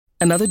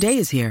Another day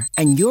is here,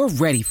 and you're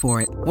ready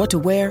for it. What to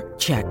wear?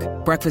 Check.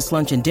 Breakfast,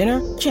 lunch, and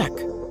dinner? Check.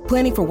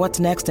 Planning for what's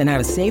next and how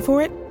to save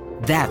for it?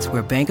 That's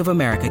where Bank of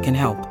America can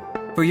help.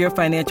 For your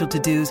financial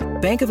to-dos,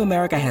 Bank of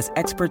America has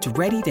experts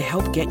ready to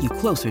help get you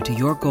closer to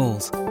your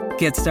goals.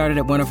 Get started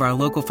at one of our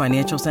local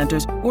financial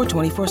centers or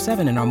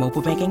 24/7 in our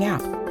mobile banking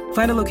app.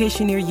 Find a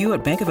location near you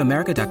at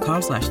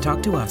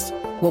bankofamerica.com/talktous.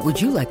 What would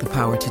you like the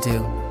power to do?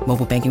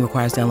 Mobile banking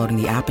requires downloading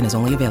the app and is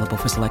only available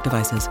for select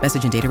devices.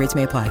 Message and data rates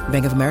may apply.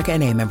 Bank of America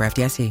N.A., member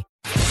FDIC.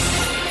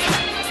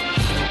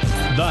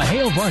 The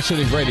Hail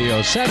Varsity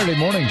Radio Saturday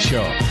Morning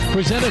Show,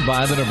 presented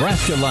by the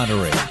Nebraska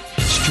Lottery.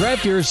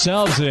 Strap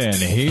yourselves in.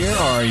 Here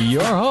are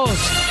your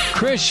hosts,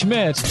 Chris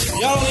Schmidt.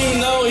 Y'all don't even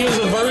know he was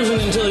a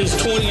virgin until he's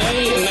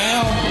 28, and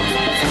now,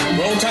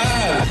 roll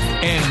tide.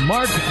 And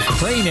Mark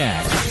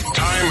Cranack.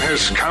 Time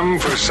has come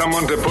for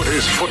someone to put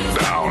his foot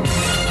down.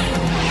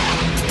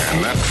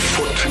 And that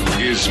foot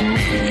is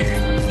me.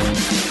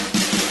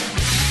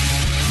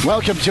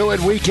 Welcome to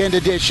it. Weekend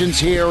editions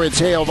here. It's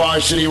Hail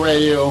Varsity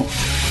Radio.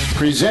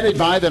 Presented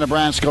by the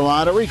Nebraska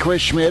Lottery.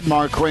 Chris Schmidt,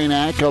 Mark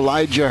Cranack,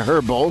 Elijah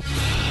Herbal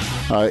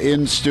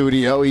in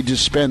studio. He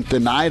just spent the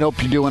night.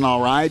 Hope you're doing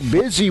all right.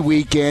 Busy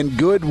weekend,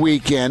 good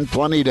weekend.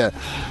 Plenty to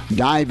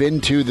dive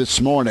into this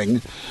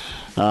morning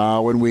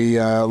when we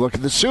look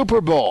at the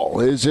Super Bowl.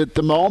 Is it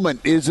the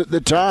moment? Is it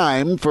the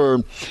time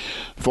for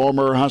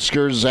former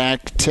Husker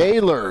Zach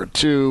Taylor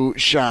to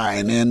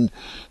shine? And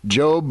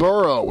Joe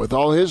Burrow with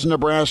all his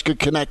Nebraska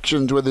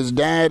connections with his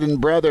dad and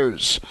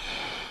brothers.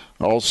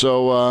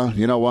 Also,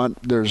 you know what?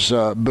 There's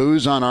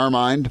booze on our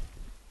mind.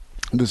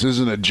 This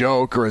isn't a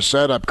joke or a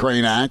setup,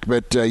 Cranack,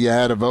 but you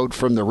had a vote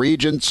from the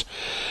Regents.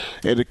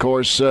 And, of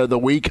course, the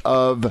week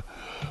of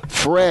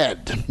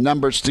Fred.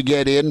 Numbers to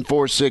get in,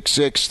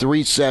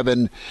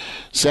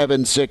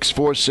 466-3776,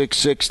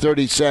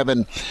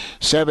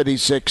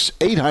 466-3776,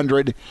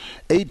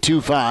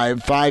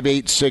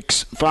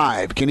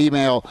 800-825-5865. Can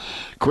email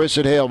Chris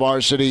at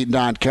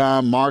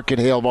HailVarsity.com, Mark at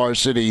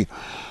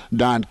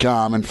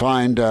HailVarsity.com, and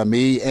find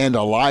me and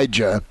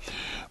Elijah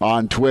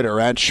on Twitter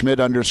at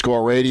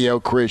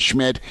Schmidt_radio, Chris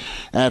Schmidt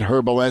at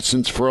Herbal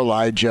Essence for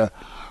Elijah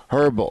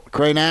Herbal.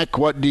 Cranack,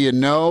 what do you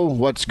know?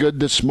 What's good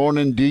this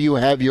morning? Do you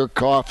have your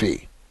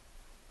coffee?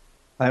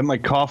 I have my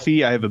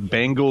coffee. I have a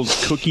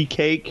Bengals cookie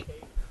cake.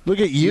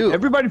 Look at you.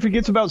 Everybody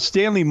forgets about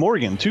Stanley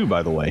Morgan too,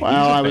 by the way.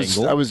 Well, I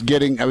was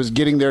getting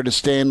there to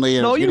Stanley.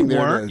 And no, you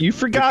weren't. You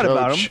forgot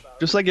about him,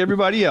 just like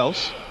everybody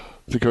else.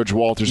 To Coach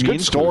Walters.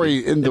 Good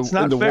story in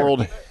the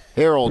World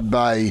Herald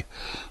by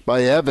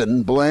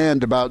Evan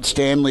Bland about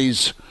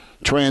Stanley's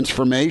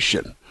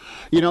transformation.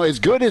 You know, as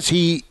good as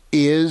he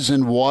is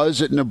and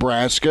was at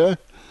Nebraska,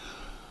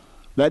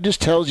 that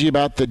just tells you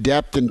about the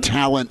depth and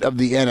talent of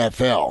the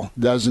NFL,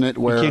 doesn't it?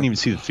 Where you can't even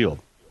see the field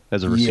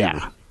as a receiver.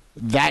 Yeah,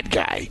 that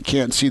guy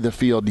can't see the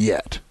field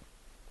yet.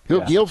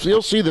 He'll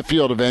see the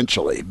field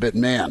eventually, but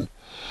man,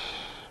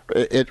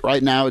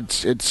 right now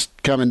it's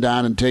coming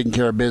down and taking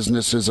care of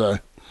business as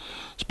a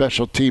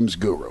special teams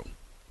guru.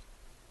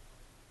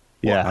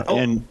 Yeah,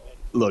 and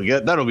look,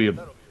 that'll be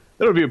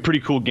a pretty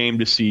cool game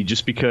to see,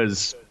 just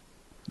because,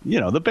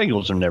 you know, the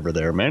Bengals are never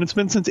there, man. It's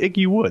been since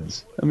Ickey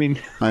Woods. I mean,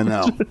 I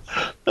know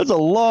that's a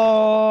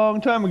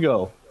long time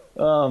ago.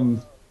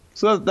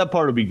 So that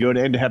part will be good,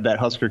 and to have that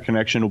Husker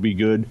connection will be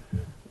good.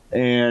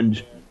 And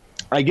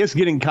I guess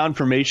getting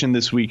confirmation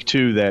this week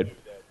too that,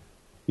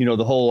 you know,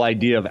 the whole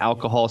idea of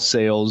alcohol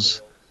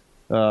sales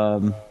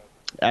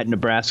at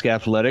Nebraska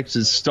Athletics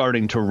is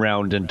starting to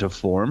round into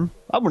form.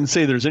 I wouldn't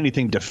say there's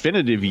anything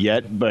definitive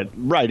yet, but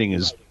writing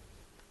is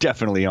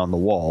definitely on the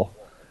wall.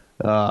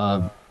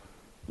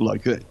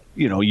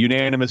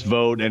 Unanimous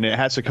vote, and it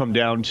has to come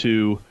down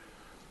to,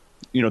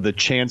 you know, the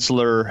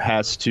chancellor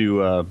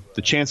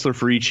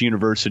for each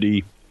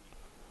university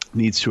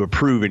needs to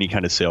approve any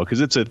kind of sale,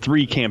 because it's a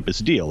 3-campus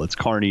deal. It's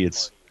Kearney,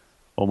 it's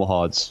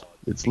Omaha,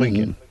 it's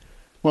Lincoln.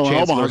 Well,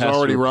 Omaha's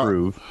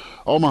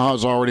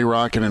already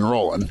rocking and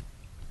rolling.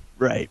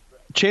 Right.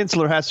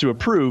 Chancellor has to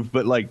approve,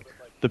 but like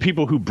the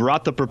people who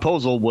brought the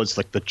proposal was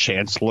like the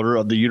chancellor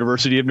of the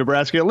University of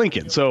Nebraska at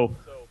Lincoln. So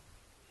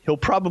he'll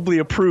probably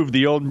approve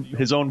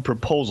his own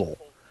proposal.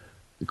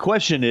 The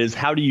question is,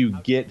 how do you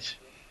get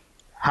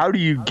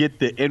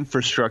the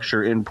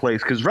infrastructure in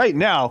place? Because right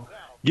now,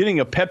 getting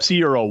a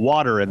Pepsi or a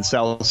water in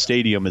South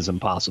Stadium is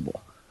impossible.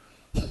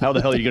 How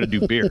the hell are you going to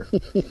do beer?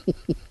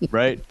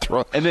 Right?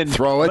 Throw it.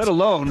 Let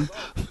alone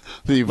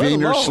the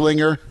Wiener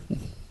Slinger.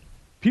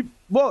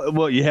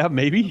 Well, yeah,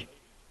 maybe.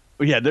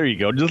 Well, yeah, there you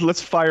go. Just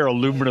let's fire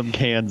aluminum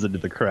cans into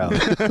the crowd.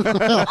 That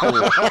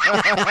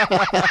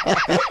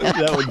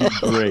would be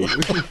great.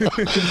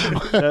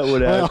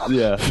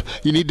 Yeah.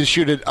 You need to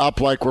shoot it up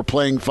like we're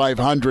playing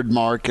 500,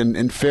 Mark,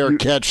 and fair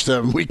catch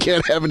them. We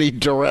can't have any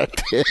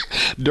direct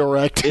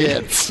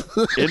hits.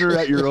 Enter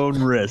at your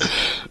own risk.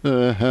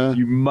 Uh-huh.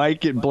 You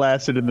might get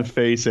blasted in the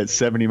face at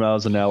 70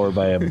 miles an hour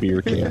by a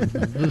beer can.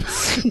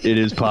 It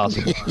is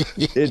possible.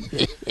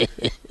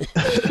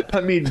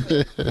 I mean,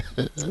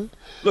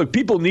 look,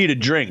 people need a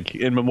drink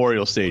in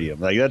Memorial Stadium.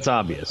 Like, that's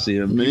obvious.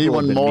 You know, people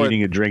have been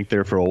needing a drink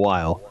there for a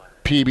while.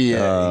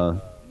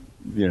 PBA.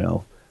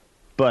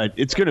 But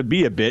it's going to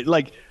be a bit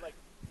like,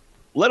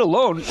 let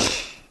alone,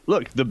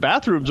 look, the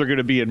bathrooms are going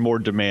to be in more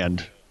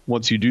demand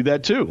once you do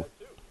that too.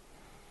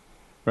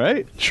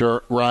 Right?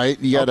 Sure, right.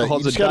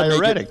 Alcohol's a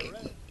diuretic.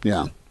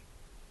 Yeah.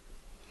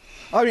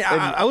 I mean,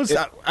 I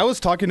was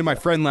talking to my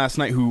friend last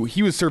night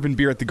he was serving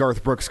beer at the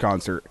Garth Brooks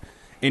concert,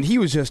 and he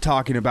was just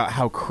talking about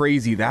how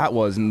crazy that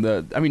was. And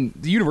the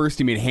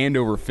university made hand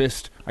over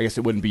fist. I guess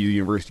it wouldn't be the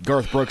university.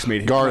 Garth Brooks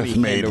made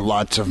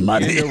lots of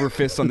money. Hand over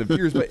fist on the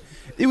beers, but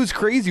it was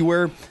crazy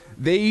where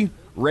they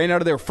ran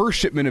out of their first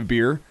shipment of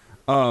beer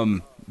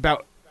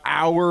about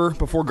hour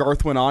before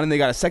Garth went on, and they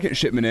got a second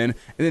shipment in, and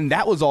then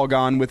that was all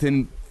gone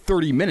within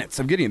 30 minutes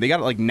of getting it. They got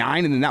it like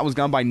 9, and then that was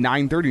gone by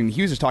 9:30, and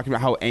he was just talking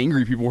about how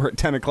angry people were at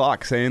 10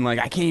 o'clock, saying, like,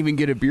 I can't even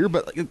get a beer.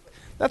 But like,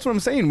 that's what I'm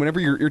saying. Whenever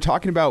you're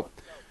talking about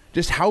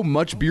just how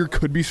much beer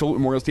could be sold at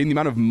Memorial Stadium, the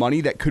amount of money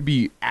that could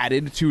be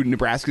added to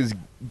Nebraska's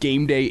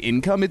game day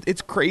income,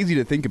 it's crazy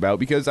to think about.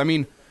 Because, I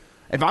mean,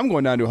 if I'm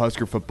going down to a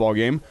Husker football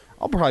game,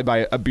 I'll probably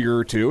buy a beer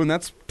or two, and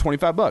that's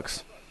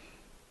 $25.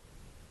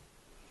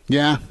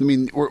 Yeah, I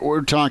mean,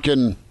 we're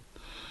talking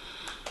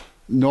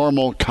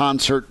normal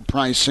concert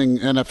pricing,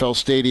 NFL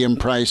stadium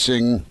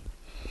pricing,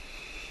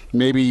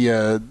 maybe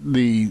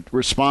the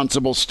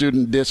responsible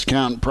student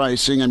discount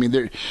pricing. I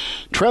mean,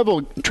 Trev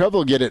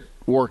will get it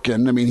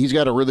working. I mean, he's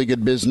got a really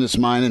good business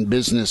mind and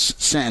business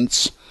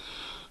sense.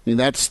 I mean,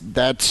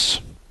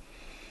 that's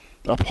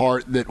a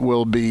part that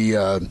will be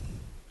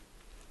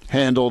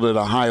handled at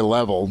a high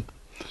level.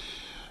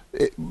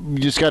 You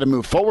just got to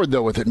move forward,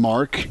 though, with it,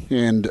 Mark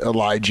and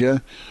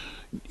Elijah.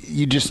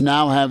 You just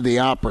now have the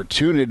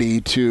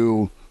opportunity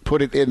to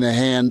put it in the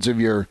hands of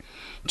your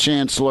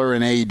chancellor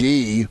and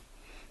AD,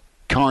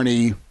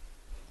 Kearney,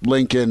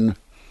 Lincoln,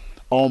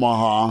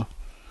 Omaha,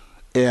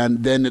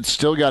 and then it's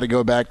still got to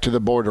go back to the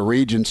Board of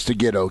Regents to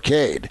get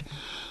okayed.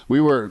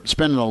 We were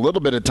spending a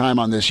little bit of time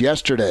on this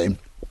yesterday,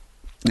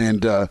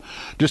 and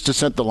just to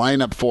set the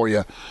lineup for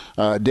you,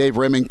 Dave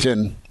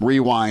Remington,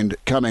 Rewind,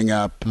 coming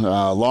up,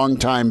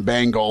 longtime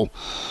Bengal,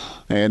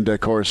 and, of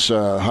course,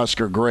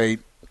 Husker great,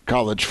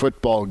 college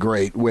football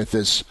great with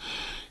us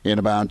in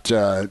about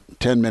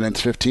 10 minutes,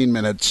 15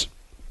 minutes.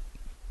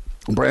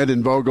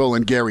 Brandon Vogel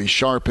and Gary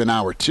Sharp in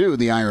hour 2,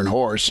 the Iron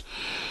Horse.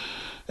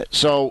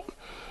 So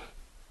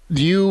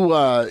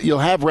you'll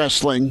have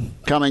wrestling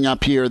coming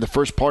up here the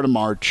first part of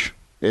March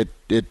at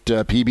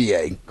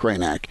PBA,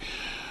 Cranac.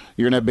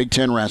 You're going to have Big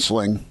Ten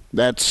wrestling.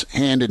 That's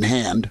hand in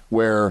hand,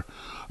 where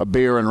a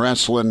beer and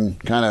wrestling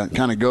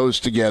kind of goes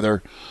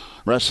together.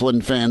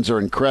 Wrestling fans are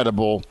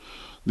incredible.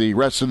 The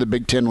rest of the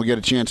Big Ten will get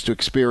a chance to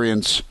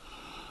experience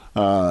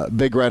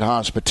Big Red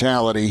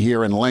hospitality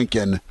here in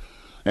Lincoln,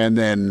 and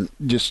then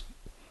just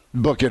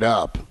book it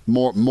up.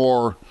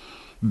 More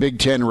Big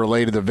Ten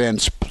related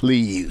events,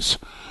 please.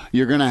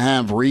 You're going to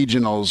have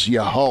regionals,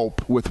 you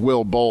hope, with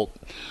Will Bolt.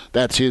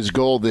 That's his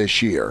goal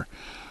this year.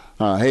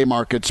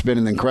 Haymarket's been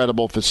an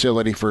incredible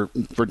facility for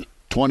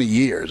 20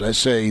 years. I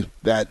say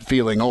that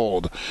feeling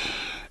old.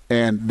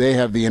 And they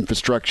have the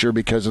infrastructure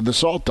because of the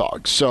Salt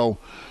Dogs. So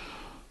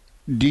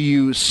do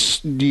you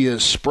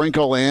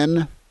sprinkle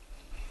in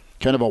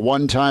kind of a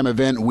one-time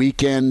event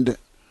weekend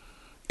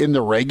in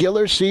the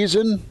regular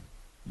season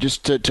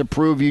just to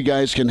prove you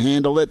guys can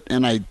handle it?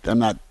 And I'm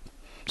not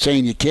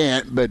saying you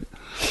can't, but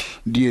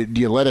do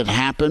you let it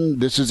happen?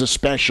 This is a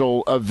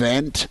special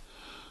event,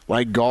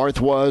 like Garth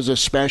was a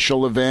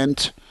special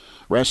event.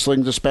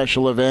 Wrestling's a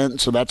special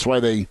event, so that's why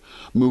they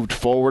moved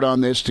forward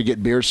on this to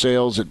get beer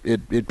sales at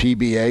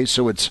PBA,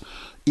 so it's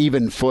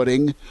even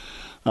footing.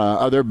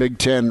 Other Big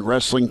Ten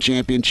wrestling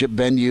championship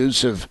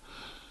venues have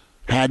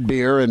had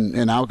beer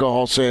and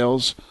alcohol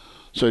sales.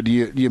 So do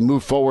you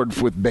move forward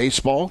with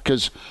baseball?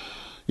 Because,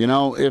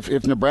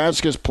 if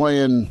Nebraska's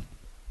playing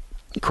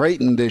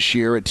Creighton this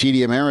year at TD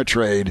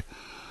Ameritrade,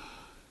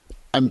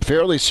 I'm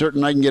fairly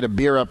certain I can get a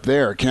beer up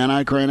there. Can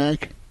I,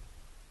 Cranac?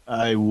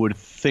 I would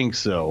think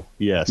so,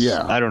 yes.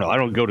 Yeah. I don't know. I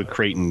don't go to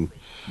Creighton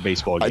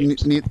baseball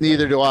games.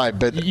 Neither do I.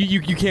 But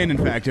you can, in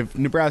fact, if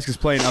Nebraska's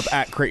playing up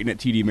at Creighton at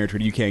TD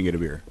Ameritrade, you can get a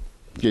beer.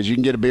 Because you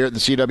can get a beer at the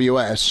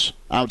CWS,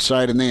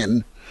 outside and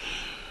in.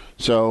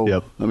 So,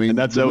 yep. I mean, and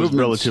that was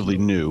relatively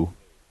new.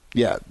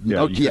 Yeah.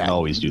 You can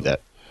always do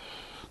that.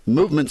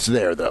 Movement's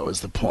there, though,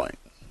 is the point.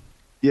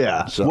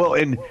 Yeah. So. Well,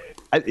 and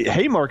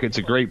Haymarket's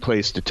a great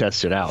place to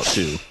test it out,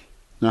 too.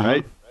 Uh-huh.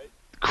 Right?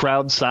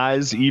 Crowd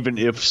size, even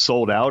if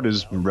sold out,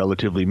 is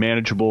relatively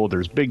manageable.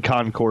 There's big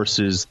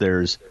concourses.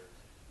 There's,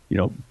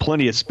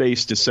 plenty of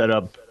space to set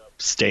up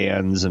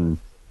stands and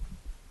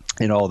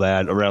all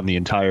that around the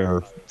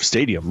entire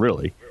stadium,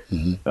 really.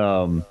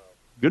 Mm-hmm.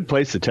 Good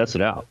place to test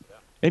it out.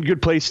 And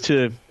good place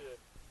to,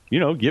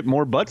 get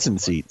more butts in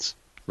seats,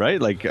 right?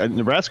 Like,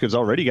 Nebraska's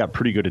already got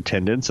pretty good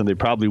attendance, and they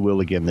probably will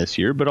again this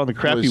year. But on the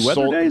crappy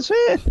weather days,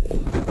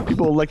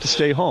 people like to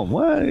stay home.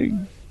 Why?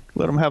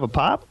 Let them have a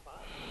pop.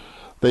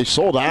 They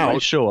sold out. They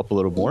show up a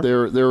little more.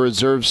 Their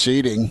reserve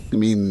seating. I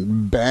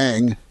mean,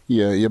 bang.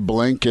 You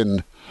blink,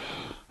 and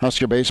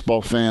Husker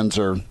baseball fans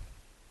are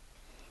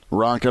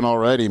rocking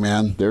already,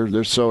 man.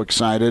 They're so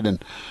excited.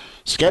 And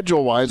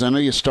schedule-wise, I know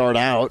you start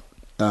out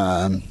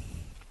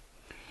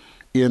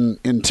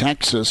in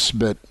Texas,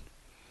 but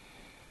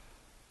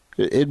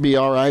it'd be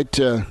all right.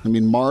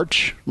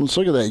 March. Let's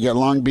look at that. You got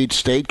Long Beach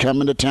State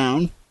coming to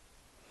town.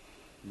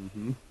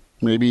 Mm-hmm.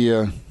 Maybe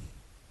you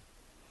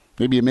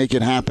make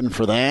it happen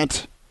for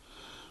that.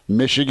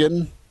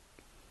 Michigan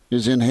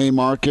is in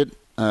Haymarket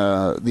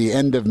the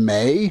end of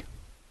May.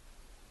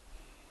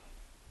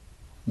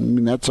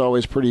 That's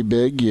always pretty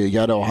big. You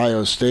got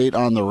Ohio State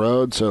on the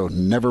road, so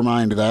never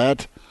mind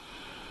that.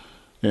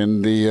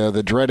 And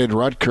the dreaded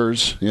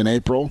Rutgers in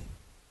April.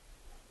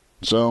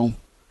 So,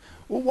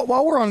 well,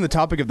 while we're on the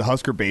topic of the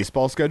Husker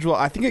baseball schedule,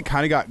 I think it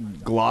kind of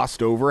got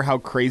glossed over how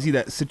crazy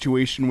that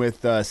situation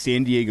with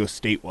San Diego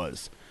State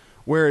was,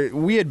 where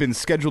we had been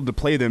scheduled to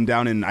play them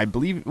down in, I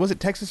believe, was it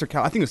Texas or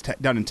I think it was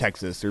down in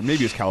Texas, or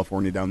maybe it was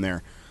California down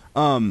there.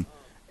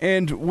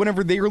 And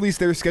whenever they released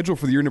their schedule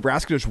for the year,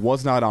 Nebraska just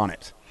was not on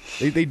it.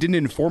 They didn't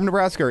inform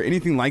Nebraska or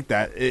anything like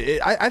that.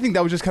 I think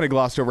that was just kind of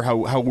glossed over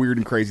how weird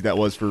and crazy that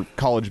was for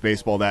college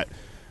baseball, that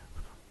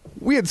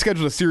we had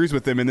scheduled a series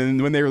with them, and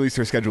then when they released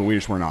their schedule, we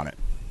just weren't on it.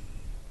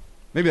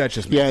 Maybe that's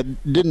just me. Yeah,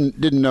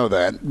 didn't know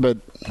that, but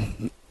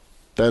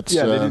that's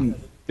they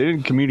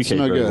didn't communicate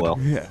very good. well.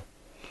 Yeah,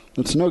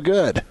 it's no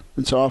good.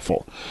 It's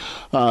awful.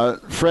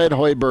 Fred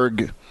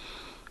Hoiberg,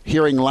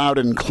 hearing loud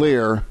and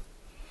clear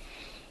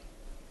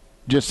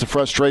just the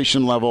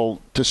frustration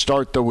level to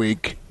start the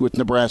week with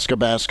Nebraska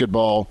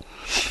basketball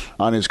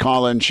on his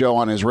call-in show,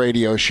 on his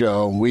radio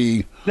show.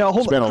 We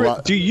hold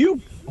on, Chris,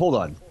 hold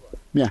on?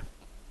 Yeah.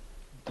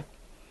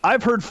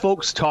 I've heard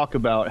folks talk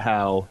about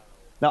how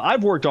 – now,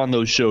 I've worked on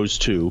those shows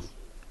too.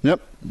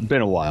 Yep.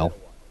 Been a while.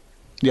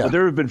 Yeah. But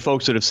there have been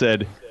folks that have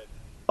said,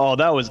 oh,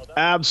 that was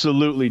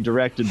absolutely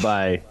directed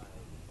by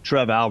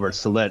Trev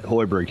Alberts to let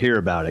Hoiberg hear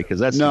about it, because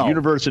that's the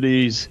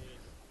university's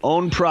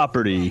own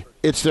property.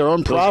 It's their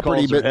own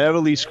property, but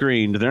heavily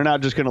screened. They're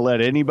not just going to let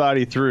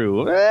anybody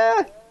through.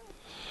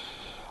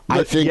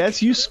 I think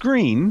yes, you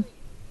screen,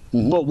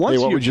 but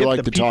once you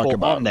get the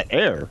people on the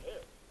air,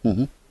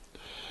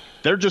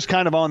 they're just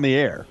kind of on the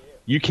air.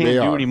 You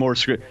can't do any more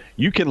screen.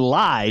 You can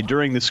lie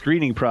during the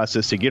screening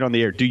process to get on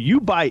the air. Do you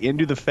buy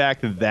into the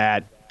fact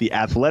that the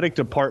athletic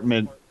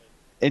department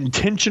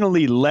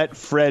intentionally let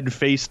Fred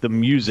face the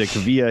music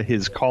via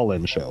his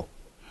call-in show?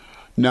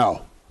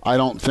 No, I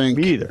don't think.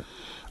 Me either.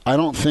 I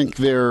don't think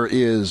there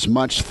is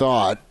much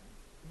thought,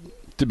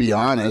 to be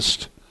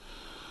honest,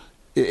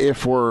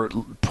 if we're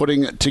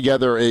putting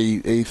together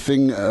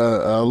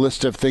a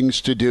list of things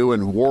to do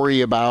and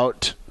worry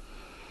about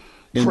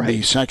in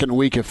the second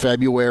week of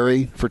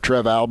February for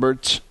Trev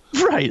Alberts.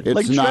 Right. It's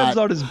like Trev's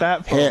on his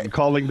bat phone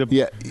calling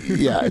the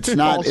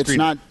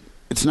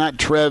it's not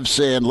Trev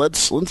saying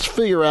let's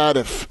figure out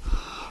if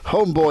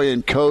Homeboy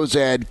and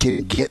Kozad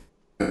can get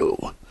through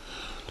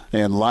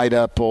and light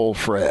up old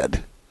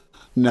Fred.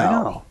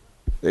 No.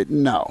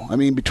 I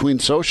mean, between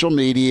social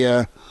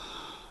media,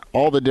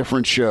 all the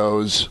different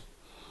shows,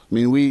 I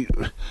mean,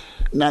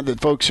 not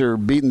that folks are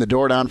beating the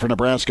door down for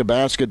Nebraska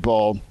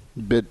basketball,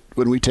 but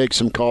when we take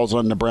some calls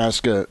on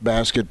Nebraska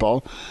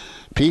basketball,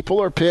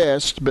 people are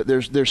pissed, but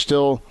they're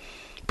still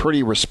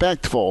pretty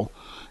respectful.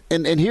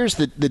 And here's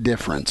the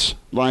difference.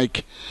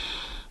 Like,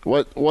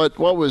 what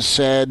was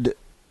said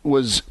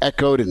was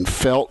echoed and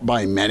felt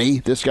by many.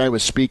 This guy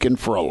was speaking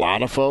for a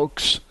lot of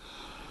folks.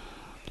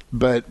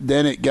 But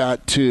then it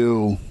got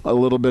to a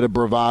little bit of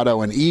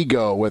bravado and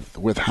ego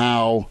with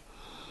how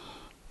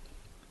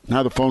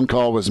the phone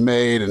call was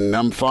made, and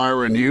I'm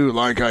firing you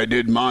like I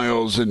did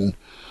Miles, and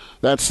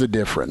that's the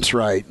difference,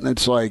 right?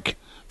 It's like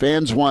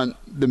fans want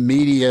the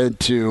media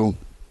to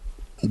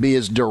be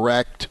as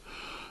direct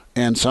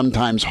and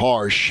sometimes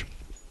harsh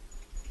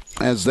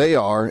as they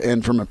are,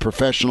 and from a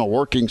professional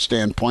working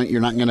standpoint,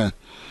 you're not going to,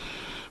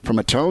 from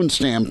a tone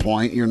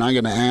standpoint, you're not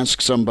going to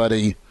ask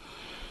somebody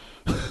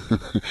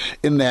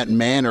in that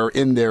manner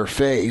in their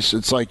face.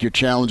 It's like you're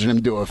challenging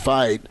them to a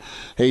fight.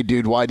 Hey,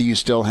 dude, why do you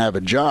still have a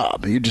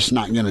job? You're just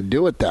not going to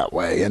do it that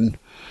way. And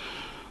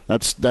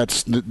that's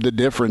the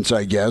difference,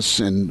 I guess.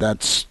 And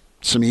that's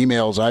some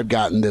emails I've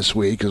gotten this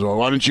week as well.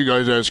 Why don't you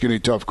guys ask any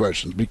tough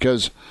questions?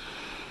 Because,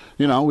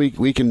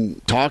 we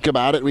can talk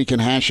about it. We can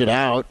hash it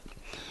out.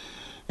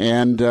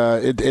 And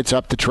it's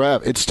up to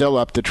Trev. It's still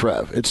up to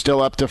Trev. It's still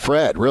up to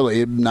Fred,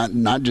 really.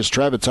 Not just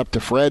Trev. It's up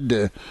to Fred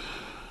to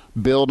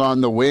build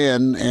on the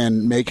win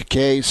and make a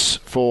case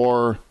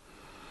for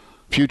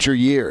future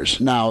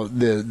years. Now,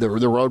 the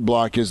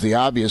roadblock is the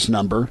obvious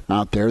number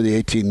out there,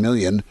 the $18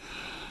 million.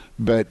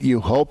 But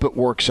you hope it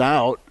works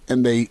out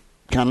and they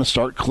kind of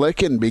start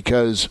clicking,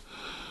 because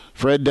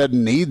Fred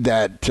doesn't need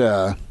that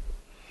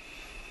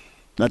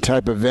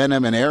type of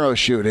venom and arrow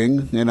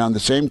shooting. And on the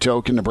same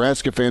token,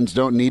 Nebraska fans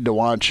don't need to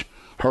watch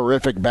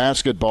horrific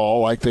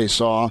basketball like they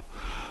saw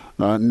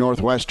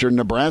Northwestern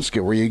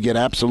Nebraska, where you get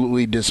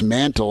absolutely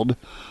dismantled.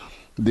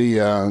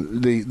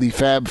 The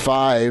Fab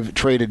Five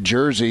traded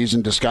jerseys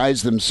and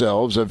disguised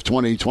themselves of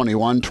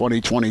 2021,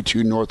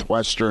 2022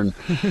 Northwestern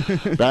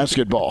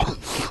basketball.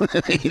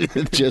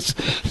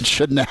 It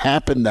shouldn't have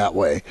happened that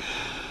way.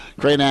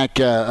 Kraynak,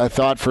 a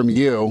thought from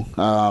you,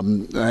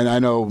 and I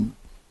know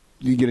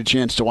you get a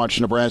chance to watch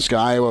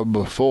Nebraska-Iowa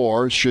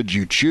before, should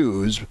you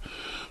choose,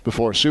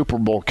 before Super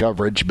Bowl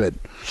coverage. But,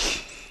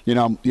 you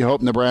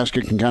hope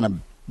Nebraska can kind of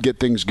get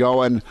things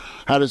going.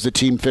 How does the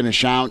team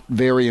finish out?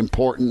 Very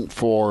important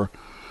for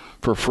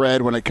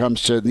Fred when it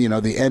comes to,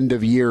 the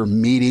end-of-year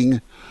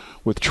meeting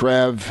with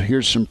Trev.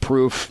 Here's some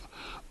proof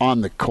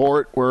on the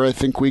court where I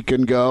think we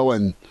can go,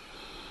 and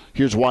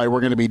here's why we're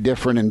going to be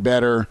different and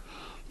better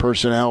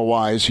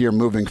personnel-wise here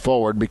moving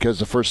forward, because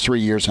the first 3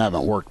 years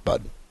haven't worked,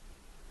 bud.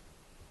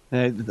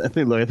 I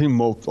think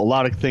a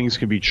lot of things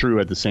can be true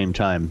at the same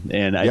time,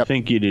 and I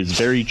think it is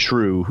very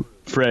true.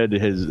 Fred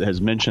has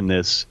mentioned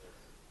this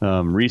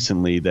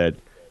recently, that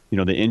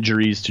the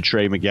injuries to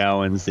Trey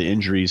McGowan's, the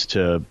injuries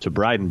to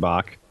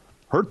Breidenbach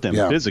hurt them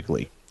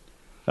physically.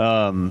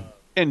 And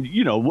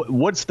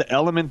what's the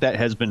element that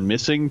has been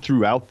missing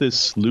throughout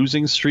this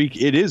losing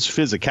streak? It is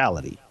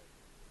physicality.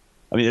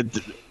 I mean,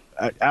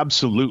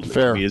 absolutely.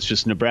 Fair. I mean, it's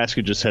just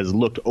Nebraska just has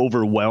looked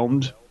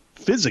overwhelmed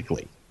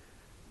physically.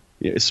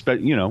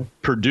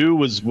 Purdue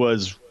was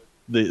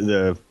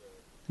the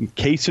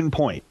case in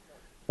point.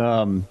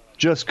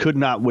 Just could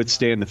not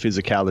withstand the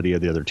physicality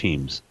of the other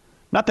teams.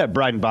 Not that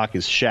Breidenbach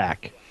is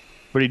Shaq,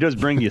 but he does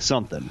bring you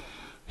something.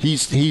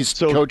 He's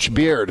Coach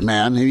Beard,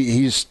 man.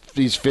 He's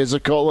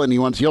physical, and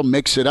he'll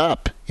mix it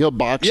up. He'll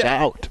box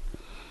out.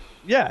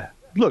 Yeah.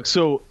 Look,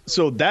 so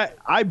that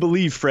I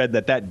believe, Fred,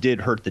 that did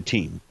hurt the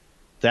team.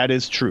 That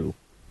is true.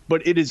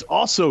 But it is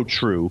also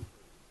true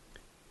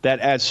that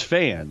as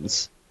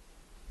fans,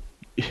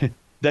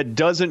 that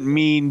doesn't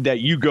mean that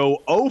you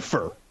go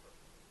over.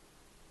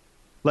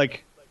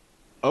 Like,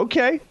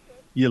 okay,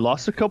 you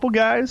lost a couple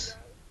guys,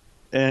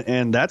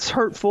 and that's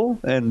hurtful,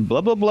 and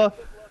blah, blah, blah.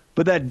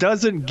 But that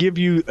doesn't give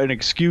you an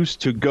excuse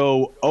to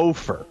go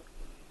over.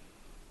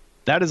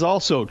 That is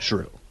also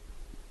true.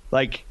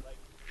 Like,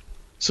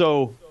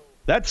 so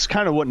that's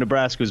kind of what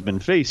Nebraska's been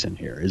facing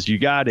here. Is you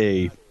got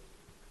a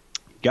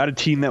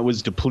team that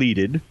was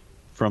depleted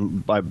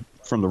from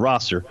the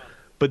roster,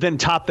 but then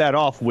top that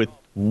off with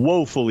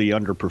woefully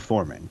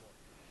underperforming,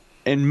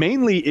 and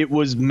mainly it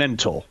was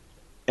mental,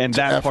 and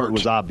that part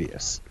was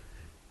obvious.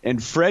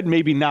 And Fred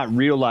maybe not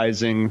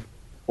realizing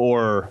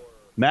or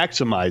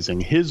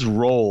maximizing his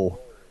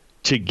role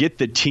to get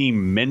the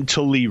team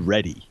mentally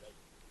ready.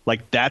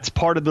 Like, that's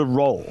part of the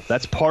role.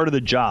 That's part of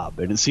the job.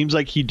 And it seems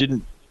like he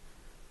doesn't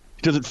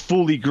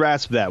fully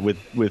grasp that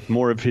with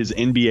more of his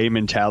NBA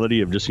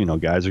mentality of just,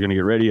 guys are going to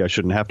get ready. I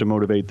shouldn't have to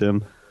motivate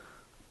them.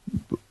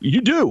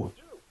 You do,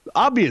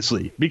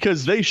 obviously,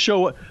 because they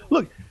show up.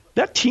 Look,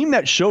 that team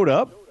that showed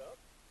up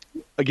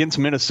against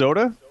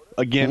Minnesota,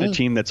 again, a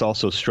team that's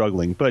also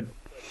struggling, but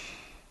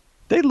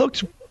they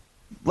looked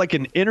like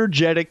an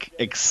energetic,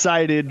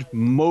 excited,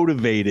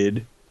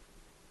 motivated,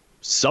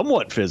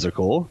 somewhat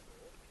physical,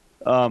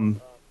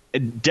 and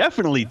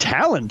definitely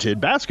talented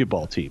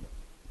basketball team.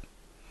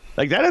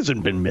 Like, that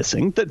hasn't been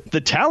missing.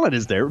 The talent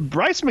is there.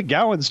 Bryce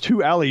McGowan's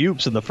 2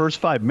 alley-oops in the first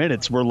 5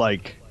 minutes were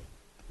like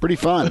pretty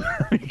fun.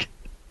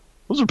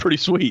 Those are pretty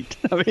sweet.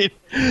 I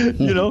mean,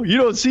 you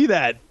don't see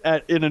that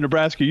in a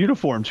Nebraska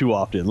uniform too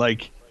often.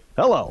 Like,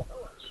 hello.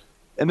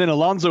 And then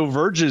Alonzo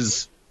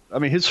Verge's,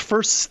 his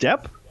first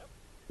step,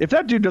 if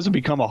that dude doesn't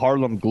become a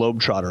Harlem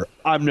Globetrotter,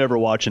 I'm never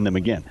watching them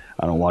again.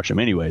 I don't watch them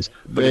anyways.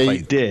 But if I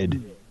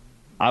did,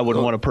 I would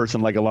want a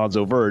person like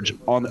Alonzo Verge.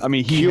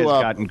 He has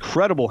got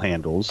incredible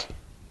handles.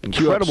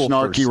 Incredible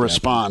snarky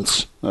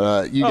response.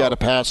 You got to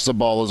pass the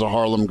ball as a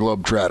Harlem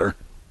Globetrotter.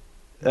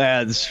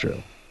 That's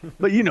true.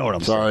 But you know what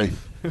I'm saying.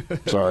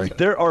 Sorry.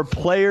 There are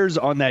players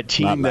on that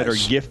team that are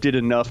gifted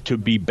enough to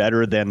be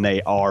better than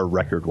they are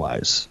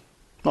record-wise.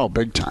 Oh,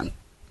 big time.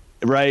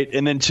 Right?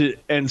 And then to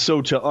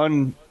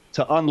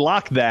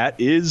unlock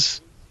that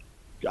is,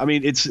 I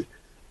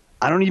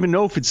don't even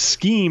know if it's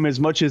scheme as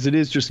much as it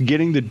is just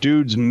getting the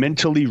dudes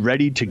mentally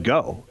ready to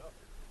go.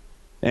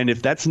 And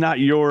if that's not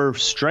your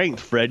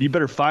strength, Fred, you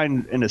better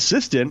find an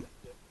assistant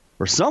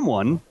or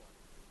someone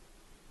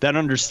that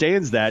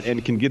understands that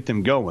and can get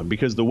them going.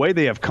 Because the way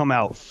they have come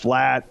out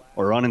flat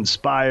or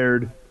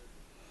uninspired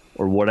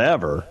or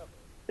whatever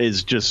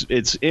is just,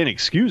 it's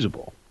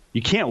inexcusable.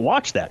 You can't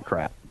watch that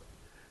crap.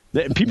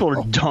 People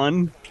are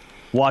done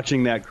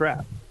watching that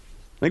crap.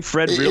 I think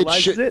Fred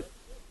realizes it,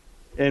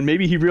 and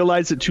maybe he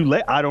realized it too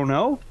late. I don't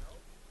know.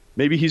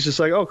 Maybe he's just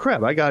like, oh,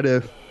 crap, I got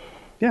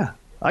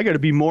to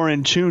be more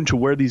in tune to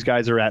where these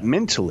guys are at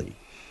mentally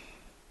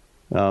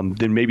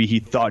than maybe he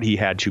thought he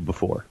had to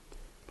before.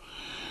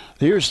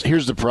 Here's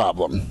the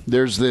problem.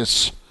 There's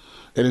this,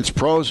 and it's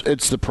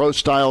the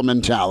pro-style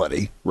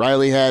mentality.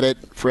 Riley had it.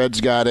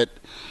 Fred's got it.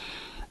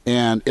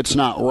 And it's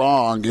not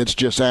wrong. It's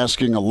just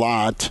asking a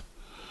lot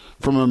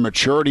from a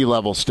maturity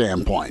level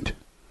standpoint.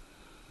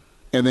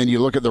 And then you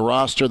look at the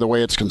roster, the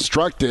way it's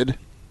constructed.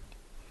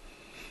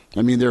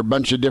 There are a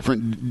bunch of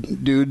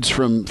different dudes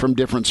from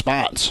different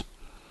spots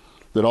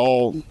that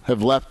all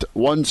have left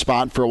one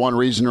spot for one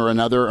reason or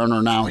another and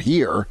are now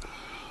here.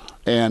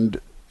 And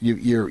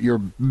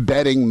you're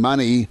betting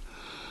money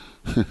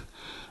that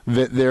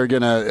they're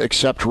going to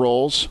accept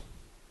roles,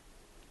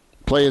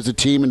 play as a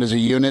team and as a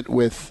unit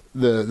with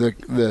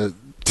the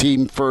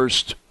team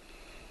first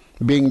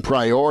being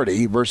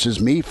priority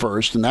versus me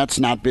first, and that's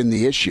not been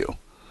the issue.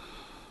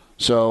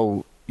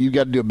 So you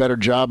got to do a better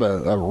job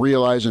of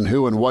realizing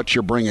who and what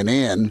you're bringing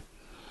in.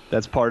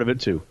 That's part of it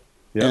too.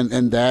 Yep.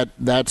 And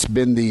that's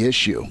been the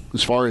issue.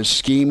 As far as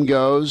scheme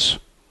goes,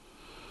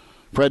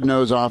 Fred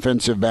knows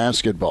offensive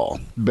basketball.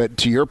 But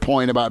to your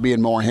point about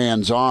being more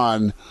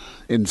hands-on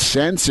and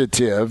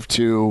sensitive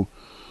to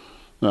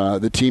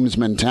the team's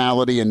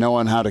mentality and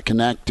knowing how to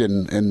connect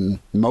and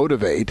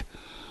motivate,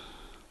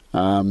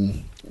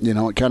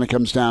 it kind of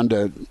comes down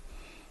to,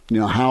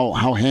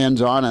 how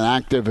hands-on and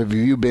active have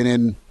you been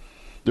in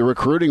the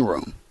recruiting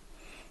room?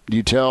 Do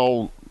you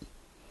tell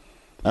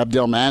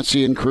Abdel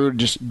Massey and crew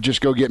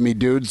just go get me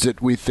dudes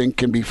that we think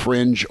can be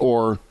fringe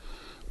or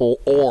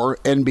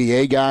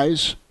NBA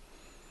guys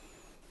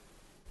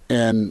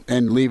and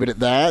leave it at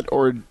that?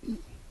 Or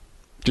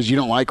because you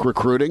don't like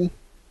recruiting?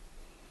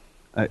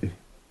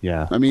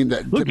 Yeah. I mean,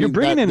 you're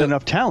bringing in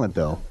enough talent,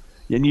 though.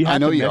 And you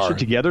have to mesh it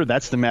together.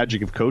 That's the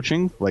magic of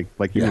coaching, like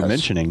you were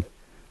mentioning.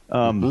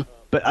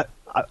 But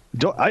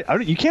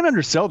you can't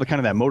undersell the kind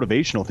of that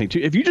motivational thing, too.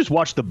 If you just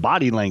watch the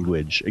body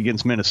language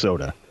against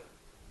Minnesota,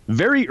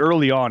 very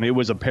early on, it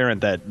was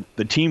apparent that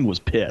the team was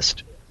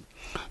pissed.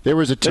 There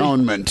was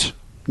atonement,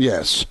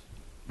 yes.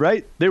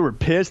 Right? They were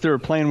pissed. They were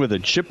playing with a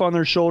chip on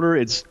their shoulder.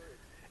 It's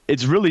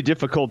really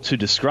difficult to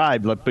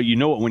describe, but you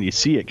know it when you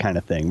see it, kind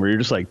of thing, where you're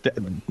just like,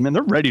 man,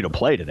 they're ready to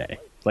play today.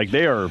 Like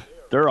they're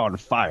on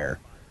fire.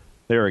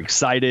 They're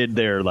excited.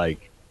 They're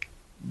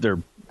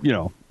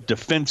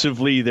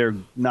defensively, they're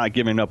not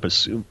giving up a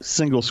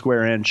single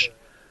square inch.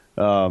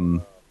 They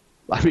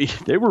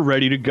were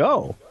ready to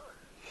go.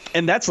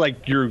 And that's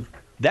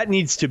that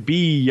needs to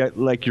be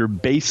like your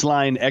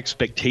baseline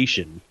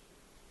expectation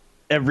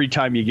every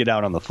time you get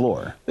out on the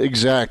floor.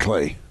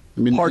 Exactly. I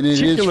mean,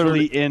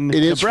 particularly it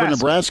is for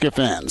Nebraska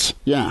fans.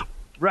 Yeah.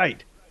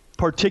 Right.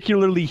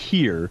 Particularly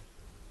here,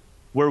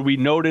 where we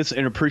notice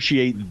and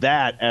appreciate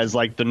that as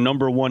like the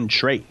number one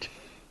trait.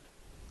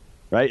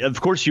 Right? Of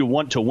course you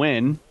want to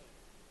win,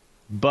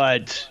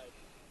 but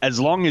as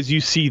long as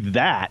you see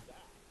that,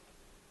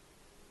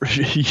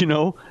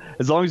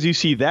 as long as you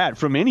see that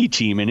from any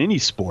team in any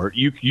sport,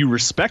 you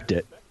respect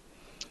it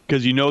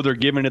because they're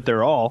giving it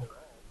their all.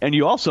 And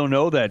you also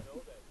know that,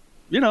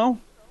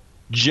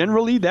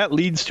 generally that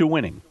leads to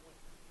winning.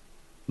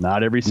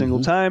 Not every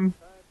single time.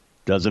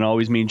 Doesn't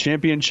always mean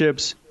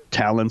championships.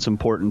 Talent's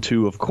important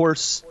too, of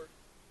course.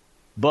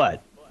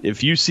 But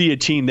if you see a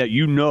team that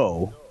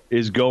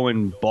is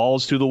going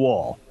balls to the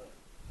wall,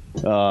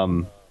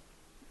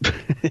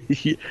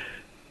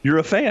 you're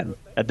a fan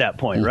at that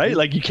point, right?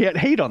 Like you can't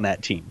hate on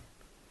that team.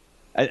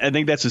 I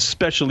think that's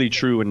especially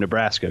true in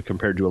Nebraska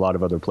compared to a lot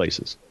of other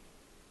places.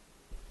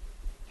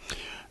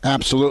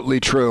 Absolutely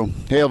true.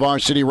 Hail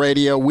Varsity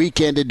Radio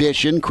Weekend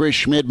Edition. Chris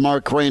Schmidt,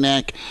 Mark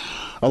Kranak,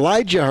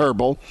 Elijah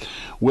Herbel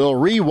will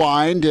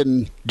rewind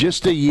in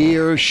just a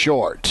year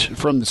short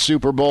from the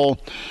Super Bowl.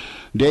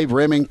 Dave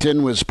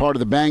Remington was part of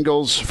the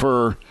Bengals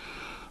for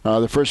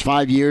the first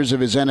 5 years of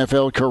his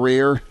NFL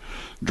career.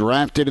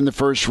 Drafted in the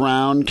first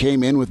round,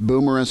 came in with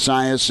Boomer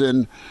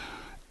Esiason.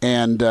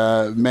 And,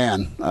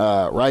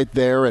 right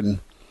there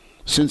in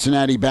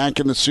Cincinnati back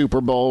in the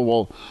Super Bowl.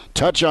 We'll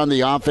touch on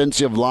the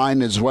offensive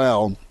line as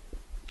well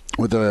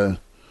with a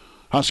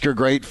Husker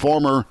great,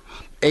 former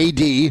AD.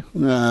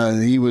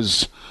 He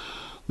was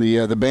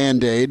the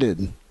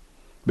Band-Aid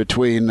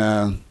between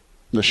the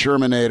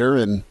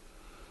Shermanator and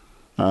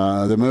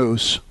the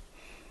Moose.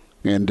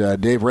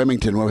 And Dave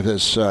Remington with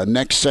us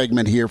next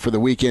segment here for the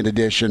Weekend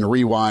Edition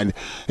Rewind.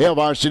 Hail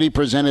Varsity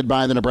presented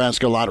by the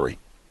Nebraska Lottery.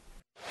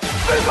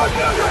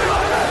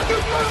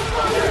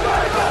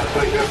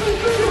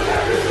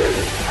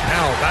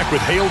 Now back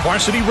with Hail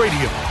Varsity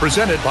Radio,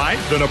 presented by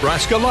the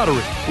Nebraska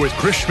Lottery, with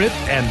Chris Schmidt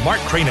and Mark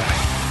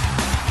Kranak.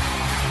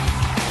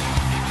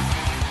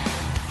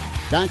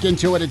 Back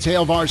into it at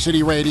Hail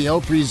Varsity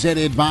Radio,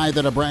 presented by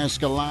the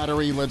Nebraska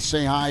Lottery. Let's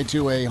say hi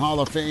to a Hall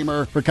of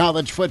Famer for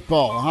college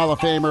football, a Hall of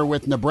Famer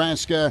with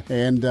Nebraska,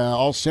 and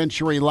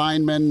all-century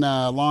lineman,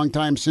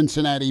 longtime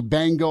Cincinnati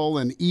Bengal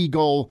and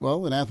Eagle,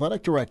 an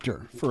athletic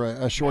director for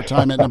a short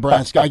time at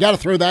Nebraska. I got to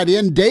throw that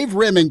in. Dave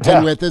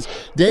Remington with us.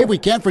 Dave, we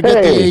can't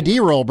forget the AD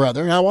role,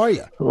 brother. How are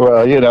you?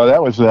 Well,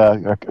 that was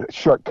a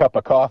short cup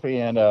of coffee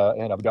and a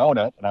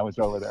donut, and I was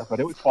over there, but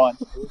it was fun.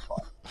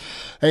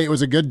 Hey, it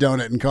was a good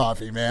donut and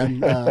coffee,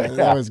 man.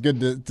 That was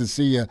good to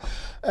see you.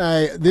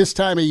 This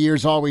time of year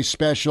is always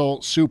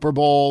special, Super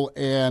Bowl,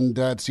 and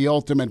it's the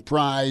ultimate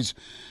prize.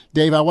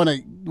 Dave, I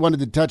wanted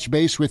to touch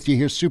base with you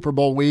here Super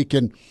Bowl week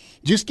and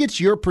just get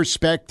your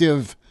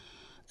perspective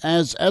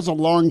as a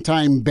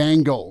longtime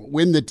Bengal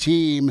when the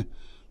team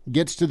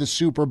gets to the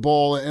Super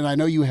Bowl. And I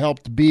know you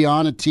helped be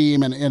on a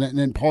team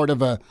and part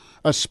of a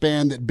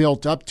span that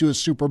built up to a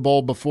Super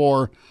Bowl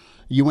before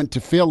you went to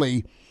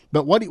Philly.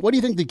 But what do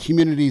you think the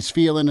community's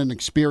feeling and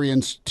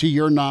experience, to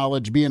your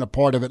knowledge, being a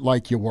part of it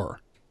like you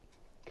were?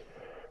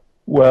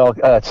 Well,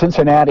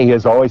 Cincinnati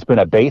has always been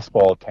a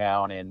baseball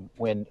town, and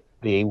when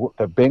the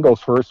Bengals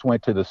first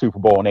went to the Super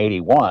Bowl in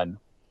 '81,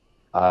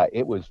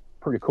 it was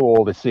pretty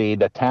cool to see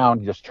the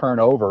town just turn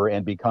over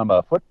and become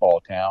a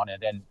football town.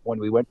 And then when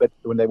they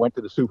went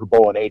to the Super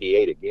Bowl in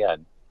 '88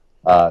 again,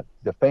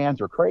 the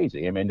fans were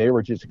crazy. I mean, they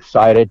were just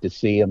excited to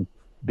see him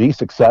be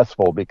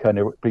successful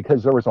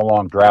because there was a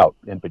long drought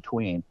in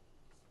between.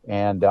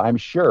 And I'm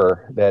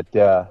sure that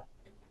the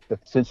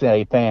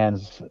Cincinnati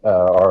fans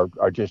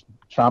are just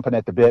chomping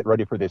at the bit,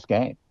 ready for this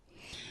game.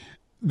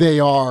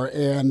 They are,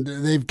 and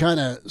they've kind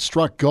of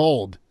struck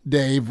gold,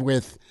 Dave,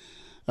 with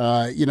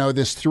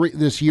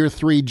this year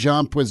 3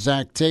 jump with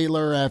Zach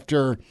Taylor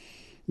after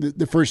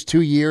the first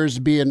 2 years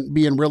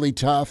being really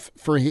tough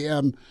for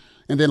him,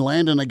 and then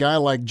landing a guy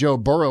like Joe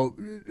Burrow.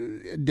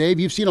 Dave,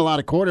 you've seen a lot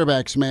of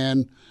quarterbacks,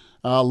 man.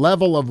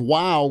 Level of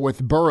wow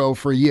with Burrow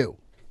for you.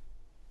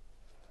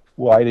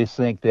 Well, I just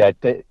think that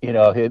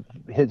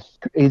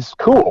he's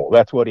cool.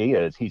 That's what he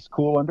is. He's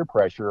cool under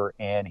pressure,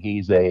 and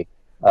he's a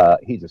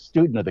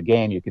student of the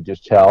game. You could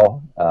just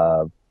tell.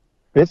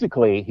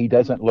 Physically, he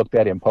doesn't look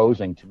that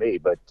imposing to me,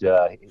 but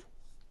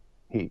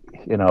he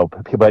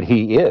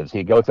is.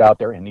 He goes out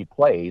there and he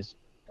plays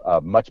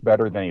much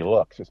better than he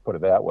looks. Just put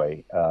it that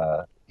way.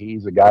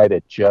 He's a guy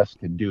that just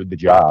can do the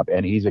job,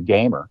 and he's a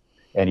gamer.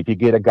 And if you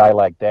get a guy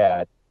like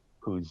that,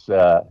 who's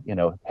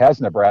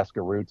has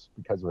Nebraska roots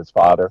because of his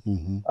father,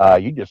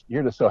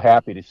 you're just so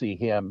happy to see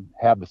him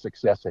have the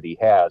success that he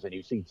has. And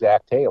you see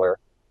Zach Taylor,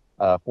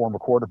 former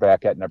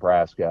quarterback at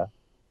Nebraska,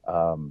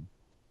 and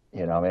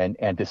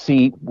to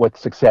see what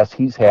success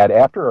he's had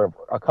after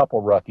a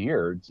couple rough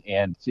years,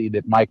 and see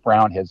that Mike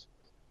Brown has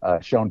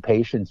shown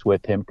patience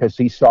with him because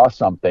he saw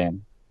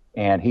something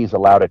and he's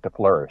allowed it to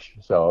flourish.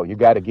 So you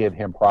got to give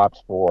him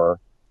props for,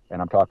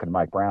 and I'm talking to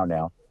Mike Brown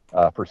now,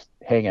 for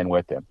hanging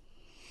with him.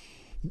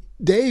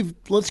 Dave,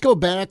 let's go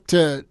back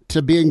to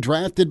being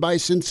drafted by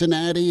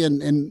Cincinnati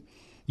and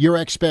your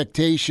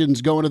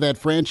expectations going to that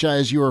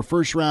franchise. You were a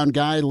first-round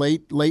guy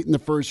late in the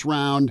first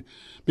round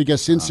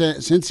because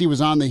since he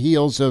was on the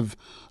heels of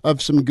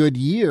some good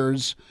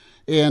years.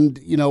 And,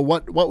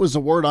 what was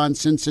the word on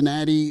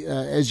Cincinnati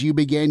as you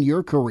began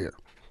your career?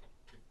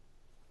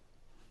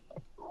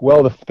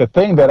 Well, the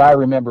thing that I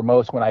remember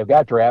most when I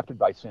got drafted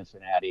by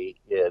Cincinnati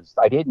is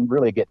I didn't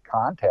really get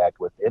contact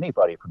with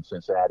anybody from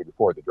Cincinnati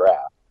before the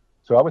draft.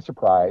 So I was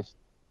surprised.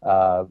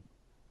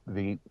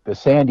 The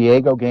San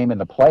Diego game in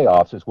the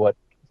playoffs is what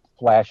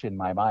flashed in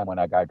my mind when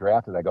I got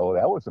drafted. I go,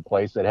 that was the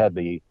place that had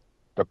the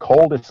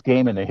coldest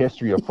game in the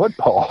history of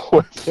football,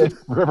 was at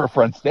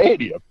Riverfront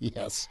Stadium.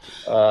 Yes.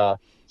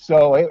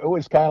 So it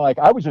was kind of like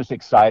I was just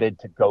excited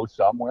to go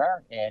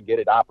somewhere and get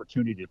an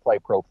opportunity to play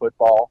pro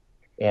football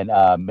and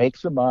make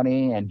some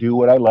money and do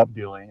what I love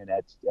doing, and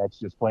that's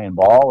just playing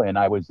ball. And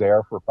I was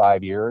there for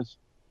 5 years.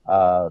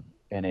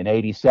 And in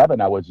 '87,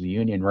 I was the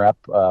union rep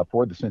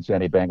for the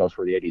Cincinnati Bengals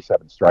for the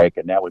 '87 strike,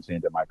 and that was the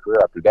end of my career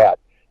after that.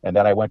 And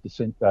then I went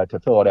to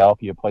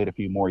Philadelphia, played a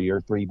few more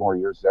years, 3 more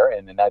years there,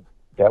 and then that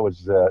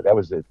was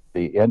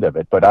the end of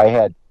it. But I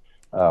had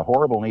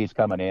horrible knees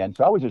coming in,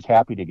 so I was just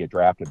happy to get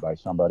drafted by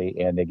somebody,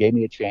 and they gave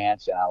me a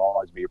chance, and I'll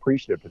always be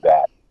appreciative of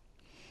that.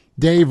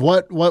 Dave,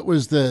 what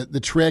was the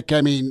trick?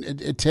 I mean,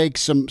 it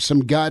takes some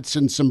guts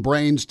and some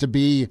brains to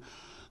be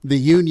the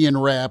union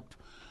rep.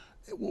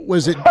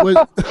 It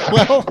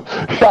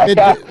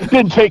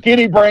didn't take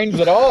any brains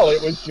at all.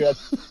 It was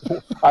just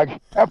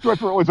after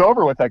it was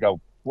over with, I go,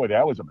 boy,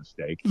 that was a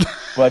mistake.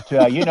 But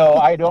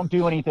I don't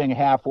do anything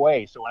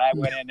halfway. So when I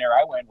went in there,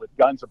 I went with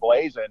guns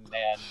a-blazing,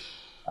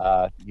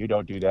 and you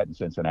don't do that in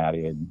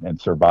Cincinnati and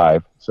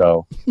survive.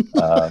 So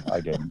I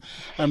didn't.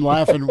 I'm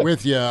laughing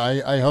with you.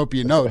 I hope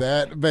you know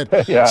that.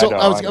 But yeah, so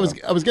I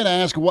was going to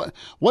ask,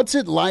 what's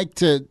it like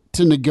to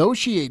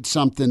negotiate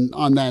something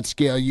on that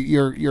scale?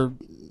 You're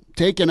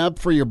taking up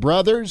for your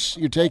brothers?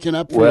 You're taking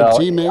up for your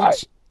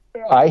teammates?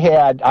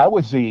 I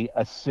was the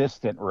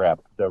assistant rep.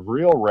 The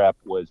real rep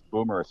was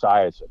Boomer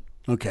Esiason.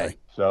 Okay.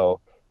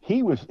 So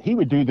he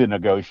would do the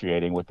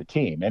negotiating with the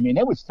team. I mean,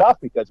 it was tough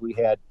because we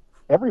had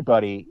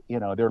everybody,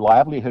 their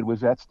livelihood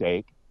was at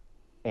stake,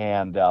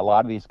 and a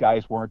lot of these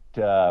guys weren't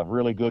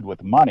really good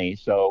with money.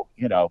 So,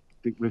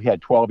 we've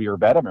had 12-year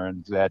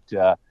veterans that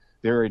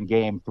they're in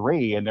game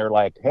 3 and they're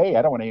like, hey,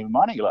 I don't want any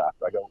money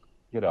left. I go,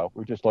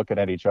 we're just looking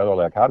at each other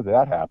like, how did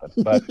that happen?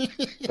 But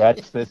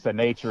that's just the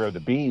nature of the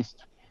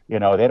beast. They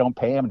don't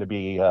pay them to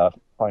be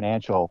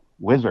financial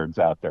wizards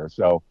out there.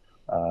 So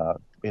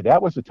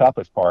that was the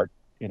toughest part,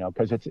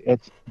 because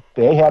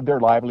they have their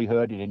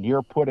livelihood, and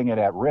you're putting it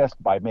at risk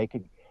by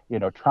making,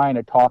 trying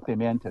to talk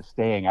them into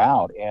staying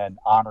out and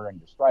honoring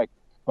the strike.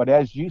 But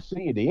as you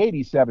see, the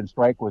 '87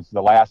 strike was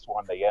the last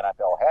one the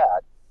NFL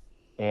had,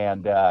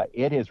 and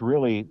it has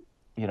really,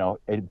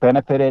 it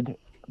benefited.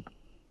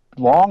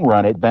 Long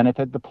run, it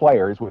benefited the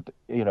players with,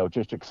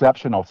 just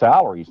exceptional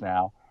salaries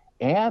now,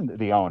 and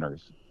the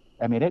owners.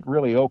 I mean, it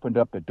really opened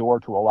up the door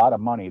to a lot of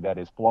money that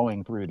is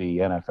flowing through the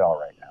NFL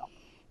right now.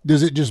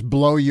 Does it just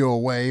blow you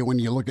away when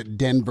you look at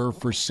Denver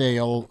for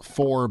sale,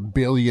 $4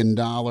 billion?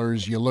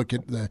 You look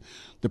at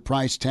the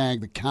price tag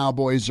the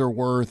Cowboys are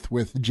worth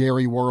with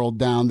Jerry World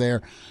down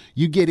there.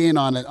 You get in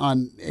on it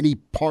on any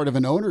part of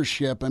an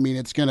ownership. I mean,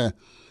 it's gonna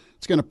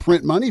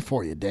print money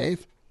for you,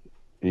 Dave.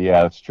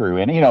 Yeah, that's true.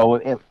 And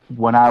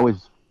when I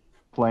was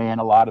playing,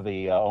 a lot of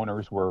the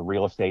owners were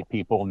real estate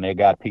people, and they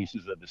got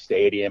pieces of the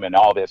stadium and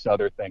all this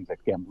other things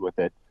that came with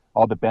it,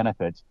 all the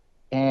benefits.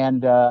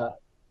 And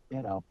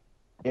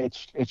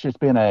it's just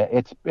been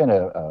a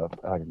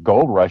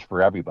gold rush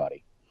for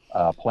everybody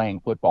playing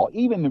football.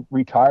 Even the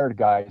retired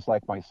guys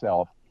like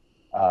myself.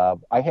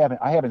 I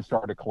haven't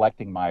started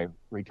collecting my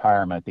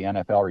retirement, the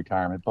NFL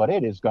retirement, but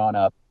it has gone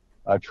up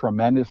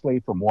tremendously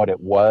from what it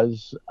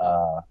was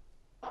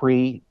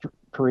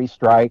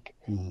pre-strike,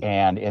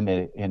 and in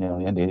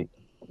the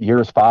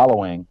years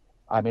following.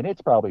 I mean,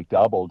 it's probably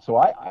doubled. So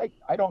I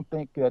don't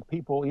think that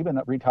people, even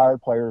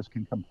retired players,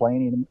 can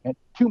complain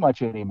too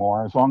much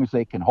anymore, as long as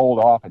they can hold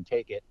off and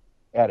take it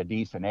at a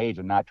decent age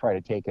and not try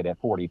to take it at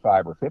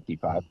 45 or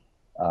 55.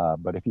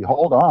 But if you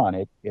hold on,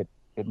 it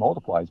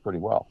multiplies pretty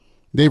well.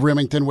 Dave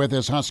Rimington with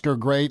us, Husker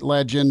great,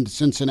 legend,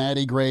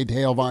 Cincinnati great,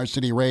 Hail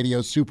Varsity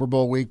Radio, Super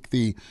Bowl week,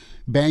 the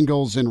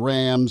Bengals and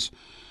Rams.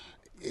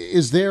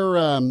 Is there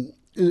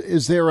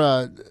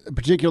a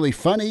particularly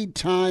funny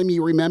time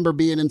you remember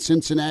being in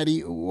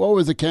Cincinnati? What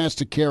was the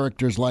cast of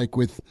characters like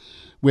with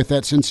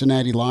that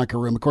Cincinnati locker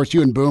room? Of course,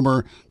 you and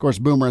Boomer,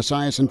 Boomer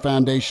Esiason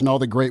Foundation, all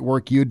the great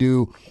work you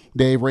do,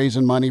 Dave,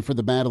 raising money for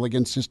the battle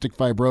against cystic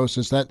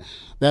fibrosis.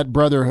 That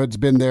brotherhood's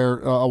been there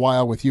a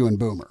while with you and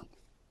Boomer.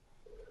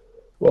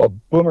 Well,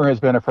 Boomer has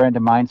been a friend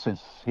of mine since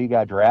he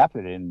got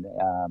drafted in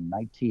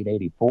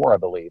 1984, I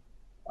believe.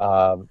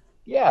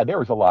 Yeah, there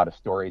was a lot of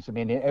stories. I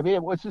mean,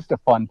 it was just a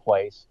fun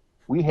place.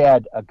 We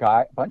had a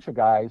bunch of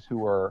guys who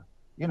were,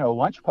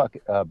 lunch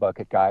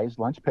bucket guys,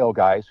 lunch pail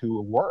guys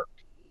who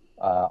worked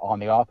on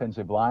the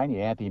offensive line.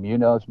 Anthony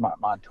Munoz,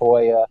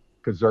 Montoya,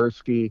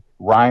 Kozerski,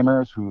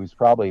 Reimers, who's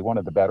probably one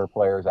of the better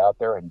players out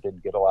there and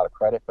didn't get a lot of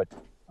credit, but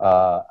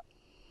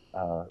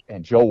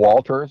and Joe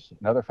Walters,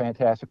 another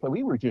fantastic player.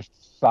 We were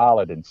just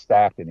solid and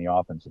stacked in the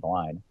offensive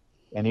line.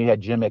 And you had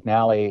Jim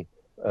McNally,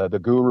 the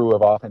guru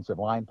of offensive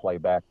line play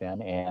back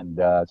then. And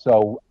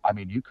so, I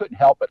mean, you couldn't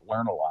help but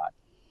learn a lot.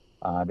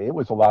 It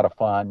was a lot of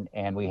fun,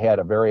 and we had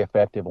a very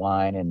effective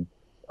line, and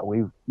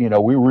we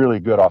were really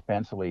good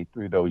offensively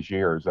through those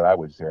years that I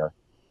was there.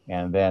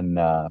 And then,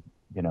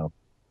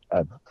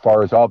 as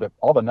far as all the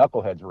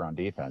knuckleheads were on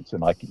defense,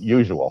 and like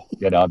usual,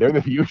 they're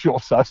the usual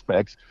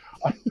suspects.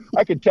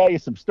 I could tell you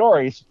some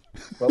stories,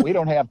 but we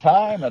don't have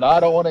time, and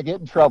I don't want to get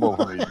in trouble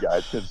for these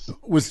guys.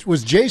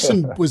 Was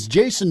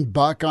Jason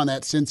Buck on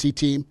that Cincy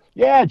team?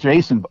 Yeah,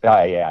 Jason.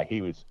 Yeah,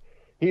 he was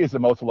the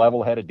most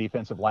level-headed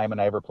defensive lineman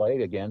I ever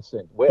played against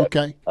and with.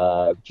 Okay.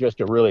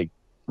 Just a really,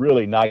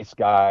 really nice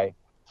guy,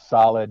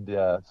 solid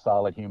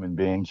human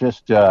being.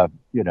 Just I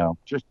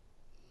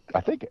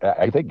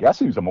guess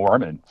he was a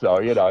Mormon,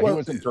 so he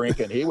wasn't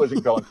drinking, he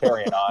wasn't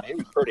carrying on.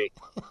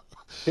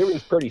 He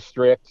was pretty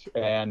strict,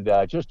 and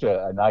just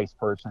a nice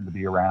person to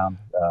be around.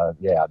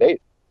 Yeah,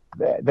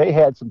 they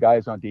had some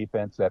guys on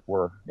defense that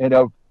were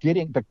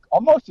getting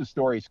almost the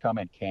stories come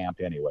in camp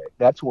anyway.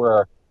 That's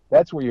where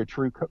your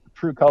true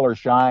colors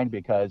shine,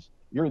 because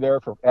you're there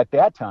at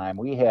that time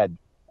we had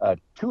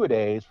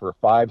 2-a-days for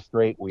 5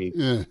 straight weeks.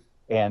 Yeah.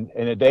 And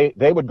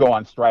they would go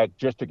on strike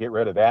just to get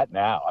rid of that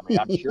now. I mean,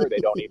 I'm sure they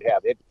don't even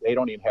have it. They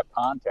don't even have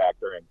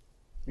contact during,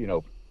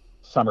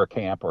 summer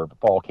camp or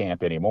fall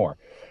camp anymore.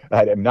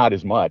 Not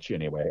as much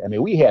anyway. I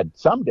mean, we had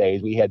some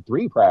days we had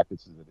 3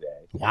 practices a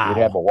day. Wow.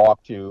 We'd have a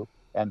walk to,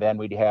 and then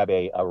we'd have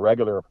a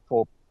regular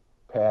full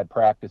pad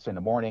practice in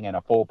the morning and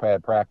a full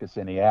pad practice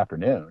in the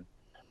afternoon.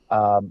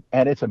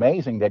 And it's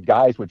amazing that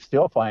guys would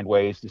still find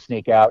ways to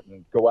sneak out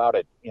and go out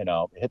at,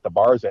 hit the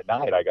bars at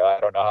night. I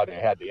don't know how they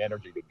had the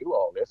energy to do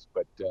all this,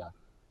 but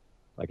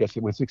I guess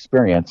it was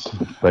experience.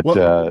 But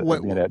it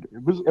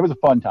was a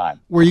fun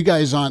time. Were you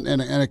guys in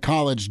a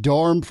college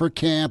dorm for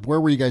camp? Where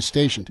were you guys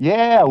stationed?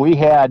 Yeah, we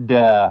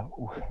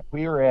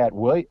were at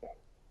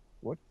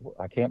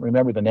I can't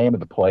remember the name of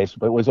the place,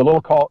 but it was a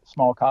little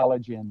small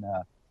college in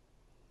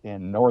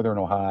northern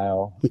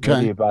Ohio,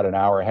 maybe about an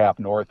hour and a half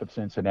north of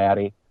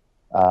Cincinnati.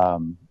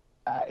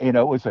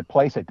 It was a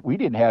place that we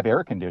didn't have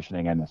air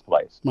conditioning in this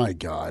place. My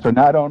God. So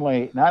not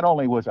only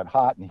was it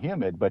hot and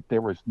humid, but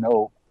there was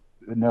no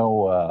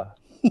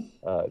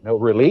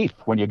relief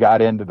when you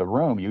got into the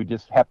room. You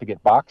just have to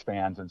get box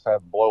fans and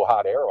have blow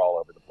hot air all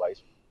over the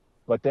place.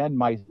 But then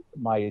my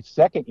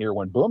second year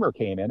when Boomer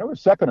came in, it was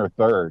second or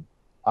third,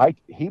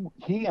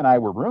 he and I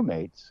were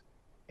roommates,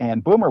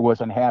 and Boomer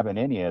wasn't having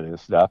any of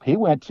this stuff. He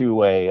went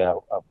to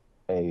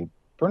a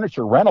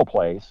furniture rental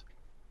place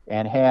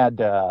and had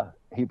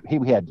he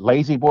had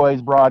lazy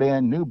boys brought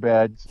in, new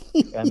beds,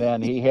 and then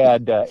he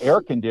had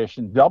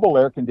double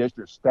air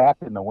conditioners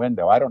stacked in the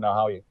window. I don't know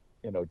how he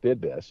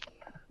did this,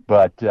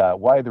 but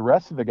why the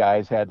rest of the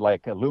guys had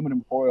like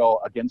aluminum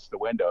foil against the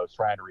windows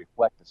trying to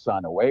reflect the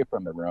sun away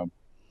from the room.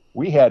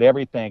 We had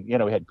everything.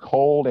 We had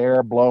cold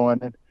air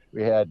blowing.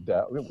 We had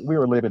we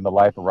were living the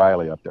life of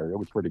Riley up there. It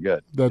was pretty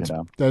good.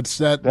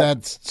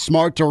 That's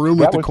smart to room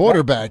with the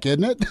quarterback,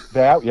 isn't it?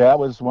 That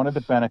was one of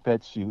the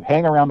benefits. You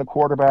hang around the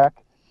quarterback,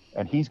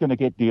 and he's going to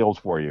get deals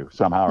for you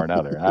somehow or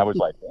another. And I was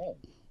like, man,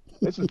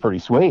 this is pretty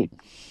sweet.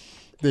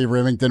 Dave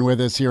Remington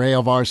with us here,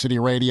 Hail Varsity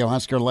Radio,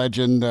 Husker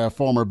legend,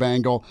 former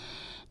Bengal.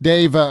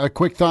 Dave, a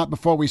quick thought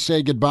before we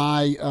say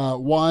goodbye.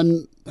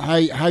 One, how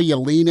you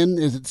leaning?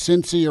 Is it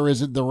Cincy or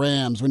is it the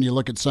Rams when you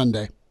look at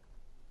Sunday?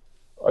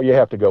 Oh, you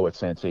have to go with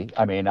Cincy.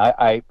 I mean,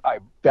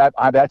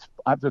 that's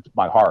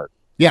my heart.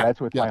 Yeah,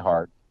 that's with my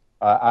heart.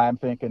 I'm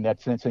thinking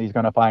that Cincinnati's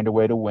going to find a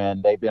way to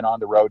win. They've been on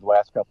the road the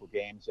last couple of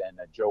games, and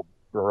Joe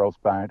Burrow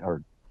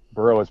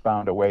has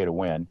found a way to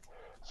win.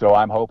 So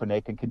I'm hoping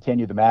they can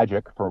continue the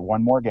magic for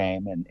one more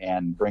game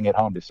and bring it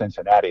home to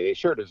Cincinnati. They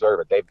sure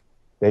deserve it.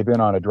 They've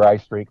been on a dry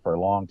streak for a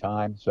long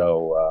time.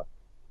 So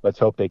let's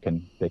hope they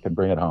can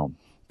bring it home.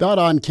 Thought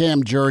on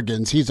Cam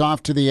Jurgens. He's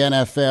off to the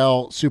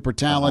NFL, super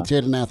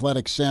talented and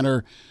athletic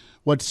center.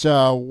 What's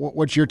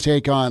your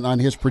take on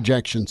his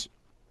projections?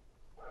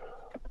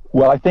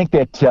 Well, I think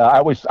that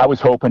I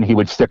was hoping he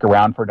would stick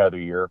around for another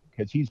year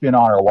because he's been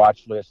on our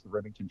watch list, the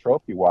Remington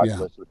Trophy watch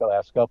list, for the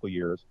last couple of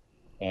years.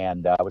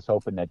 And I was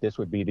hoping that this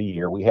would be the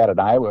year. We had an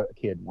Iowa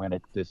kid win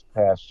it this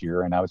past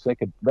year, and I was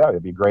thinking, well,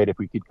 it'd be great if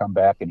we could come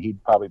back, and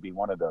he'd probably be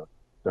one of the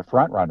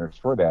front runners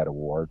for that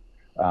award.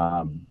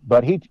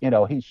 But he's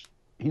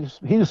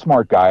a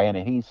smart guy, and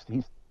he's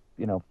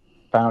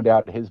found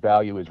out his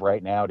value is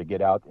right now to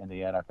get out in the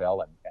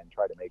NFL and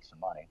try to make some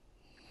money.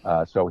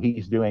 So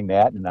he's doing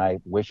that, and I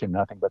wish him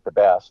nothing but the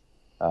best.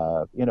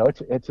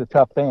 It's a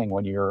tough thing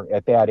when you're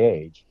at that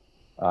age.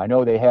 I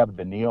know they have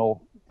the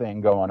Neil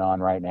thing going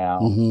on right now,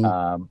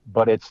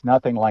 but it's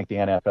nothing like the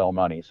NFL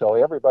money. So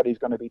everybody's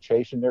going to be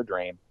chasing their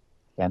dream,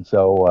 and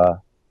so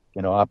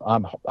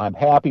I'm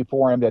happy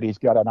for him that he's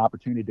got an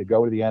opportunity to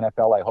go to the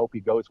NFL. I hope he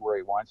goes where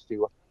he wants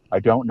to. I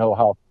don't know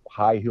how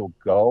high he'll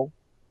go,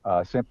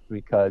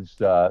 simply because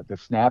the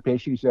snap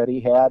issues that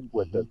he had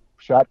with the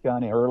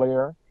shotgun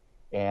earlier,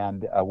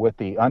 and with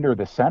the under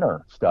the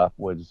center stuff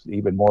was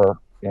even more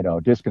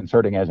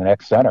disconcerting as an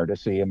ex-center to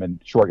see him in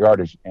short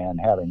yardage and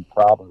having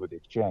problems with the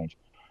exchange.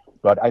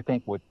 But I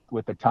think with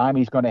the time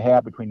he's going to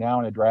have between now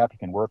and the draft, he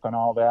can work on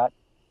all that.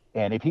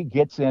 And if he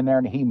gets in there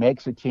and he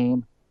makes a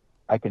team,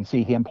 I can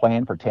see him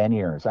playing for 10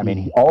 years. I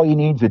mean, all he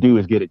needs to do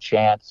is get a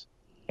chance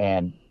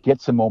and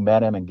get some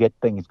momentum and get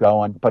things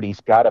going. But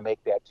he's got to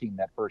make that team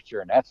that first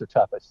year. And that's the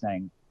toughest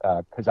thing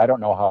because I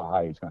don't know how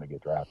high he's going to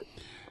get drafted.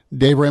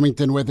 Dave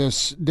Remington with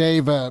us.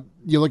 Dave,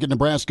 you look at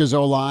Nebraska's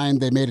O-line.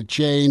 They made a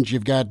change.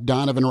 You've got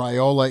Donovan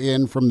Raiola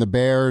in from the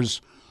Bears.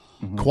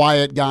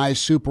 Quiet guy,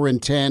 super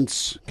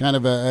intense, kind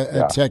of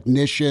a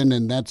technician,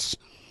 and that's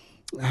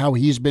how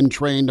he's been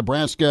trained.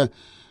 Nebraska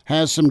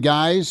has some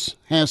guys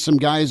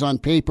on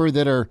paper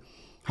that are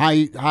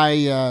highly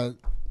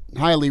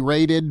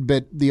rated,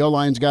 but the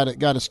O-line's got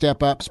to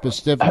step up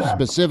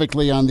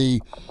specifically on the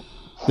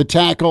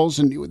tackles,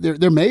 and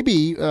there may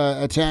be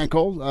a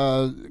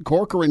tackle.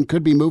 Corcoran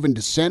could be moving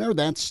to center.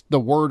 That's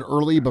the word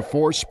early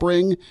before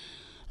spring.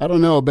 I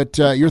don't know, but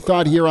your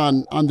thought here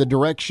on the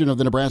direction of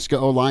the Nebraska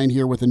O-line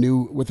here with a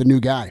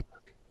new guy.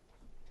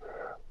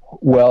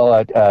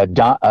 Well,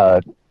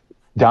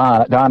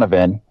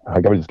 Donovan, I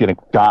was getting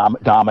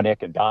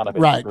Dominic and Donovan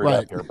right.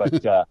 up here, but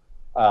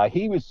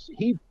he was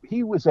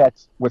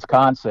at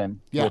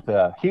Wisconsin with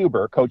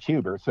Coach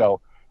Huber.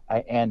 So,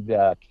 and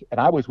I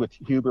was with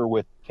Huber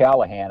with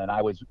Callahan, and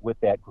I was with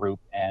that group,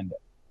 and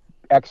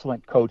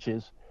excellent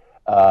coaches.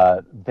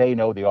 They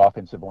know the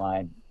offensive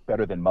line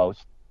better than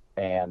most.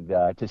 And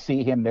to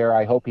see him there,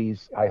 I hope he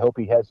has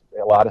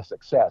a lot of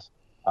success.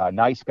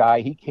 Nice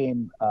guy.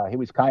 He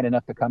was kind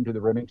enough to come to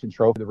the Remington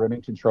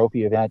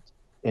Trophy event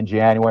in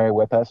January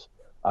with us.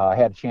 I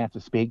had a chance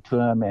to speak to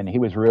him, and he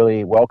was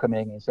really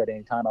welcoming. He said,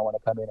 anytime I want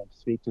to come in and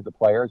speak to the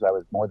players, I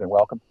was more than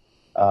welcome.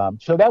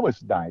 So that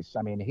was nice.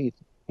 I mean,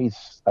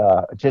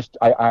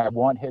 I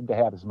want him to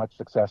have as much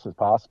success as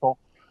possible.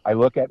 I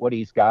look at what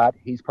he's got.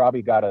 He's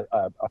probably got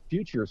a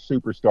future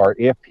superstar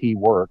if he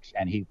works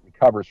and he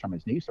recovers from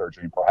his knee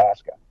surgery in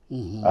Prohaska.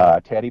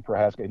 Teddy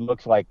Prohaska. It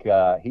looks like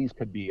he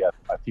could be a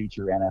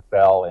future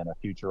NFL and a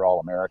future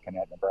All-American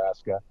at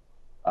Nebraska.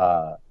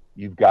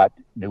 You've got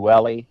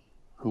Newelly,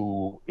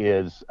 who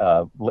is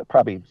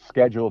probably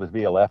scheduled to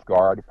be a left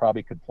guard. He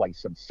probably could play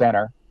some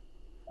center.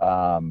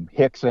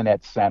 Hickson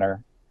at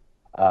center.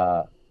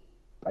 I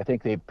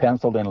think they've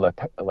penciled in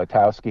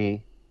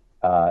Latowski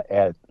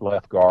at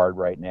left guard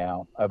right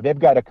now. They've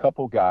got a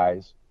couple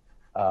guys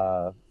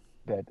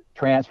that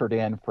transferred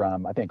in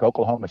from, I think,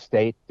 Oklahoma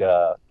State.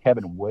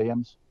 Kevin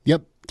Williams.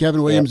 Yep,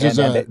 Kevin Williams is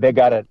they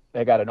got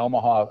an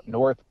Omaha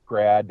North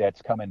grad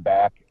that's coming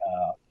back,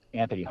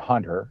 Anthony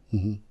Hunter.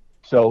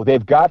 So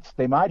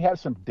they might have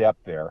some depth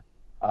there.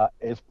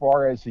 As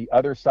far as the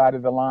other side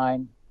of the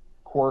line,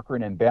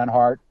 Corcoran and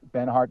Benhart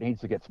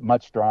needs to get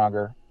much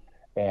stronger.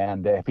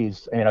 And if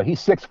he's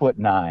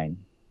 6'9",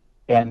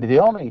 and the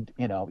only,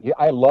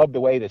 I love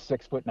the way the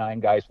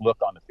 6'9" guys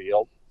look on the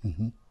field,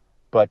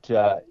 but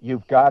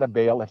you've got to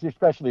be able,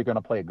 especially if you're going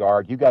to play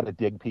guard, you got to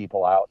dig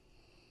people out,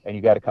 and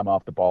you got to come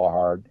off the ball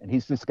hard, and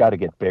he's just got to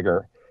get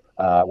bigger.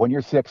 When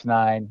you're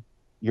 6'9",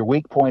 your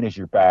weak point is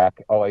your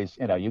back. Always,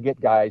 you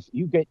get guys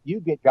who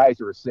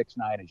are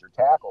 6'9" as your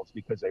tackles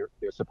because they're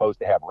supposed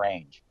to have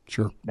range.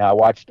 Sure. Now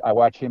I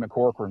watched him and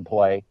Corcoran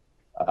play.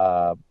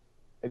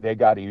 they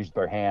got to use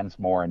their hands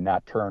more and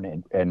not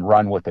turn and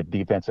run with a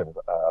defensive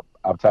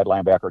outside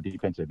linebacker or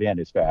defensive end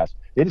as fast.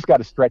 They just got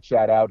to stretch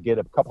that out, get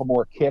a couple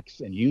more kicks,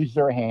 and use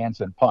their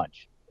hands and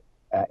punch,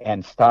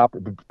 and stop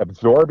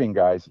absorbing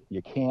guys.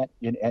 You can't,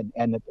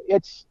 and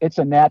it's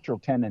a natural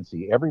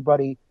tendency.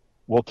 Everybody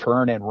will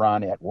turn and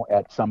run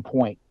at some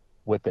point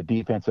with the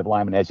defensive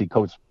lineman as he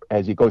goes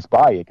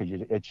by you, because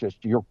it's just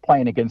you're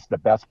playing against the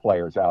best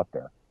players out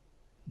there.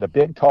 The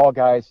big, tall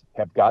guys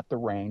have got the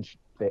range.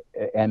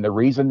 And the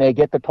reason they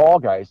get the tall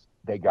guys,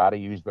 they got to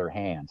use their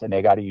hands and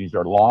they got to use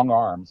their long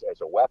arms as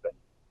a weapon.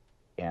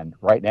 And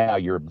right now,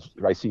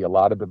 I see a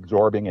lot of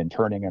absorbing and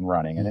turning and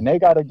running, and then they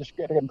got to just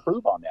get to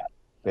improve on that.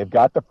 They've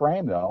got the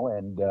frame though,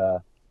 and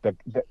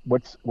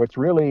what's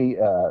really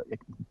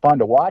fun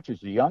to watch is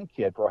the young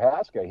kid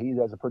Prohaska. He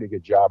does a pretty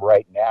good job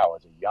right now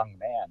as a young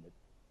man,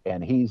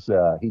 and he's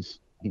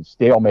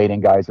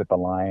stalemating guys at the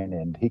line,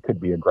 and he could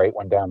be a great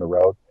one down the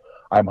road.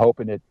 I'm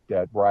hoping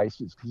that Bryce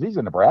is, because he's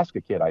a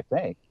Nebraska kid, I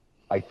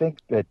think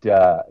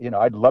that,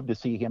 I'd love to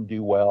see him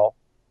do well.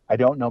 I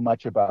don't know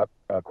much about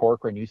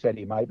Corcoran. You said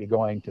he might be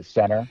going to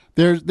center.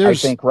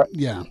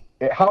 Yeah.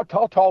 How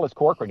tall is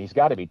Corcoran? He's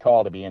got to be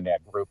tall to be in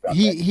that group.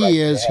 He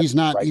is. He's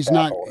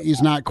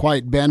not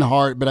quite Ben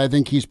Hart, but I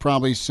think he's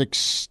probably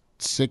 6'6",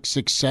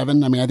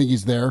 6'7". I mean, I think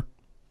he's there.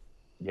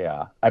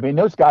 Yeah. I mean,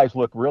 those guys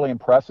look really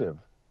impressive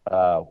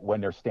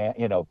when they're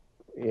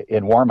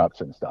in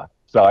warm-ups and stuff.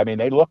 So, I mean,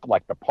 they look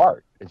like the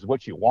part is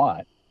what you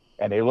want,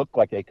 and they look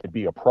like they could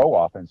be a pro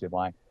offensive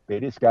line. They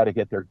just got to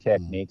get their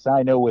techniques.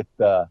 I know with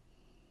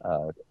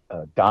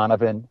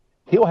Donovan,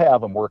 he'll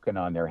have them working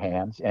on their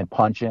hands and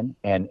punching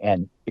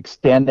and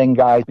extending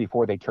guys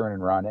before they turn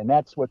and run, and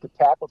that's what the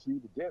tackles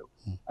need to do.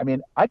 I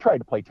mean, I tried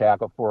to play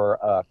tackle for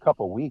a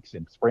couple of weeks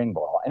in spring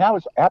ball, and I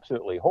was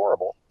absolutely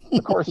horrible.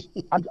 Of course,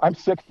 I'm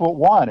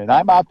 6'1", and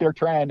I'm out there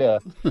trying to,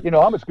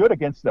 I was good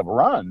against the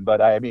run, but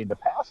I mean, the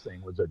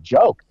passing was a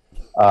joke.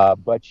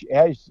 But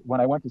when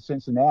I went to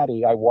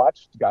Cincinnati, I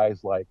watched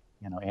guys like,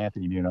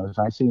 Anthony Munoz.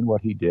 I seen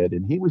what he did,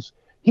 and he was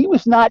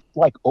not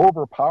like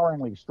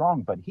overpoweringly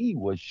strong, but he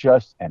was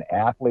just an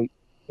athlete,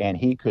 and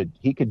he could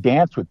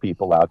dance with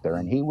people out there,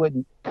 and he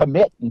wouldn't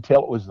commit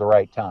until it was the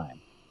right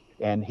time.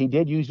 And he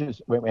did use his,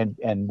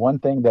 and one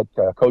thing that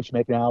Coach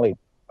McNally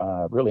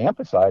really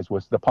emphasized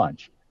was the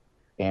punch.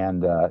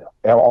 And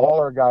all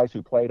our guys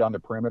who played on the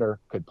perimeter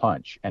could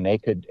punch, and they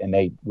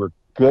were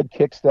good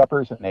kick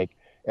steppers, and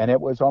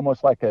it was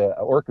almost like a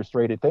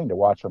orchestrated thing to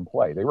watch them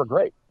play. They were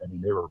great. I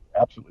mean, they were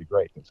absolutely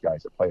great. Those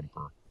guys that played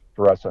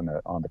for us on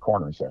the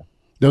corners there.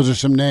 Those are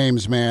some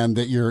names, man,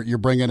 that you're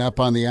bringing up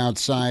on the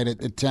outside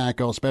at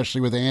tackle,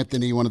 especially with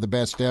Anthony, one of the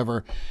best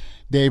ever.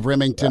 Dave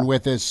Remington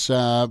with us,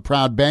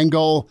 proud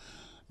Bengal.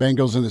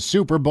 Bengals in the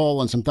Super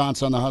Bowl, and some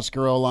thoughts on the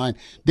Husker O-line.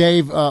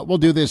 Dave, we'll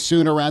do this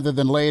sooner rather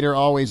than later.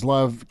 Always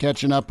love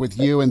catching up with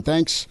you, and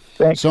thanks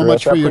so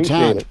much for your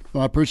time.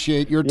 I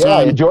appreciate your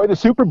time. Enjoy the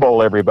Super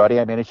Bowl, everybody.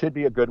 I mean, it should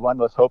be a good one.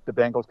 Let's hope the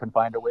Bengals can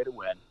find a way to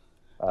win.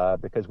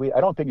 Because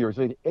I don't think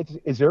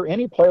is there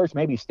any players?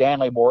 Maybe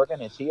Stanley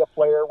Morgan, is he a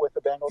player with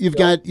the Bengals? You've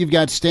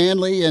got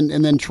Stanley,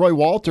 and then Troy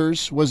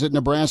Walters was at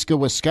Nebraska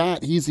with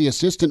Scott. He's the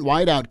assistant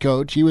wideout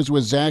coach. He was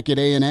with Zach at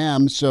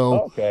A&M,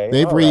 so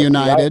they've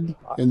reunited.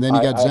 And then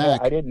you got Zach.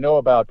 I didn't know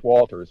about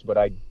Walters, but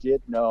I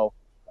did know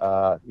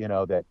that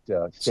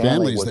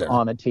Stanley was there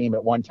on the team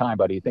at one time.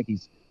 But do you think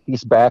he's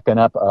backing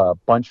up a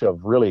bunch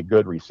of really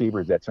good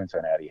receivers that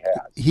Cincinnati has?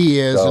 He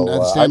is,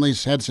 and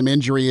Stanley's had some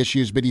injury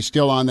issues, but he's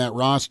still on that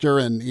roster,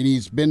 and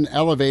he's been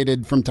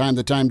elevated from time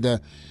to time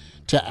to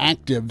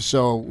active.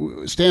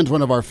 So Stan's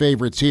one of our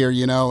favorites here,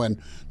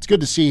 and it's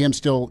good to see him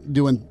still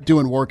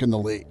doing work in the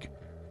league.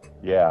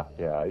 Yeah.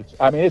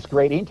 It's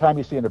great. Anytime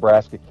you see a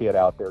Nebraska kid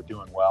out there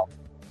doing well,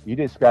 you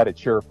just got to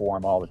cheer for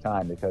him all the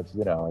time because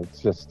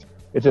it's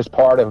just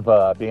part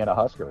of being a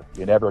Husker.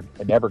 It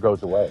never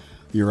goes away.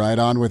 You're right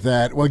on with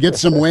that. Well, get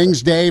some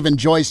wings, Dave.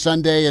 Enjoy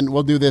Sunday, and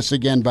we'll do this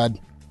again, bud.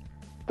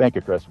 Thank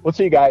you, Chris. We'll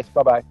see you guys.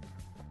 Bye-bye.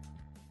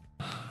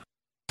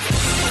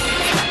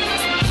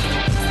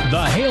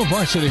 The Hail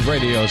Varsity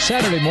Radio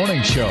Saturday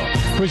Morning Show,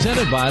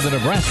 presented by the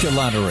Nebraska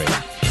Lottery.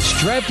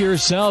 Strap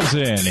yourselves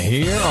in.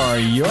 Here are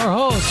your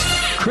hosts,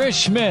 Chris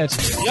Schmidt.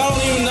 Y'all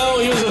don't even know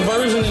he was a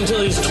virgin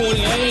until he's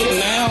 28, and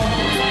now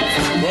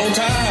roll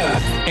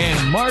tide.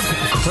 And Mark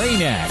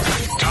Cranack.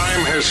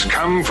 Time has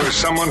come for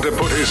someone to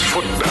put his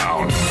foot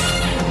down.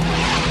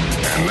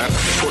 And that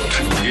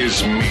foot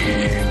is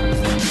me.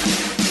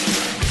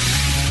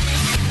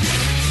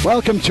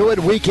 Welcome to it,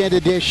 weekend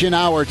edition,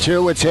 hour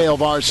 2. It's Hail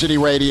Varsity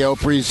Radio,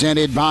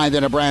 presented by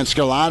the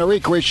Nebraska Lottery.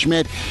 Chris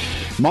Schmidt,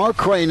 Mark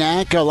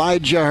Cranack,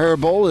 Elijah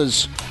Herbal,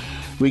 as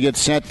we get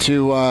set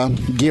to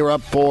gear up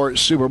for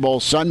Super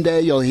Bowl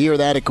Sunday. You'll hear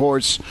that, of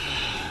course,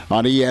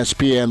 on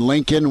ESPN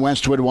Lincoln,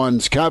 Westwood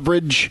One's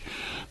coverage.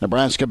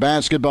 Nebraska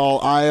basketball,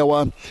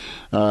 Iowa.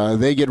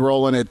 They get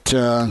rolling at,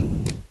 I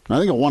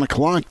think, a 1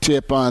 o'clock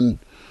tip on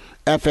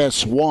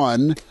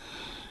FS1.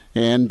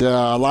 And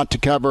a lot to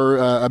cover.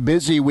 A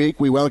busy week.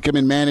 We welcome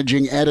in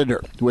managing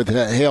editor with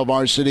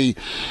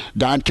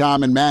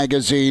HailVarsity.com and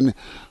magazine,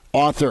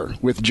 author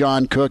with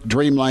John Cook,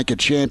 Dream Like a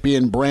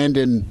Champion.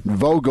 Brandon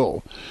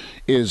Vogel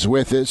is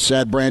with us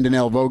at Brandon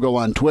L. Vogel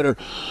on Twitter.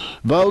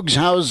 Vogues,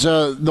 how's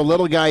the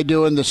little guy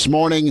doing this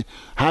morning?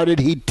 How did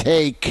he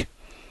take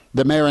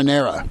the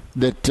marinara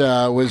that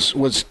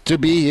was to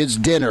be his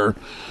dinner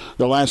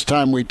the last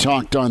time we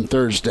talked on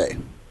Thursday?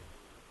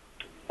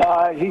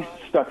 He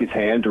stuck his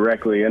hand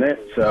directly in it,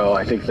 so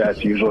I think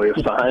that's usually a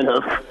sign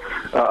of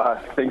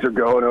things are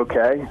going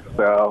okay.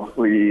 So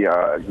we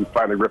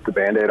finally ripped the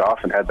Band-Aid off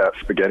and had that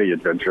spaghetti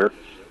adventure.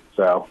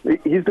 So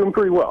he's doing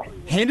pretty well.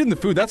 Hand in the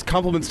food, that's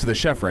compliments to the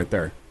chef right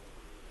there.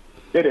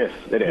 It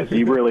is.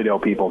 You really know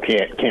people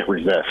can't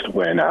resist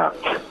when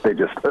they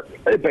just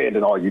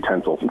abandon all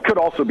utensils. It could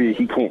also be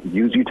he can't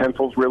use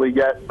utensils really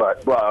yet,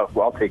 but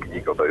I'll take an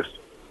ego boost.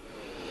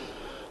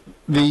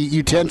 The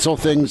utensil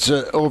thing's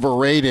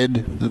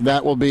overrated.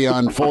 That will be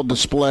on full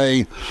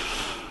display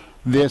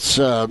this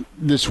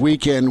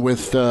weekend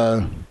with,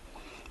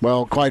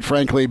 quite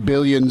frankly,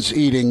 billions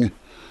eating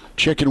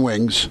chicken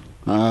wings,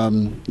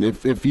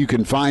 if you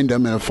can find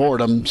them and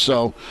afford them.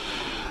 So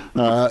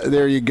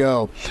there you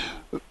go.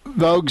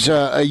 Vogue's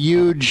a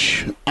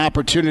huge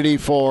opportunity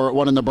for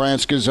one of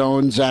Nebraska's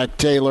own, Zach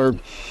Taylor,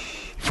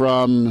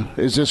 from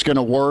is this going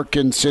to work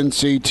in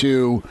Cincy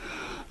to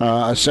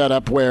a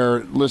setup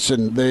where,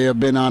 listen, they have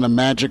been on a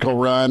magical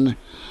run.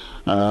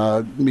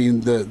 I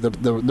mean,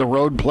 the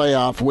road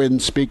playoff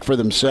wins speak for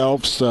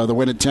themselves. The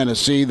win at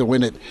Tennessee, the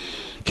win at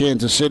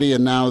Kansas City,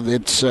 and now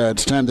it's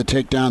time to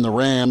take down the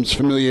Rams.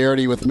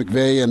 Familiarity with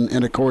McVay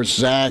and of course,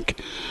 Zach.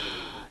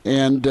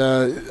 And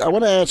I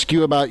want to ask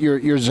you about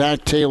your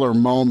Zach Taylor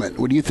moment.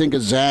 When you think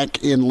of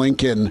Zach in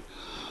Lincoln,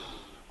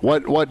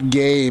 what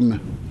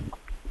game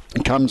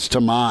comes to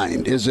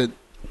mind? Is it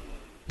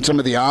some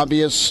of the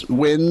obvious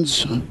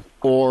wins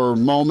or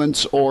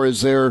moments, or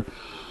is there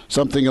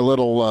something a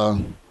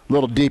little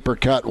deeper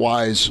cut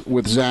wise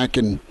with Zach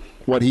and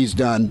what he's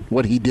done,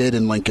 what he did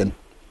in Lincoln?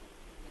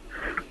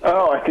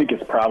 Oh, I think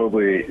it's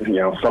probably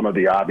some of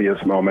the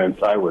obvious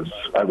moments. I was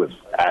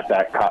at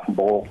that Cotton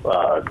Bowl,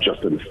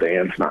 just in the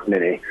stands, not in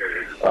any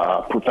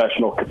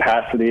professional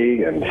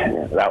capacity, and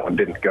that one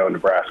didn't go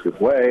Nebraska's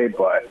way.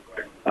 But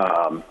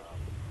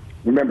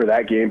remember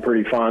that game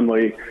pretty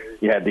fondly.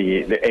 You had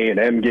the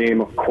A&M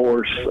game, of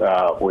course,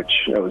 which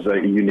was a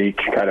unique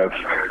kind of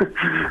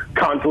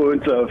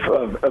confluence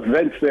of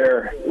events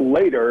there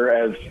later,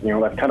 as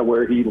that's kind of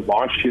where he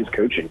launched his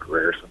coaching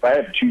career. So if I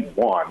had to choose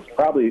one,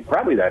 probably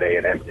that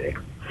A&M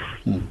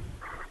game.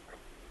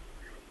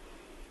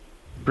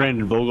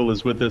 Brandon Vogel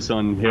is with us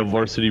on Hail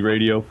Varsity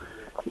Radio.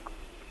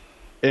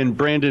 And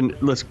Brandon,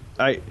 listen,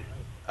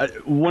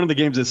 one of the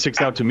games that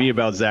sticks out to me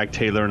about Zach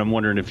Taylor, and I'm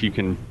wondering if you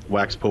can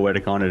wax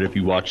poetic on it if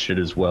you watched it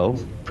as well,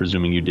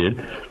 presuming you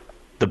did,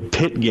 the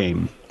Pitt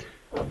game.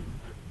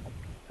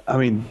 I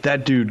mean,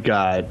 that dude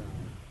got,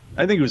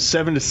 I think it was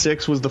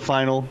 7-6 was the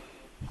final.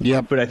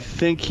 Yep. But I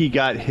think he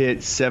got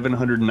hit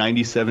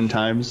 797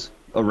 times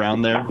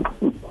around there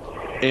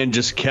and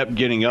just kept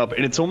getting up.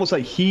 And it's almost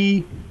like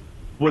he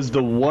was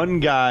the one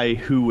guy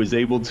who was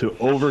able to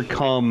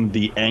overcome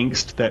the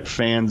angst that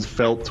fans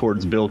felt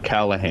towards Bill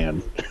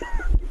Callahan.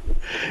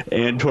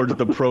 And towards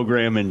the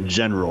program in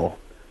general,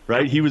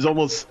 right? He was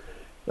almost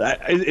 –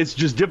 it's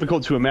just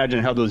difficult to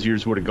imagine how those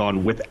years would have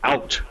gone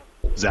without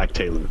Zach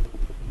Taylor.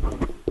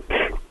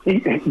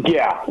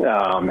 Yeah.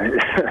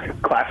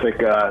 Classic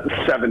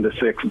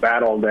 7-6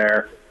 battle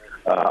there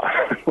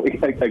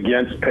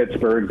against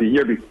Pittsburgh the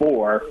year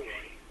before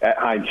at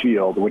Heinz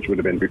Field, which would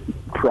have been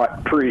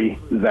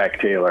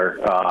pre-Zach Taylor.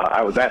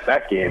 I was at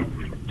that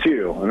game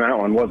too, and that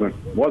one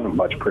wasn't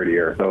much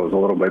prettier, though it was a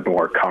little bit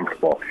more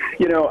comfortable.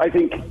 I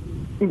think –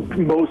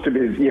 most of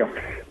his,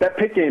 that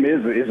Pitt game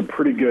is a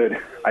pretty good,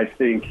 I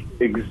think,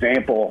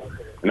 example,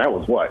 and that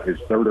was his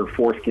third or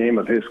fourth game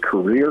of his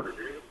career,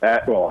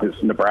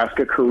 his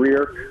Nebraska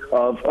career,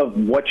 of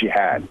what you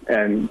had,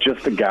 and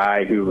just a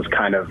guy who was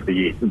kind of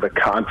the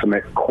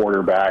consummate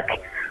quarterback,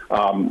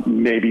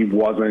 maybe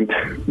wasn't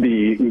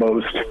the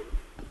most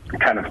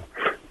kind of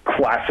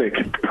classic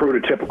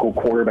prototypical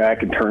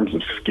quarterback in terms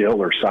of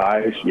skill or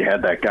size. You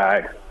had that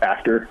guy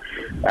after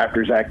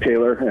Zach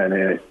Taylor, and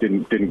it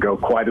didn't go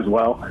quite as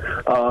well.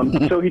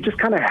 So he just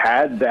kind of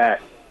had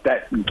that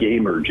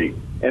gamergy.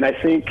 And I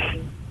think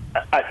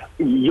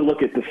you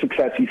look at the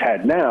success he's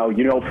had now,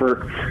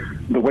 for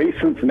the way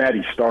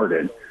Cincinnati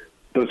started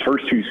those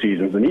first two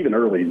seasons, and even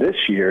early this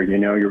year,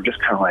 you're just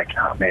kind of like,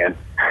 oh man,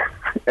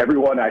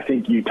 everyone I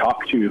think you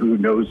talk to who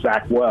knows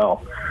Zach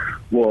well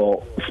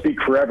will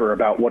speak forever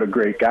about what a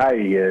great guy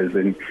he is.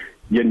 And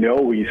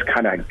he's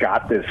kind of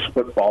got this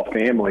football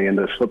family and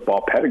this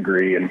football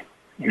pedigree. And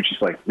you're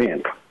just like,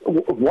 man,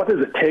 what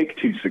does it take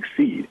to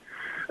succeed?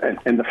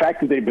 And the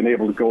fact that they've been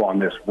able to go on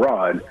this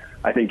run,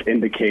 I think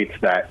indicates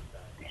that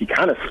he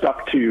kind of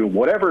stuck to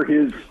whatever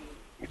his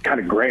kind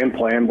of grand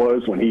plan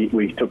was when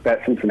he took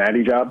that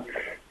Cincinnati job.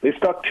 They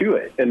stuck to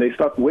it, and they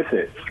stuck with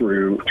it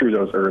through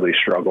those early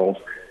struggles.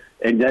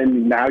 And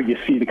then now you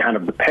see the kind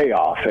of the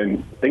payoff,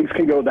 and things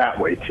can go that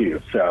way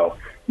too. So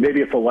maybe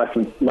it's a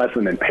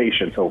lesson in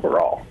patience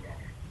overall.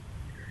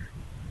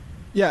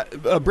 Yeah,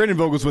 Brandon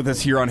Vogel's with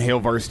us here on Hail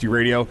Varsity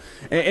Radio.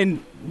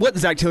 And what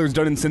Zach Taylor's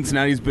done in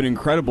Cincinnati has been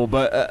incredible,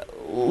 but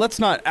let's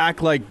not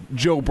act like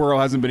Joe Burrow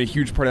hasn't been a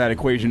huge part of that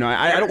equation.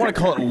 I don't want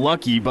to call it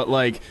lucky, but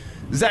like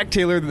Zach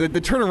Taylor,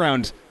 the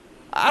turnaround,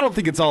 I don't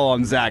think it's all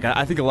on Zach.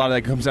 I think a lot of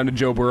that comes down to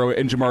Joe Burrow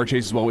and Jamar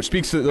Chase as well, which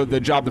speaks to the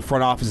job the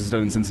front office has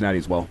done in Cincinnati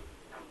as well.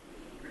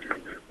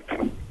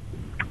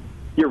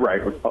 You're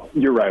right.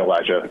 You're right,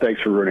 Elijah.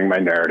 Thanks for ruining my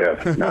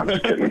narrative. No, I'm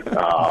just kidding.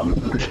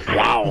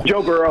 Wow.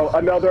 Joe Burrow,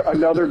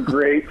 another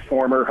great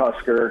former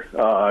Husker.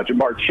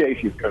 Jamar Chase,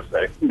 he's going to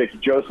say Mickey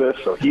Joseph,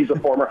 so he's a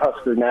former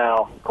Husker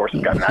now. Of course,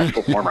 he's got an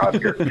actual former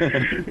Husker.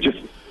 Just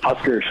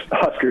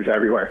Huskers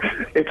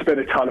everywhere. It's been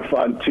a ton of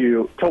fun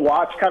to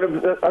watch kind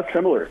of a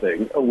similar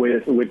thing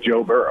with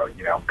Joe Burrow.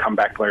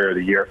 Comeback player of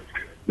the year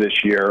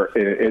this year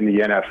in the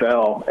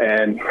NFL,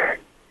 and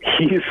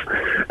he's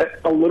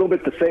a little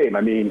bit the same.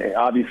 I mean,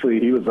 obviously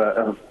he was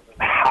a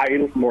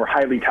more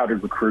highly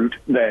touted recruit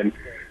than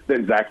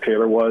Zach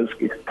Taylor was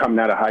coming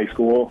out of high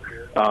school.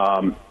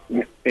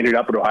 Ended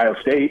up at Ohio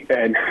State,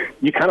 and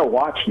you kind of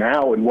watch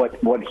now and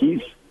what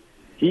he's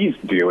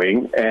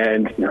doing,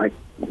 and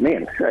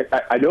man,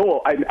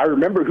 I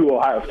remember who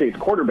Ohio State's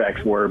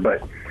quarterbacks were,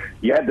 but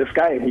you had this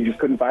guy and he just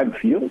couldn't find the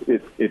field.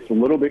 It's a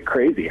little bit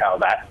crazy how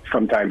that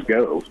sometimes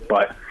goes,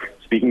 but.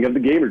 Speaking of the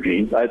gamer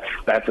genes,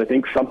 that's I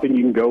think something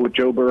you can go with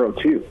Joe Burrow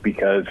too,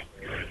 because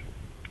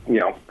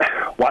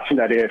watching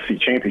that AFC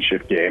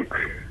Championship game,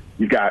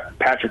 you've got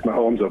Patrick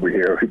Mahomes over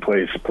here who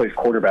plays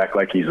quarterback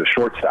like he's a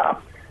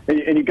shortstop,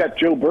 and you got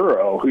Joe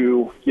Burrow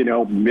who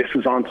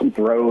misses on some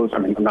throws. I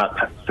mean, I'm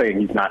not saying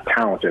he's not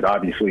talented,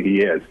 obviously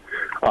he is,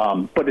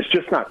 but it's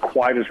just not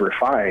quite as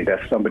refined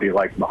as somebody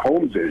like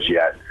Mahomes is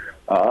yet.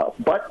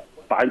 But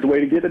finds a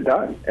way to get it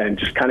done and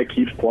just kind of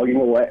keeps plugging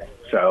away.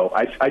 So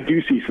I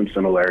do see some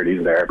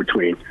similarities there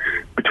between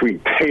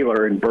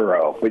Taylor and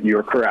Burrow, but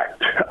you're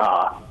correct.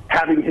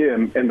 Having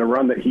him in the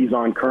run that he's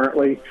on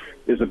currently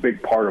is a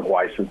big part of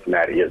why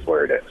Cincinnati is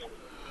where it is.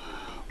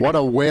 What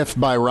a whiff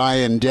by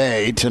Ryan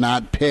Day to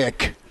not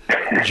pick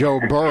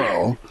Joe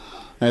Burrow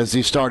as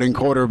the starting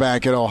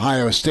quarterback at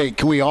Ohio State.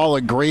 Can we all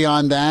agree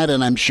on that?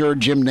 And I'm sure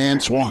Jim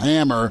Nantz will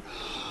hammer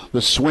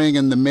the swing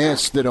and the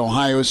miss that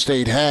Ohio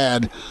State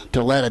had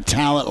to let a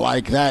talent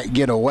like that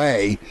get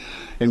away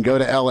and go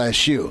to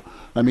LSU.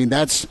 I mean,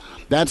 that's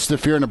the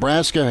fear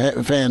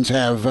Nebraska fans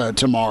have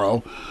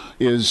tomorrow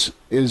is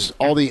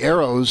all the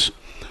arrows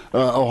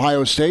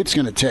Ohio State's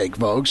going to take,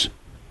 folks.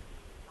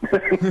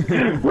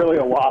 Really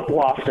a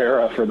lost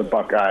era for the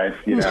Buckeyes,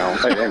 I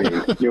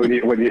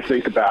mean, when you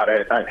think about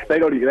it,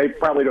 they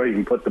probably don't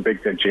even put the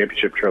Big Ten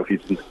championship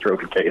trophies in the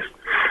trophy case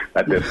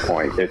at this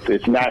point.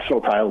 It's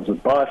national titles a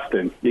bust,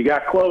 and you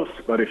got close,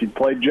 but if you'd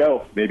played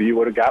Joe, maybe you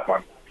would have got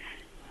one.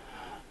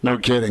 No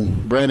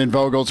kidding. Brandon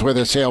Vogel's with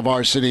us,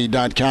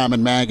 HailVarsity.com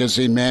and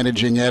magazine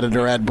managing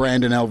editor at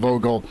Brandon L.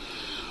 Vogel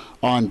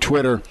on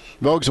Twitter.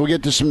 Vogues, we'll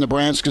get to some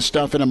Nebraska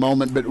stuff in a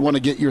moment, but want to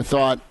get your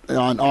thought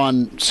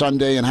on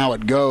Sunday and how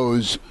it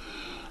goes.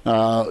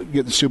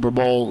 Get the Super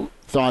Bowl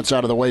thoughts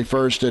out of the way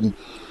first. And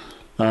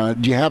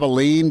do you have a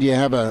lean? Do you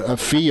have a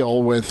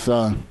feel with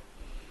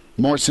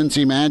more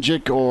Cincy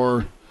magic,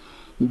 or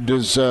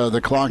does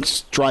the clock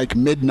strike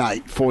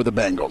midnight for the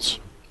Bengals?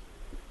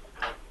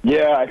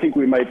 Yeah, I think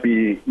we might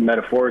be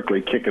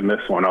metaphorically kicking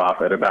this one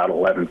off at about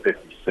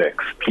 11:56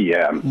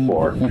 p.m.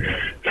 for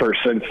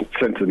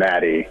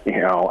Cincinnati.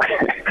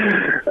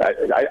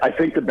 I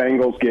think the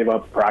Bengals gave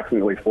up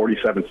approximately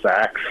 47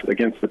 sacks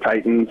against the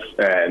Titans,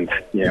 and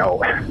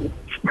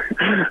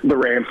the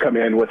Rams come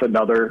in with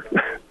another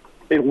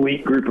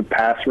elite group of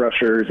pass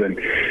rushers, and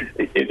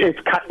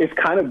it's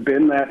kind of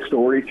been that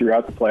story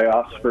throughout the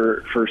playoffs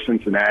for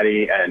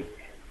Cincinnati. And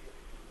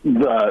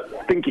the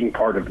thinking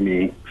part of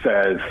me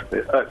says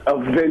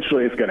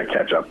eventually it's going to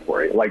catch up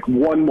for you. Like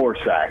one more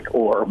sack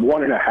or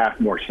 1.5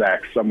 more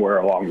sacks somewhere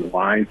along the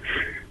line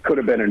could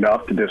have been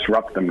enough to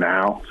disrupt them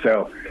now.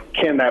 So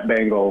can that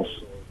Bengals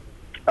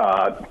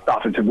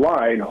offensive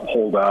line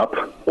hold up?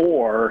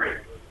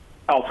 Or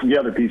also the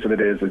other piece of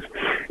it is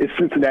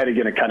Cincinnati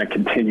going to kind of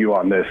continue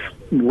on this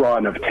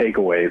run of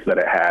takeaways that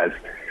it has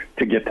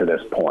to get to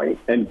this point?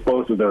 And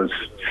both of those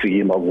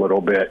seem a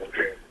little bit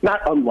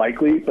not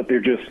unlikely, but they're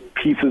just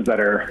pieces that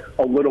are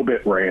a little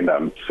bit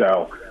random.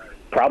 So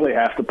probably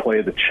have to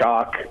play the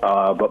chalk,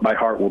 but my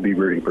heart will be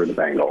rooting for the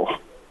Bengals.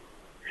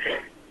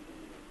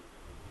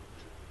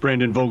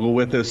 Brandon Vogel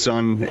with us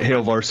on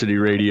Hail Varsity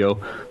Radio.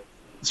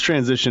 Let's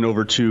transition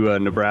over to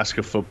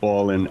Nebraska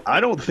football, and I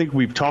don't think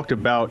we've talked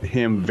about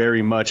him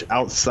very much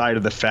outside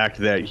of the fact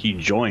that he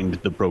joined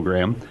the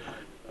program.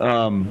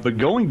 But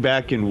going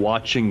back and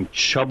watching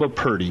Chubba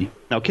Purdy,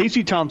 now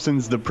Casey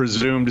Thompson's the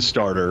presumed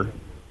starter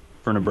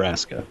for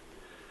Nebraska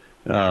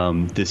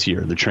this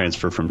year, the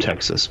transfer from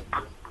Texas.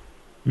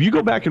 If you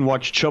go back and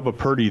watch Chubba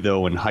Purdy,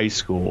 though, in high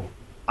school,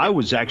 I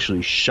was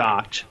actually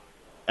shocked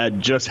at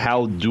just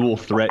how dual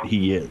threat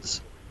he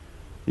is.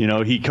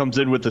 He comes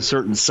in with a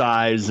certain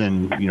size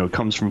and,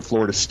 comes from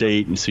Florida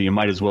State, and so you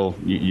might as well,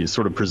 you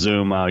sort of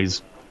presume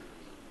he's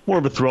more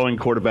of a throwing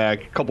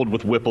quarterback, coupled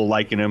with Whipple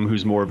liking him,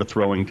 who's more of a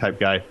throwing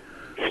type guy.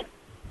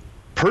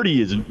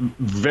 Purdy is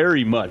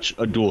very much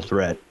a dual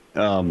threat.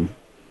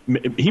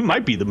 He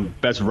might be the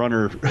best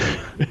runner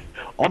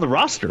on the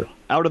roster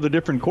out of the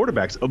different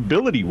quarterbacks,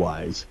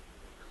 ability-wise.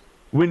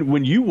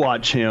 When you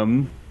watch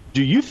him,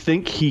 do you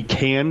think he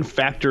can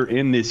factor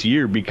in this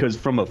year? Because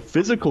from a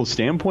physical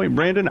standpoint,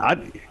 Brandon, I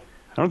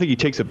don't think he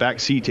takes a back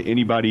seat to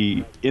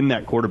anybody in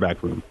that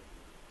quarterback room.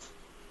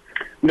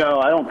 No,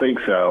 I don't think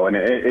so. And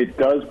it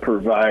does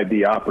provide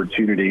the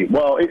opportunity.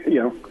 Well,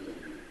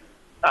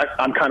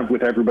 I'm kind of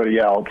with everybody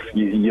else.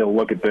 You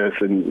look at this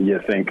and you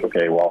think,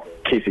 okay, well,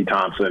 Casey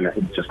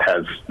Thompson just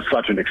has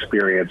such an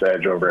experience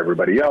edge over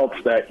everybody else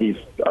that he's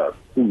a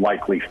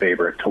likely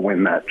favorite to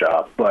win that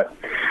job. But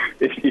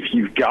if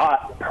you've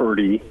got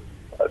Purdy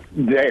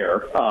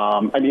there,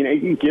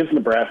 it gives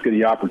Nebraska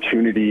the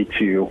opportunity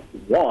to,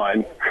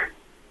 one,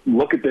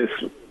 look at this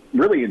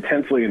really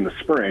intensely in the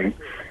spring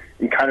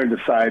and kind of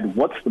decide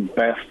what's the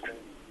best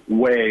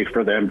way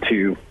for them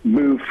to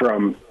move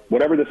from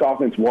whatever this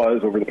offense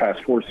was over the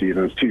past 4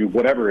 seasons to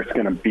whatever it's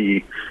going to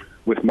be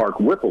with Mark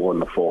Whipple in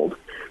the fold.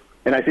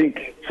 And I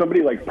think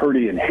somebody like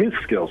Purdy and his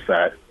skill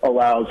set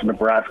allows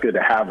Nebraska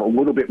to have a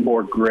little bit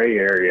more gray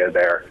area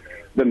there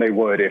than they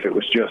would if it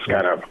was just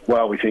kind of,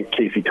 well, we think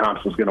Casey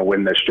Thompson's going to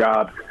win this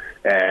job.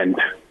 And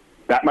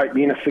that might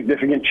mean a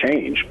significant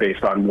change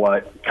based on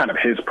what kind of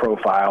his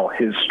profile,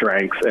 his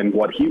strengths, and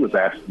what he was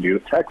asked to do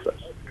at Texas.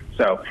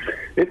 So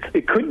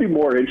it could be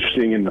more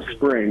interesting in the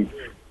spring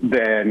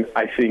than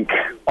I think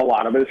a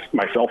lot of us,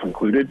 myself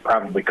included,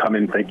 probably come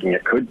in thinking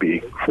it could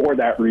be for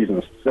that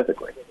reason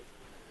specifically.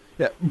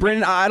 Yeah,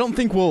 Brandon, I don't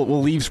think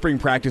we'll leave spring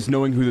practice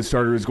knowing who the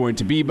starter is going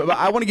to be, but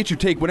I want to get your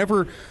take.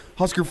 Whenever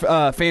Husker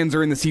fans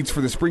are in the seats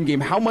for the spring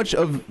game, how much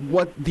of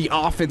what the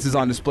offense is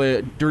on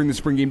display during the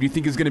spring game do you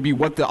think is going to be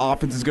what the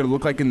offense is going to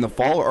look like in the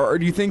fall, or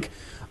do you think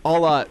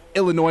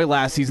Illinois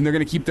last season, they're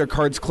going to keep their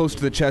cards close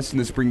to the chest in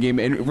the spring game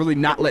and really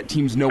not let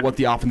teams know what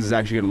the offense is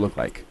actually going to look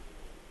like?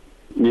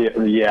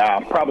 Yeah,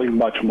 probably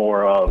much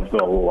more of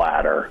the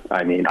latter.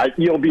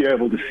 You'll be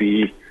able to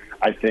see,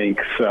 I think,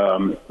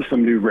 some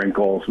new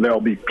wrinkles.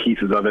 There'll be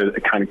pieces of it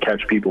that kind of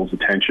catch people's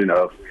attention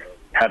of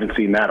haven't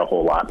seen that a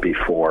whole lot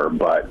before.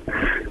 But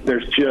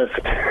there's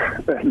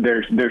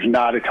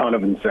not a ton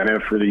of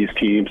incentive for these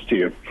teams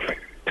to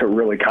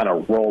really kind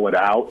of roll it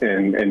out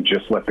and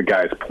just let the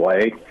guys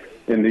play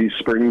in these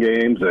spring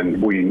games.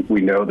 And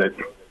we know that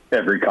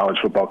every college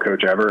football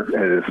coach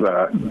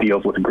ever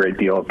deals with a great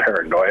deal of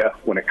paranoia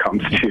when it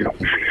comes to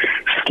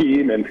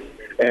scheme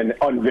and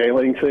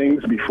unveiling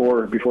things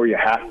before you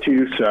have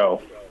to.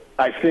 So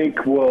I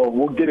think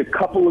we'll get a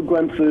couple of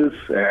glimpses,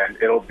 and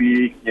it'll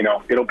be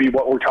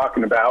what we're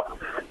talking about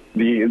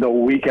the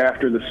week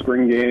after the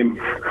spring game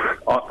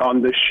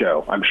on this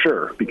show, I'm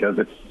sure, because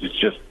it's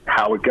just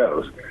how it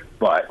goes.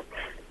 But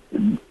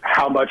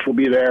how much will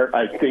be there?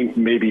 I think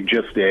maybe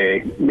just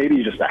a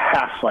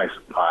half slice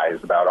of pie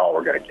is about all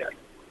we're going to get.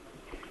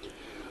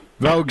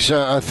 Vogues,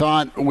 a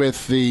thought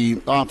with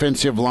the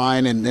offensive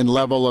line and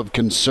level of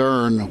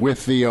concern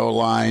with the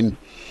O-line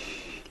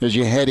as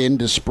you head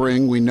into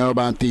spring. We know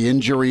about the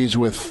injuries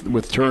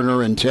with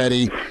Turner and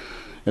Teddy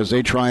as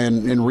they try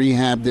and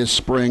rehab this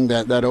spring.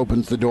 That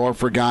opens the door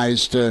for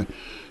guys to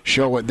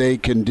show what they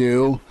can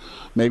do.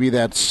 Maybe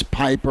that's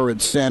Piper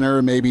at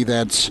center. Maybe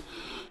that's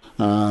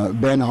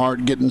Ben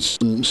Hart getting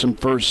some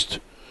first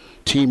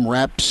team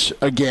reps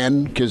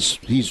again because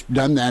he's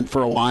done that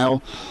for a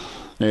while.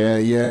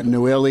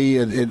 Newelly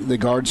at the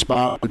guard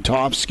spot.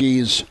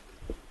 Witowski's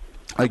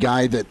a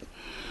guy that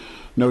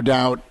no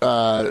doubt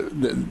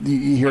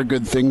you hear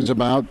good things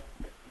about.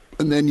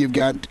 And then you've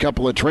got a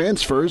couple of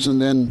transfers, and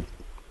then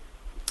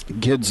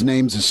kids'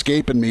 names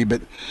escaping me,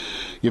 but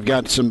you've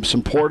got some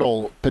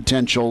portal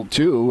potential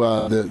too.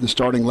 The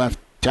starting left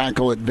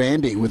tackle at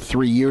Vandy with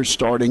 3 years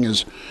starting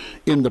is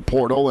in the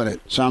portal, and it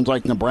sounds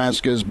like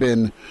Nebraska has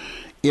been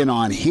in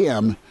on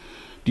him.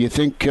 Do you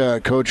think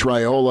Coach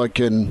Raiola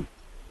can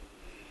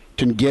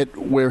get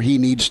where he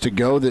needs to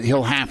go? That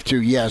he'll have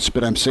to, yes,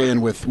 but I'm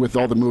saying with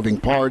all the moving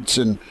parts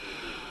and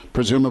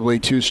presumably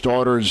 2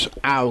 starters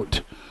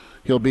out,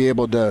 he'll be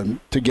able to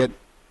get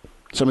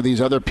some of these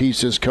other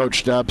pieces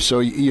coached up so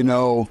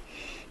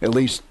at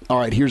least, all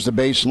right, here's the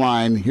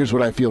baseline, here's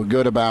what I feel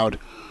good about,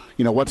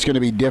 what's going to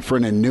be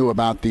different and new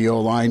about the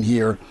O-line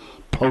here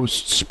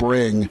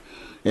post-spring,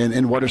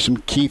 and what are some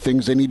key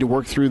things they need to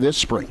work through this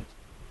spring?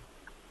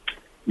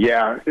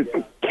 Yeah,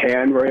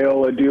 can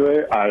Raiola do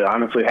it? I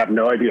honestly have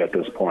no idea at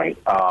this point.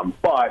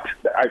 But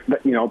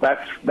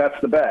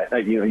that's the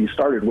bet. You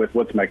started with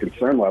what's my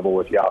concern level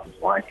with the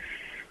offensive line.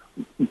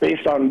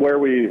 Based on where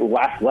we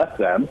last left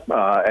them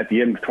at the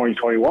end of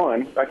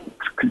 2021,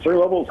 concern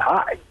level is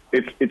high.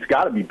 It's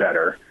got to be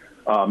better,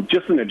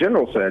 just in a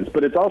general sense.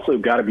 But it's also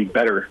got to be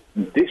better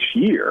this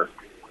year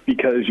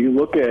because you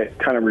look at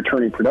kind of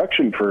returning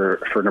production for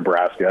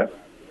Nebraska.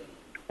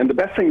 And the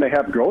best thing they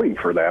have going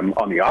for them,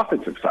 on the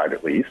offensive side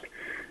at least,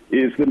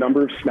 is the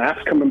number of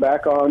snaps coming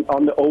back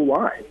on the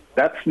O-line.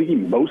 That's the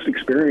most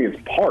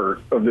experienced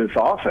part of this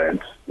offense,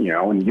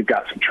 and you've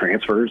got some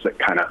transfers that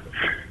kind of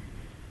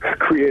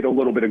create a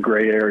little bit of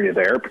gray area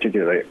there,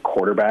 particularly at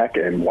quarterback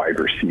and wide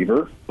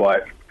receiver.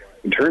 But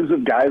in terms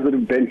of guys that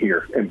have been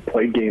here and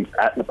played games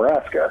at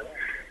Nebraska,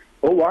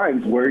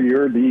 O-line's where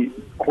you're the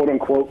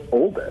quote-unquote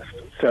oldest.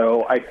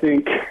 So I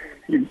think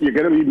you're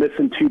going to be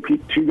missing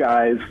two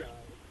guys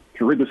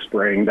through the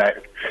spring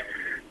that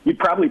you'd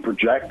probably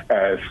project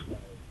as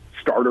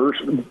starters,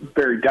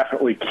 very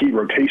definitely key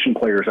rotation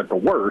players at the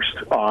worst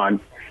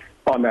on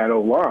that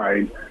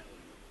O-line.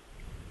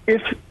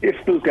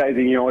 If those guys,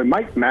 it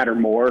might matter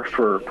more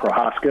for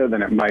Prohaska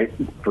than it might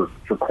for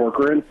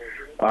Corcoran,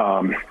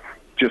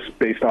 just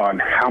based on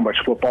how much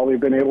football they've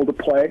been able to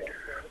play.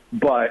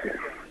 But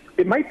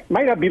it might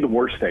not be the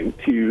worst thing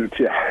to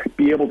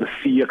be able to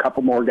see a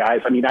couple more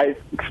guys. I mean, I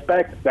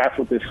expect that's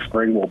what this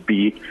spring will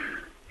be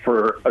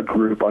for a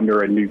group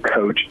under a new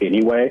coach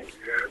anyway.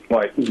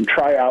 But you can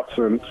try out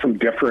some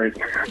different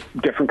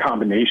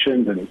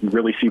combinations and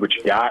really see what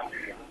you got.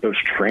 Those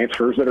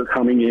transfers that are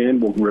coming in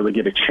will really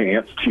get a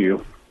chance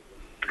to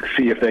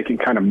see if they can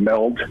kind of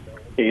meld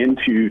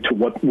into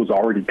what was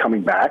already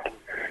coming back.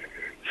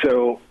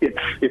 So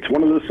it's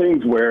one of those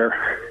things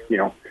where,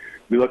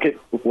 we look at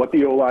what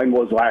the O-line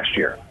was last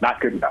year.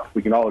 Not good enough.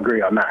 We can all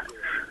agree on that.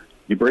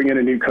 You bring in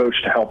a new coach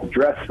to help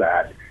address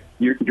that.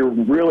 You're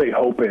really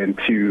hoping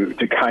to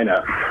kind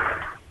of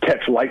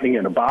catch lightning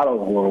in a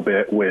bottle a little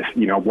bit with,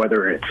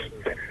 whether it's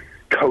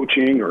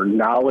coaching or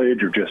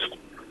knowledge or just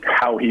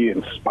how he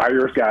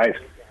inspires guys,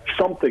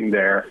 something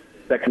there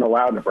that can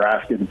allow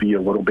Nebraska to be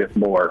a little bit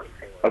more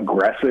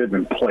aggressive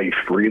and play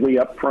freely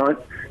up front.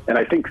 And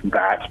I think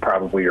that's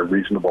probably a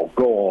reasonable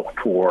goal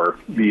for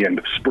the end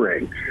of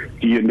spring.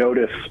 Do you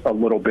notice a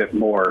little bit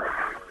more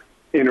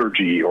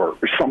energy or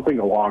something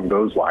along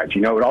those lines?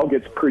 It all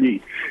gets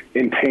pretty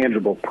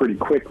intangible pretty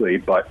quickly,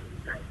 but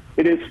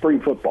it is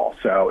spring football,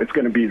 so it's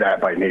going to be that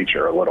by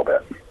nature a little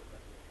bit.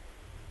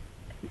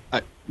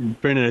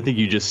 Brandon, I think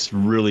you just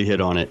really hit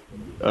on it,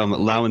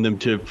 allowing them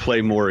to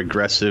play more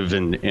aggressive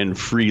and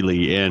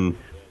freely. And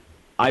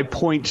I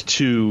point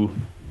to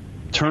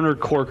Turner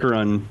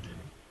Corcoran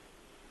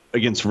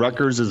against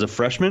Rutgers as a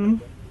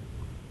freshman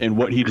and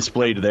what he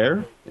displayed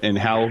there and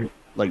how,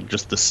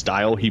 just the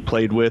style he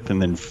played with,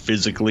 and then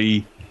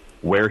physically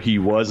where he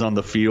was on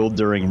the field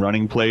during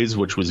running plays,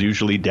 which was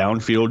usually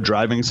downfield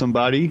driving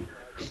somebody,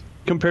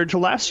 compared to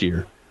last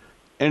year.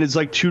 And it's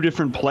like two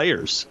different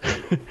players,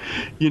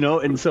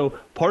 and so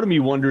part of me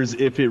wonders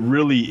if it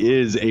really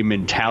is a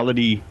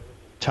mentality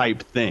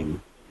type thing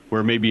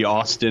where maybe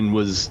Austin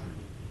was,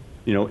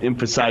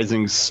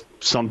 emphasizing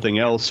something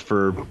else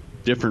for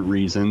different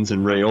reasons,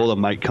 and Raiola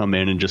might come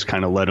in and just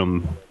kind of let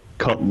him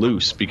cut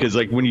loose. Because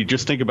when you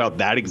just think about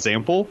that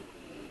example,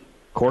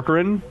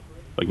 Corcoran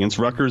against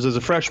Rutgers as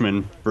a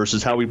freshman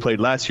versus how we played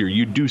last year,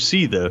 you do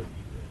see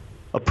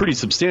a pretty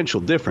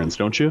substantial difference,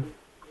 don't you?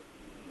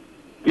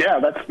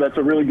 Yeah, that's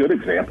a really good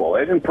example.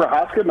 And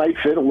Prohaska might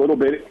fit a little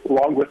bit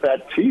along with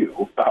that,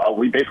 too.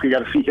 We basically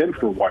got to see him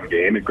for one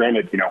game. And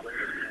granted,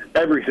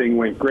 everything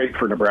went great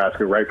for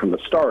Nebraska right from the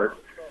start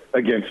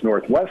against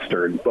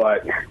Northwestern.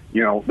 But,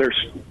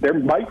 there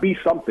might be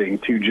something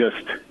to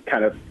just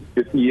kind of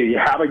 – you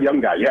have a young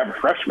guy. You have a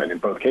freshman in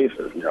both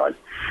cases. You're like,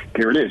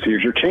 here it is.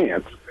 Here's your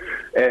chance.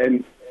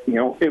 And,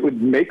 it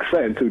would make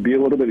sense. It would be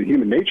a little bit of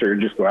human nature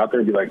to just go out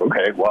there and be like,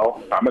 okay,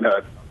 well, I'm going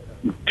to –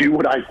 do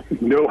what I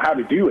know how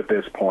to do at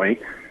this point,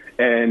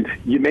 and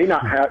you may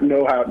not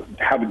know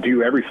how to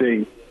do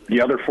everything the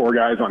other four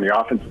guys on the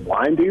offensive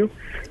line do,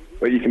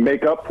 but you can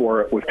make up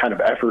for it with kind of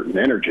effort and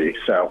energy.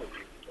 So,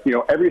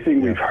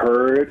 everything we've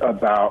heard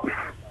about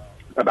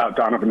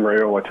Donovan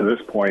Raiola to this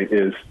point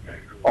is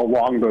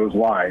along those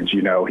lines.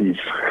 He's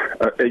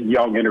a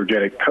young,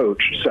 energetic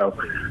coach. So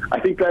I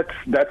think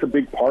that's a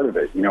big part of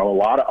it. A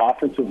lot of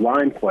offensive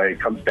line play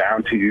comes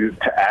down to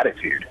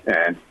attitude,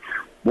 and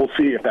we'll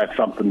see if that's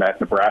something that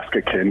Nebraska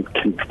can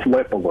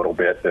flip a little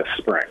bit this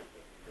spring.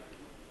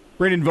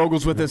 Brandon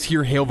Vogel's with us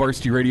here, Hail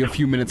Varsity Radio, a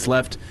few minutes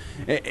left.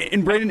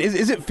 And Brandon,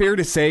 is it fair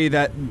to say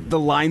that the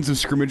lines of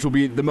scrimmage will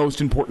be the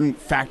most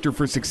important factor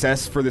for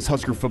success for this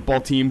Husker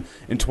football team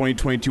in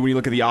 2022 when you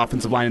look at the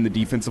offensive line and the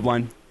defensive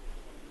line?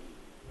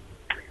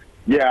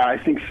 Yeah, I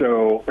think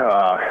so.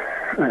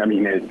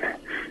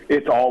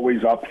 It's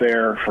always up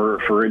there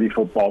for any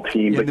football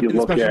team. Yeah, but you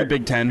look especially at the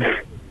Big Ten.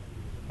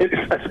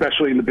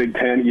 Especially in the Big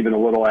Ten, even a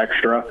little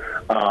extra.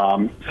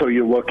 So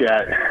you look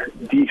at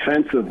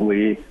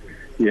defensively,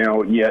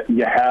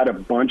 you had a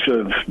bunch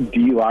of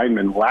D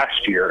linemen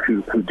last year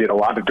who did a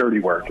lot of dirty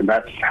work, and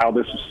that's how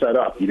this was set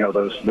up.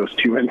 Those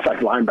two inside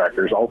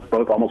linebackers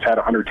both almost had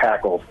 100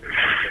 tackles.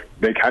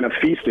 They kind of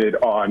feasted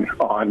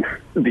on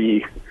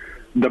the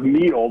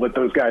meal that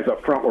those guys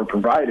up front were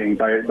providing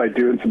by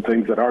doing some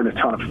things that aren't a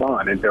ton of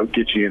fun and don't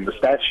get you in the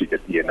stat sheet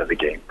at the end of the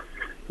game.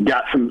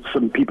 Got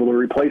some people to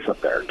replace up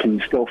there. Can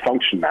you still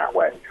function that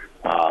way?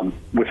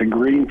 With a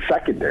green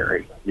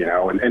secondary,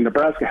 and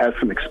Nebraska has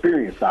some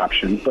experienced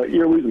options, but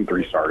you're losing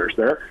 3 starters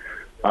there.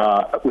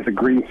 With a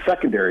green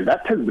secondary,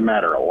 that tends to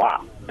matter a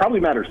lot. Probably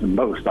matters the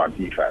most on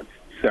defense.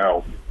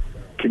 So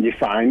can you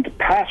find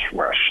pass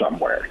rush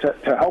somewhere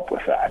to help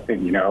with that?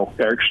 And,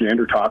 Eric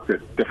Shenander talked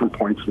at different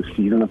points this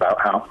season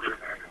about how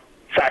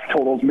sack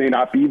totals may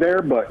not be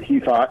there, but he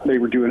thought they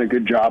were doing a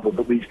good job of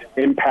at least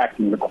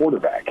impacting the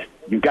quarterback.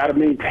 You've got to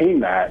maintain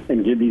that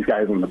and give these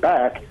guys on the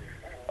back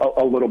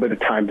a little bit of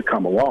time to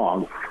come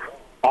along.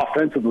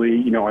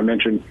 Offensively, I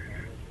mentioned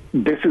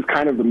this is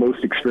kind of the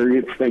most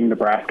experienced thing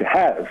Nebraska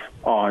has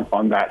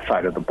on that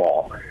side of the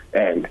ball.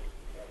 And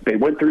they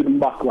went through the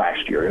muck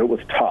last year. It was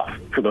tough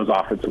for those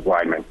offensive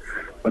linemen.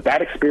 But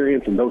that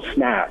experience and those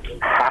snaps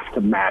have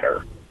to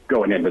matter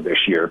going into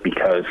this year,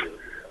 because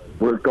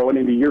we're going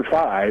into year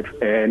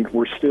 5, and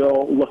we're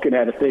still looking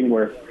at a thing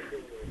where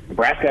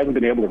Nebraska hasn't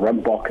been able to run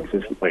the ball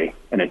consistently.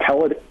 And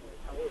until it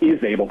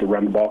is able to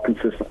run the ball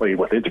consistently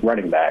with its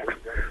running backs,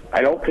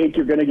 I don't think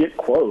you're going to get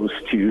close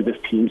to this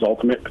team's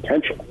ultimate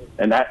potential.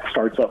 And that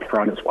starts up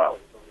front as well.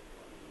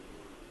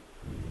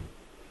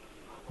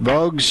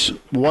 Vogues,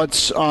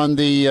 what's on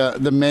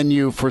the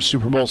menu for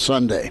Super Bowl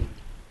Sunday?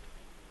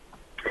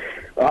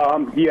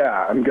 I'm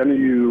going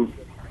to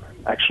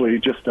actually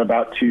just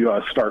about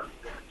to start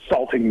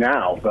salting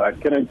now, but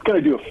going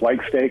to do a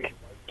flank steak,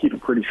 keep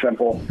it pretty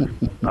simple,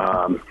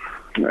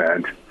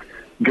 and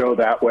go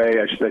that way.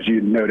 As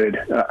you noted,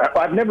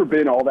 I've never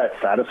been all that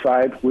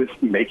satisfied with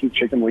making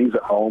chicken wings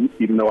at home,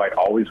 even though I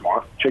always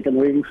want chicken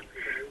wings.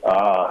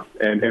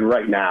 And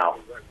right now,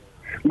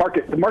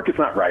 the market's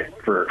not right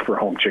for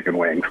home chicken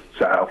wings,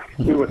 so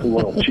we went a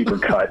little cheaper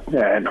cut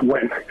and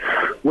went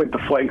the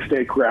flank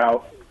steak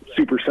route.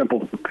 Super simple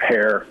to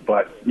prepare,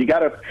 but you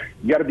gotta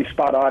be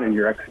spot on in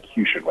your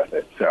execution with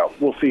it. So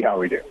we'll see how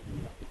we do.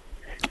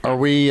 Are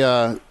we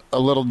a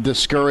little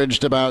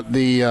discouraged about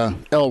the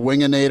El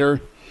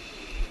Winginator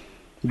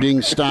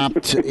being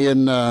stopped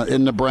in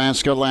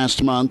Nebraska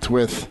last month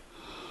with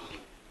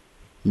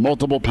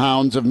multiple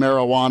pounds of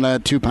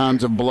marijuana, 2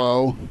 pounds of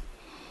blow?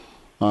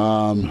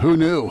 Who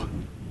knew?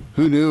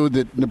 Who knew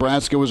that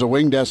Nebraska was a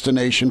wing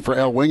destination for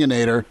El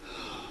Winginator?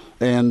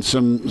 And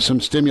some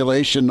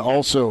stimulation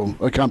also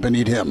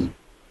accompanied him,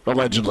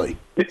 allegedly.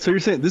 So you're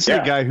saying this is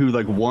a guy who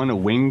won a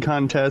wing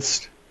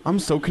contest? I'm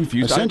so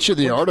confused. I sent you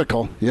the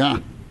article. Yeah.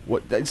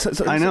 What?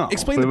 I know.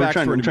 Explain the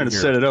backstory. We're trying to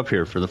set it up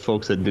here for the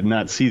folks that did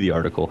not see the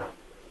article.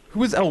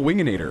 Who is El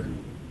Winginator?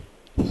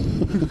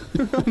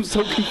 I'm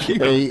so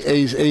confused.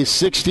 A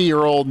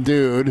 60-year-old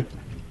dude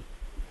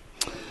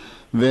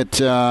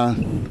that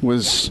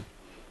was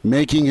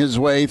making his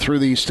way through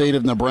the state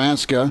of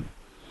Nebraska.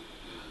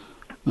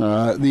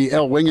 The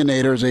El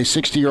Winginator is a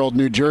 60-year-old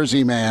New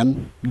Jersey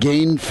man,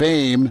 gained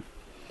fame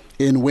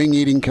in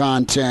wing-eating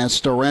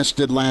contest,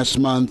 arrested last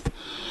month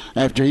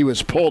after he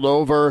was pulled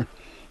over,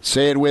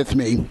 say it with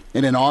me,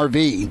 in an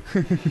RV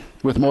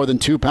with more than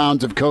 2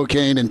 pounds of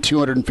cocaine and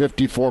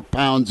 254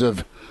 pounds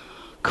of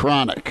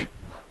chronic.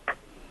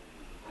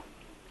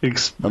 An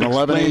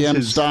 11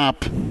 a.m.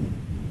 stop.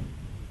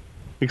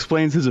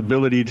 Explains his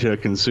ability to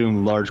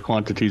consume large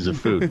quantities of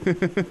food.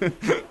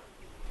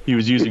 He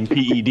was using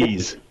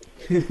PEDs.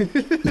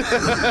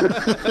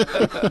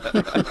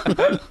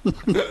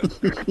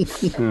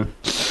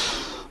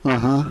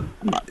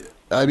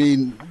 I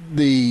mean,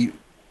 the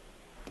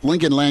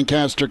Lincoln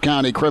Lancaster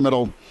County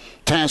Criminal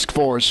Task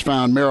Force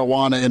found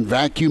marijuana in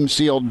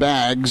vacuum-sealed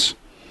bags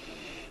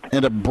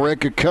and a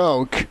brick of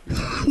coke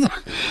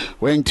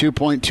weighing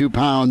 2.2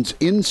 pounds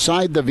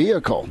inside the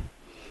vehicle.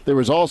 There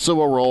was also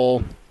a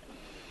roll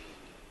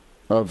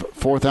of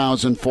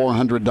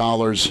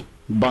 $4,400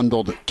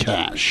 bundled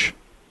cash.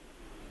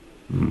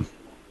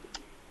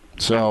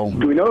 So,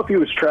 do we know if he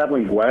was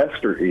traveling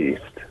west or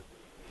east?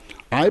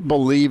 I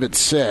believe it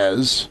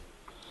says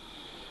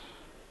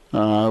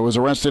was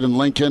arrested in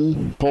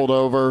Lincoln, pulled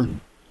over.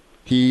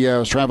 He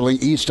was traveling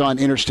east on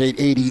Interstate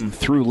 80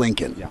 through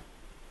Lincoln. Yeah.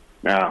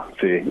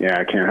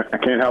 I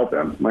can't help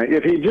him.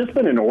 If he'd just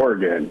been in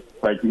Oregon,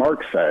 like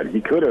Mark said,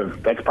 he could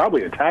have. That's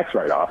probably a tax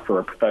write-off for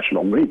a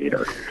professional weed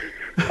eater,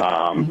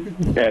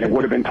 and it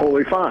would have been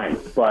totally fine.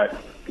 But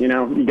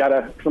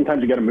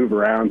sometimes you gotta move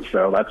around,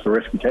 so that's the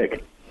risk you take.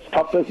 It's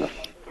tough business.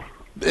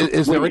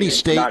 Is there any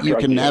state you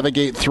can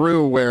navigate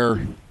through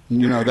where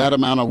that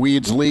amount of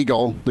weed's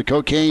legal? The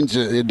cocaine's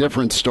a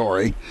different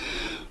story.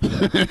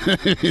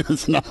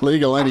 It's not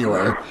legal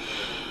anywhere.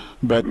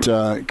 But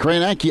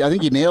Kranak, I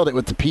think you nailed it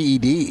with the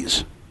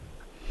PEDs.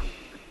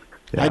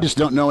 Yeah. I just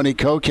don't know any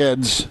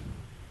cokeheads.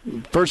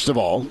 First of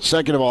all,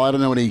 second of all, I don't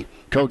know any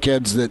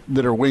cokeheads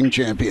that are wing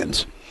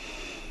champions.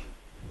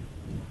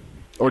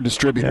 Or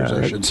distributors,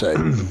 I should say.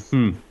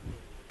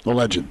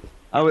 Alleged.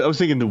 I was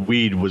thinking the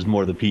weed was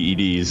more the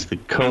PEDs. The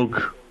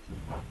coke,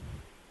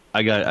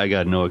 I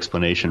got no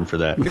explanation for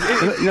that.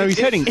 No, he's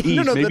heading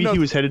east. Maybe he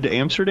was headed to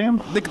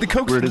Amsterdam? The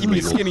coke's keeping me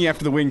skinny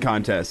after the wing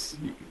contest.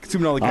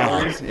 Consuming all the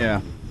calories?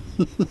 Yeah.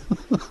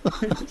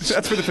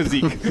 That's for the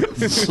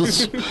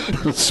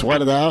physique.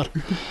 Sweat it out.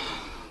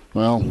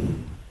 Well,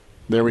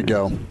 there we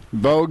go.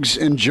 Vogues,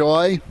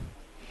 enjoy.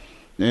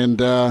 And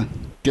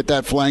get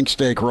that flank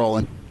steak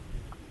rolling.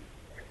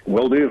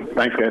 Will do.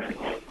 Thanks, guys.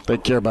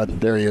 Take care,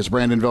 bud. There he is.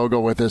 Brandon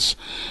Vogel with us.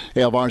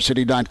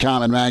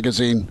 ALVarsity.com and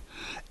magazine.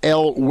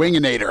 El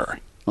Winginator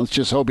Let's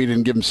just hope he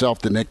didn't give himself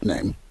the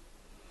nickname.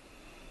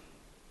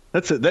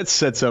 That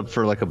sets up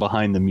for like a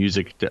behind the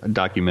music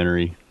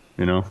documentary,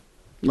 you know?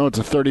 No, it's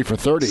a 30 for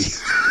 30.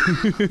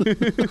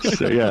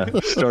 So, yeah,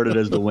 started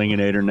as the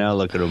Winginator. Now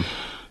look at him.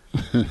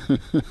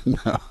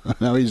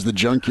 Now he's the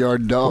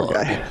junkyard dog.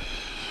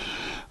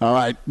 All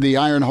right, the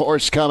Iron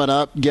Horse coming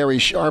up. Gary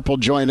Sharp will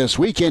join us.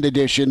 Weekend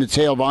edition. It's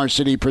Hail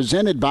Varsity,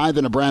 presented by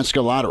the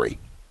Nebraska Lottery.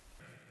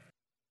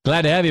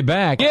 Glad to have you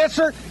back. Yes,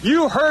 sir.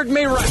 You heard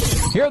me right.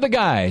 Here are the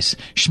guys,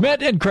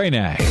 Schmidt and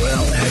Kranak.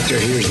 Well, Hector,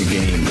 here's the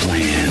game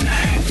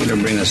plan. You're going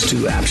to bring us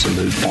 2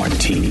 absolute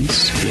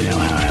martinis. You know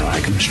how I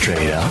like them,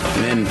 straight up.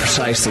 And then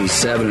precisely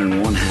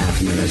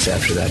 7.5 minutes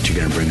after that, you're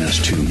going to bring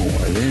us 2 more.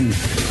 Then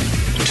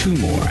 2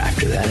 more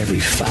after that every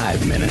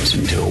 5 minutes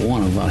until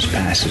one of us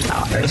passes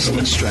out.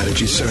 Excellent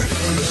strategy, sir.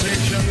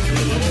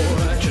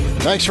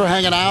 Thanks for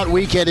hanging out.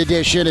 Weekend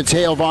edition. It's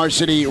Hail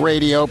Varsity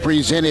Radio,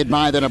 presented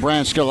by the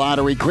Nebraska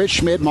Lottery. Chris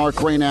Schmidt, Mark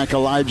Kranak,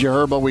 Elijah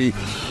Herbal. We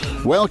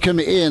welcome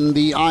in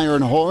the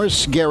Iron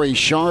Horse, Gary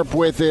Sharp,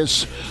 with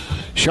us.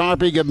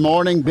 Sharpie, good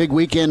morning. Big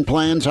weekend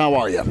plans. How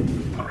are you?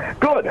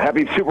 Good.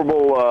 Happy Super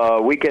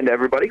Bowl weekend,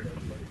 everybody.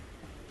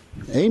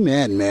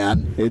 Amen,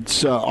 man.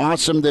 It's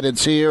awesome that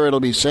it's here. It'll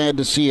be sad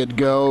to see it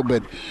go,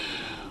 but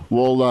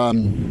we'll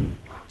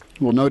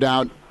no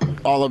doubt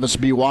all of us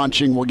be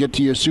watching. We'll get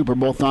to your Super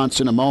Bowl thoughts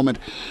in a moment.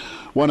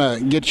 Want to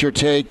get your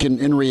take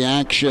and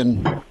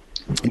reaction.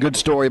 Good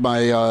story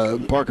by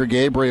Parker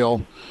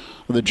Gabriel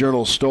of the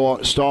Journal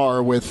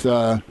Star with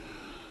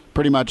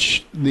pretty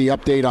much the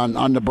update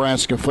on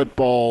Nebraska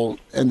football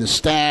and the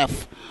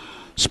staff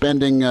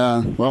spending,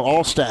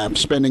 all staff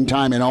spending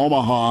time in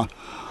Omaha.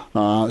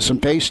 Some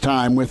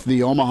FaceTime with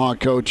the Omaha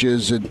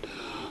coaches and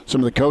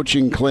some of the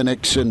coaching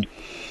clinics. And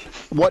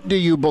what do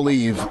you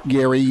believe,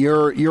 Gary?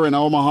 You're in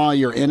Omaha.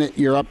 You're in it.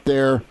 You're up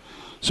there.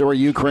 So are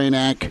you,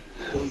 Kranak.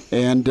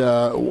 And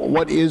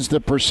what is the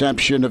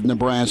perception of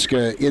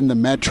Nebraska in the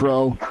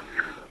Metro?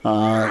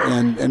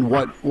 And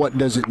what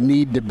does it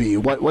need to be?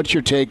 What's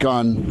your take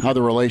on how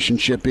the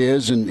relationship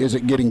is, and is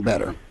it getting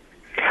better?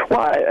 Well,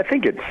 I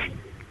think it's,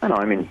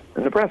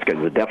 Nebraska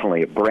is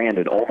definitely a brand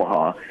in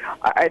Omaha.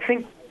 I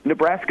think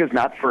Nebraska is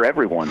not for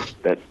everyone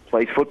that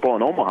plays football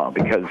in Omaha,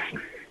 because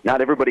not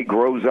everybody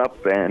grows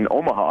up in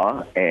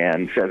Omaha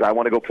and says, I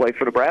want to go play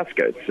for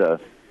Nebraska. It's a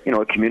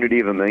community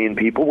of 1 million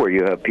people where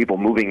you have people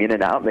moving in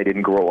and out, and they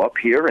didn't grow up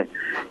here. And,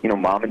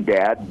 mom and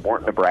dad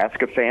weren't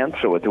Nebraska fans,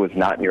 so it was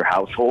not in your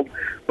household.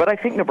 But I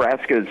think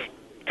Nebraska's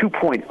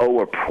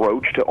 2.0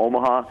 approach to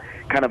Omaha,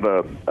 kind of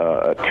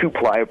a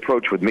two-ply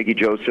approach with Mickey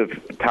Joseph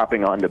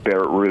topping on to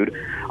Barrett Ruud,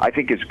 I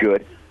think is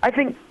good. I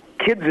think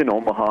kids in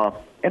Omaha,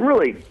 and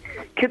really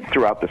kids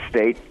throughout the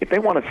state, if they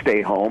want to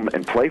stay home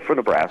and play for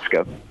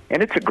Nebraska,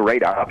 and it's a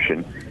great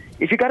option,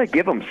 is you got to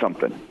give them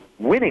something.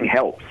 Winning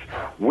helps.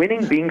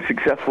 Winning, being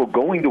successful,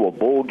 going to a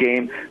bowl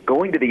game,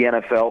 going to the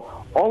NFL,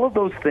 all of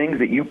those things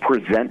that you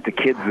present to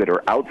kids that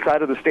are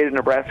outside of the state of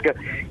Nebraska,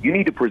 you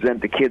need to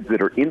present to kids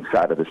that are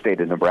inside of the state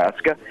of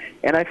Nebraska.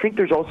 And I think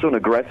there's also an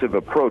aggressive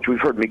approach. We've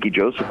heard Mickey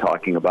Joseph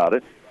talking about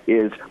it,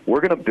 is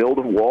we're going to build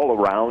a wall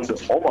around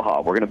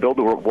Omaha. We're going to build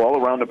a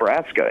wall around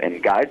Nebraska.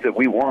 And guys that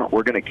we want,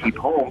 we're going to keep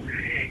home.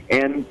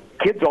 And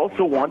kids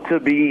also want to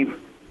be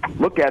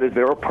looked at as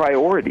they're a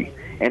priority.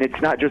 And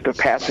it's not just a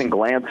passing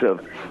glance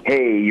of,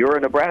 hey, you're a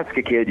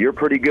Nebraska kid, you're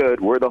pretty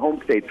good, we're the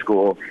home state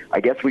school, I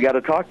guess we got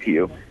to talk to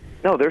you.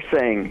 No, they're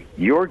saying,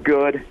 you're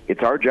good,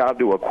 it's our job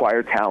to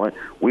acquire talent,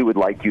 we would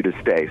like you to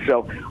stay.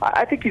 So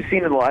I think you've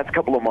seen in the last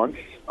couple of months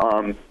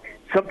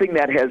something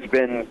that has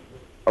been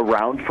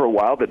around for a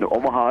while, that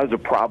Omaha is a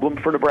problem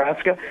for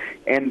Nebraska,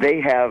 and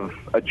they have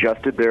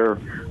adjusted their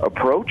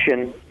approach,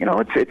 and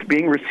it's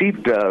being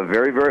received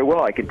very, very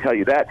well, I can tell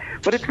you that.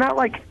 But it's not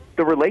like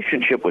the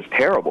relationship was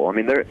terrible. I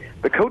mean,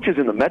 the coaches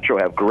in the Metro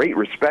have great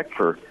respect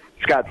for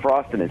Scott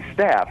Frost and his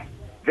staff.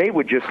 They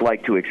would just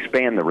like to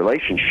expand the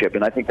relationship,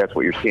 and I think that's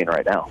what you're seeing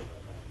right now.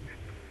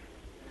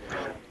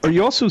 Are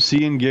you also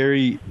seeing,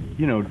 Gary,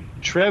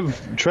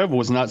 Trev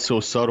was not so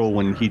subtle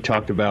when he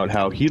talked about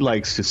how he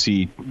likes to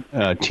see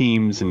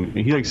teams, and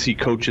he likes to see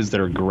coaches that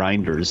are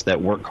grinders,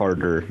 that work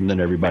harder than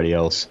everybody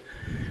else.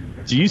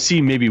 Do you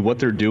see maybe what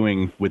they're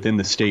doing within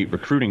the state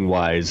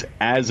recruiting-wise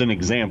as an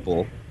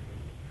example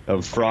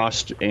of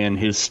Frost and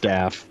his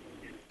staff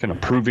kind of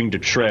proving to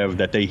Trev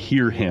that they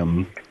hear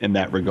him in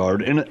that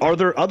regard? And are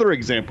there other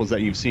examples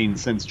that you've seen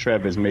since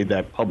Trev has made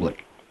that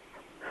public?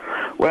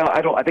 Well,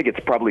 I think it's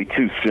probably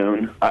too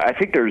soon. I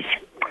think there's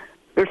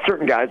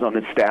certain guys on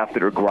this staff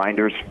that are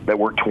grinders that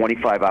work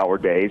 25-hour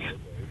days,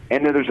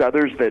 and then there's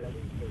others that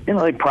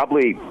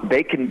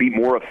they can be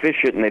more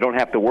efficient and they don't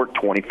have to work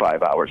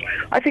 25 hours.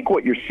 I think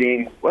what you're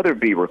seeing, whether it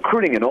be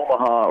recruiting in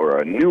Omaha or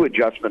a new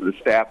adjustment of the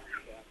staff,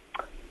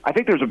 I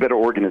think there's a better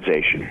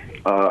organization.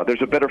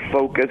 There's a better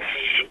focus.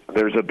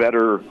 There's a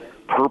better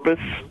purpose,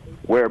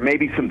 where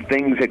maybe some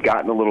things had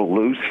gotten a little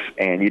loose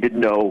and you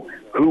didn't know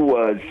who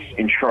was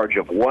in charge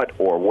of what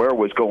or where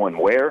was going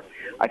where.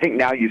 I think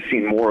now you've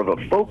seen more of a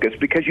focus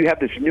because you have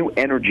this new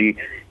energy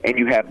and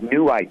you have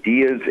new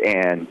ideas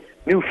and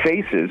new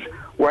faces,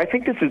 where I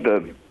think this is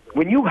the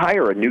when you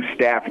hire a new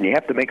staff and you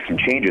have to make some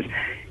changes,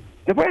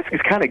 Nebraska's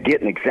kind of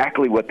getting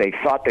exactly what they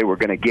thought they were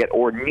going to get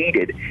or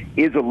needed,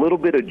 is a little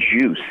bit of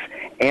juice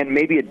and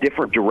maybe a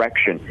different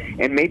direction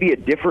and maybe a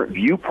different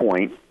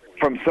viewpoint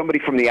from somebody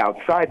from the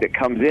outside that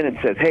comes in and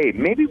says, hey,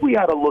 maybe we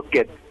ought to look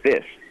at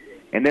this.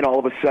 And then all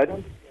of a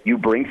sudden, you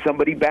bring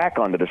somebody back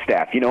onto the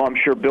staff. You know, I'm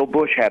sure Bill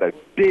Busch had a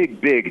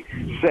big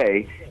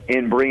say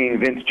in bringing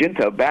Vince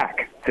Ginta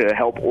back to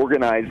help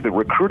organize the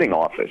recruiting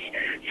office.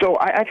 So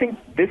I think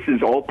this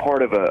is all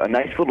part of a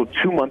nice little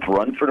 2-month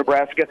run for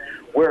Nebraska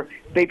where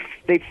they've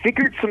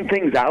figured some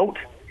things out,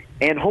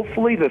 and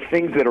hopefully the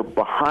things that are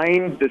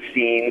behind the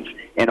scenes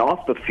and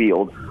off the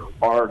field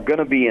are going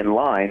to be in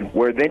line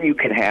where then you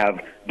can have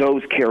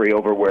those carry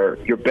over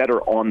where you're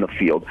better on the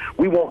field.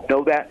 We won't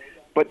know that,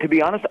 but to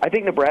be honest, I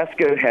think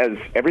Nebraska has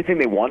everything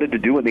they wanted to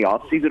do in the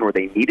offseason or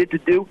they needed to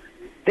do.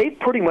 They've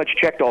pretty much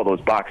checked all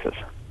those boxes.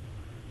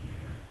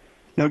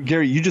 Now,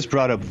 Gary, you just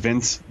brought up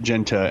Vince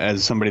Ginta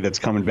as somebody that's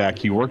coming back.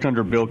 He worked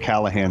under Bill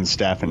Callahan's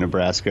staff in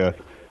Nebraska,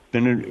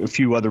 been in a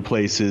few other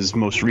places,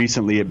 most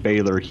recently at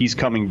Baylor. He's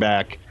coming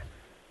back.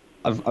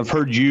 I've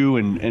heard you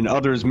and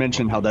others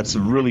mention how that's a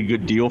really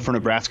good deal for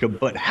Nebraska,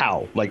 but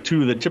how? Like,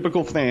 to the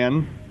typical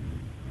fan,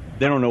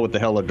 they don't know what the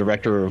hell a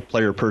director of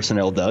player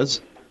personnel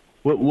does.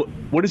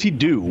 What does he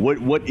do?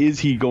 What is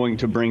he going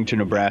to bring to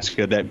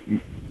Nebraska that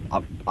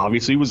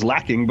obviously was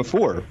lacking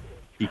before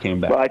he came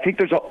back? Well, I think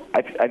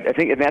I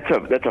think, and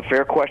that's a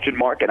fair question,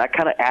 Mark. And I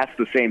kind of asked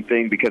the same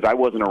thing because I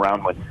wasn't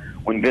around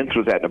when Vince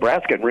was at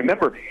Nebraska. And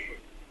remember,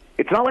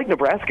 it's not like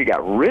Nebraska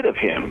got rid of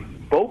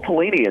him. Bo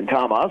Pelini and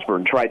Tom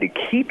Osborne tried to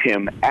keep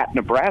him at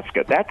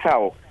Nebraska. That's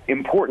how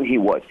important he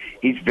was.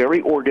 He's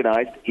very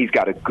organized. He's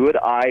got a good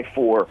eye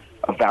for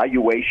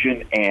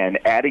evaluation and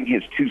adding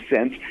his 2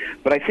 cents.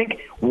 But I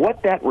think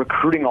what that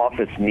recruiting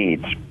office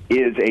needs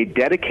is a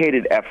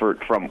dedicated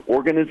effort from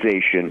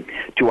organization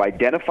to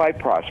identify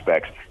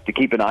prospects, to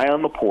keep an eye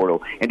on the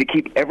portal, and to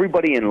keep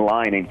everybody in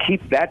line and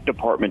keep that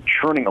department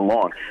churning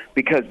along,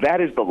 because that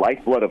is the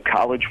lifeblood of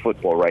college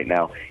football right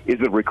now, is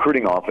the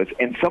recruiting office.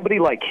 And somebody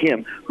like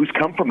him who's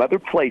come from other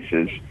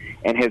places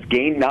and has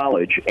gained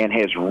knowledge and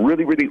has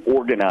really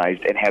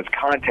organized and has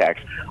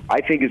contacts, I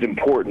think is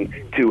important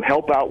to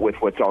help out with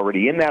what's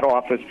already in that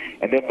office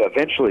and then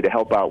eventually to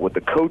help out with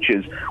the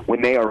coaches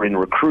when they are in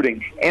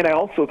recruiting. And I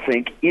also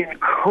think in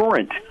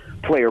current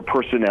player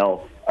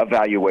personnel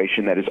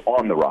evaluation that is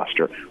on the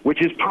roster,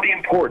 which is pretty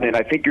important, and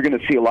I think you're going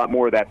to see a lot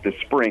more of that this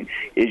spring,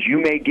 is you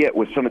may get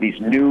with some of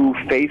these new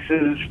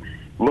faces,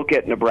 look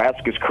at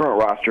Nebraska's current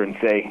roster and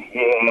say,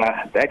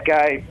 yeah, that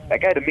guy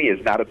to me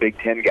is not a Big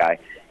Ten guy.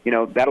 You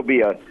know, that'll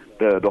be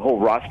the whole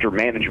roster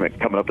management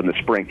coming up in the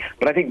spring.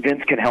 But I think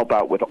Vince can help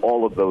out with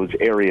all of those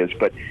areas.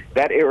 But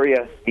that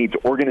area needs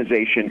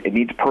organization, it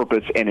needs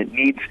purpose, and it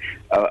needs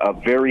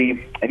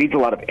it needs a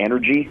lot of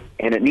energy,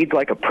 and it needs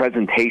like a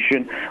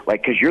presentation,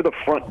 like, because you're the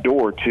front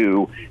door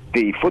to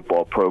the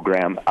football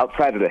program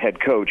outside of the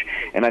head coach,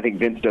 and I think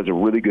Vince does a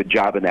really good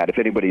job in that. If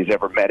anybody has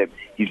ever met him,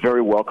 he's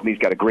very welcome. He's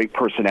got a great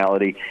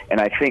personality,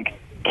 and I think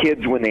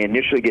kids, when they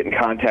initially get in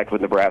contact with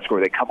Nebraska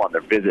or they come on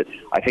their visit,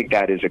 I think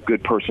that is a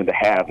good person to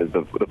have, is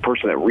the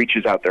person that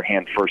reaches out their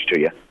hand first to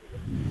you.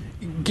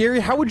 Gary,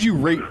 how would you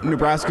rate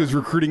Nebraska's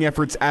recruiting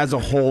efforts as a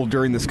whole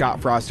during the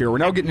Scott Frost era? We're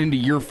now getting into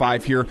year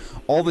 5 here.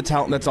 All the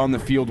talent that's on the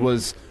field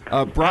was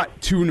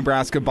brought to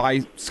Nebraska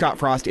by Scott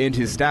Frost and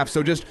his staff.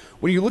 So just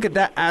when you look at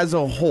that as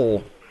a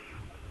whole,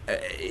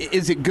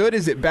 is it good?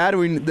 Is it bad? I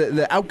mean,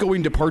 the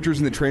outgoing departures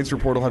in the transfer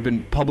portal have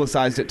been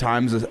publicized at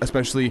times,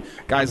 especially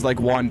guys like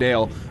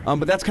Wandale.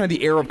 But that's kind of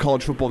the era of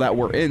college football that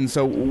we're in.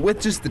 So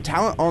with just the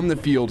talent on the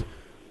field,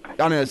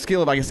 on a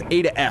scale of, I guess,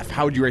 A to F,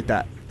 how would you rate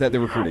that they're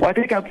recruiting? Well,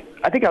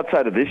 I think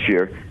outside of this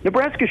year,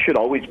 Nebraska should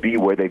always be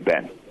where they've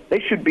been.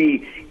 They should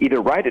be either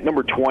right at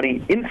number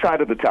 20,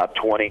 inside of the top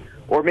 20,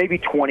 or maybe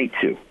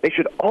 22. They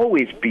should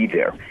always be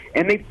there.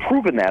 And they've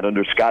proven that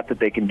under Scott that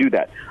they can do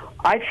that.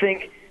 I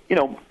think, you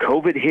know,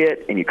 COVID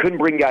hit and you couldn't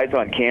bring guys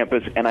on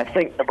campus, and I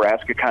think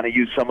Nebraska kind of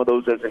used some of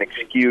those as an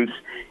excuse,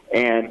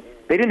 and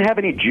they didn't have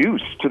any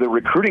juice to the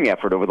recruiting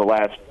effort over the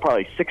last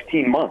probably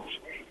 16 months.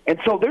 And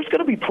so there's going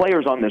to be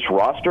players on this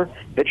roster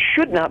that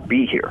should not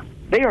be here.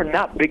 They are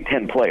not Big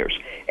Ten players.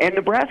 And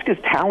Nebraska's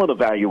talent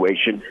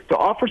evaluation to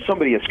offer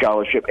somebody a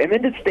scholarship and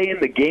then to stay in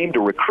the game to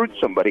recruit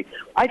somebody,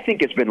 I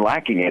think has been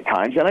lacking at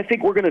times. And I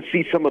think we're going to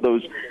see some of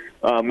those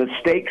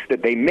mistakes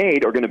that they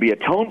made are going to be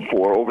atoned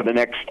for over the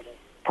next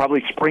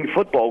probably spring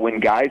football when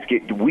guys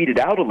get weeded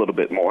out a little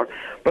bit more.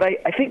 But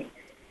I think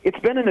it's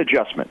been an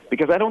adjustment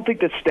because I don't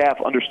think the staff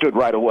understood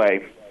right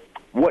away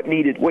what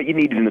you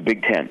needed in the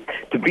Big Ten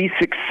to be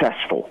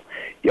successful.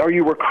 Are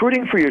you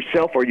recruiting for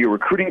yourself, or are you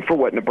recruiting for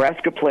what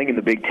Nebraska playing in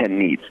the Big Ten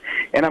needs?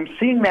 And I'm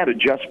seeing that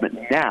adjustment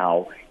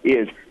now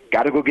is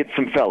got to go get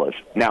some fellas.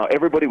 Now,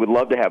 everybody would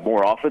love to have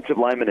more offensive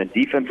linemen and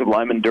defensive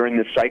linemen during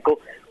this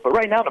cycle, but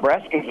right now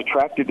Nebraska is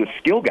attracted to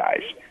skill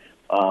guys.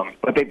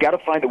 But they've got to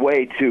find a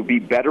way to be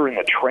better in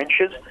the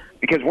trenches,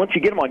 because once you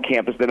get them on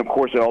campus, then, of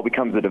course, it all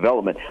becomes a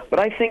development. But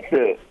I think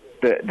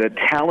the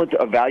talent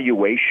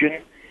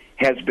evaluation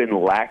has been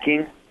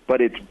lacking, but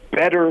it's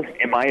better,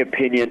 in my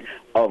opinion,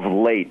 of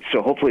late.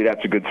 So hopefully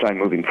that's a good sign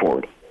moving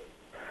forward.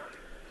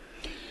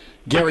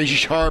 Gary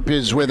Sharp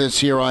is with us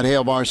here on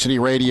Hail Varsity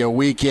Radio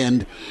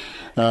Weekend.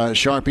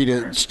 Sharpie,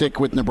 to stick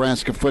with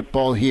Nebraska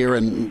football here,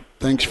 and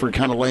thanks for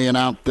kind of laying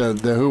out the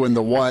who and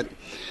the what.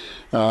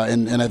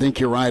 And I think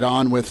you're right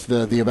on with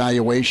the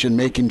evaluation,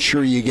 making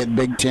sure you get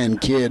Big Ten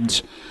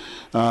kids.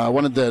 I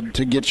wanted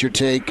to get your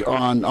take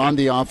on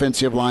the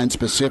offensive line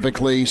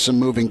specifically, some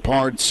moving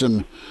parts,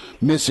 some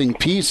missing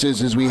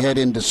pieces as we head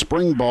into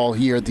spring ball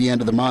here at the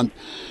end of the month.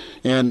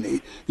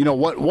 And,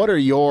 what are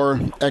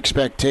your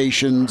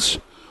expectations?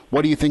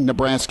 What do you think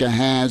Nebraska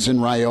has in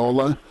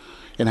Raiola?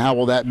 And how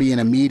will that be an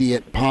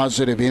immediate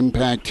positive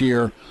impact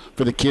here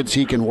for the kids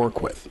he can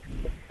work with?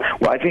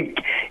 Well, I think,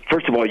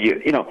 first of all,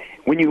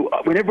 when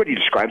everybody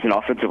describes an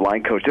offensive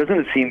line coach, doesn't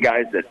it seem,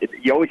 guys, that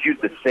you always use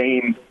the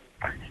same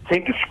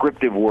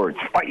descriptive words?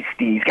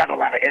 Feisty, he's got a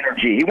lot of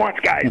energy. He wants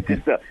guys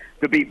just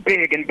to be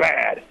big and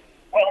bad.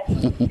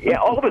 Well, yeah,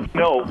 all of us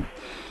know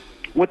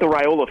what the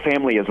Raiola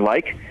family is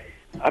like.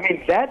 I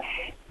mean,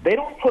 they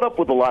don't put up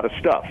with a lot of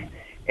stuff.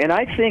 And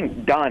I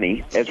think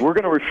Donnie, as we're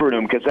going to refer to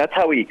him, because that's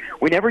how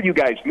whenever you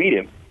guys meet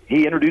him,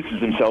 he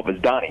introduces himself as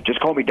Donnie.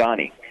 Just call me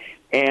Donnie.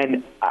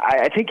 And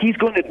I think he's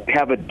going to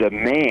have a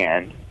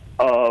demand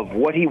of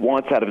what he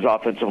wants out of his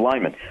offensive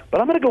linemen. But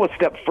I'm going to go a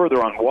step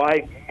further on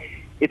why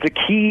it's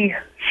a key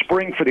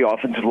spring for the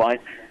offensive line,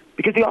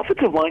 because the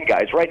offensive line,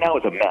 guys, right now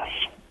is a mess.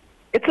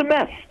 It's a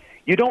mess.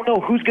 You don't know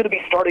who's going to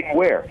be starting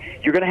where.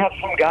 You're going to have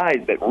some guys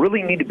that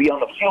really need to be on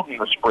the field in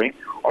the spring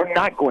are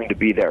not going to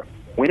be there.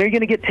 When are you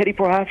going to get Teddy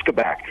Prohaska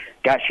back?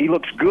 Gosh, he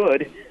looks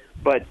good,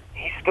 but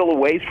he's still a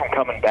ways from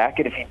coming back,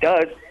 and if he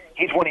does,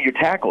 he's one of your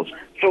tackles.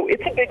 So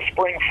it's a big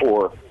spring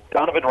for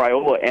Donovan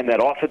Raiola and that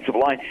offensive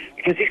line,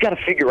 because he's got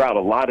to figure out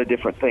a lot of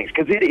different things,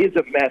 because it is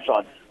a mess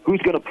on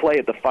who's going to play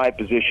at the 5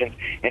 positions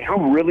and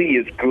who really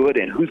is good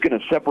and who's going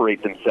to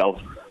separate themselves.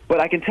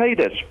 But I can tell you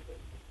this,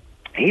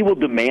 he will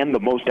demand the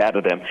most out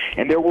of them,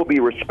 and there will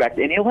be respect,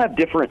 and he'll have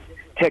different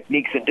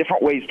techniques and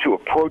different ways to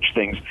approach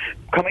things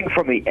coming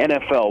from the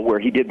NFL, where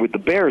he did with the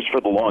Bears for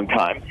the long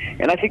time,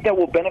 and I think that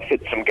will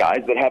benefit some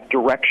guys that have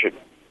direction.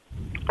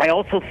 I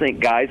also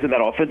think guys in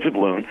that offensive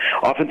line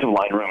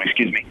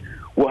room,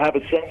 will have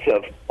a sense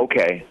of,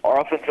 okay, our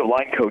offensive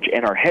line coach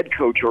and our head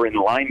coach are in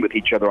line with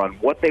each other on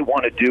what they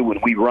want to do when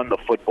we run the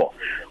football.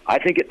 I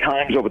think at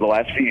times over the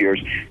last few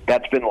years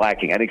that's been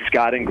lacking. I think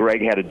Scott and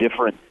Greg had a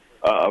different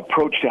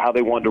approach to how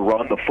they wanted to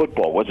run the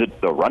football. Was it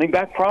the running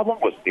back problem?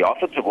 Was it the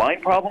offensive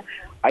line problem?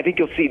 I think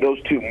you'll see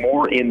those two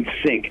more in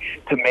sync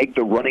to make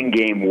the running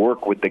game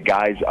work with the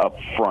guys up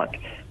front.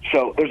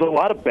 So there's a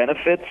lot of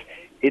benefits.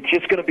 It's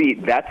just going to be,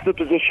 that's the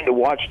position to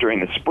watch during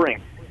the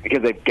spring,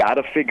 because they've got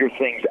to figure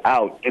things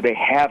out. Do they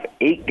have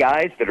 8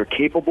 guys that are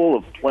capable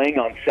of playing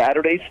on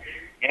Saturdays?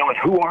 And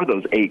who are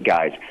those 8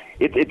 guys?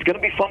 It's going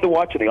to be fun to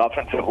watch in the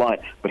offensive line,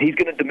 but he's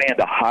going to demand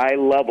a high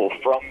level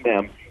from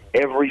them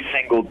every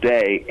single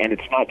day, and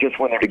it's not just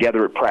when they're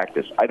together at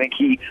practice. I think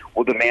he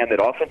will demand that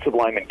offensive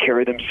linemen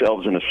carry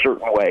themselves in a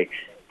certain way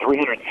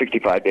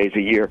 365 days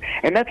a year,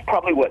 and that's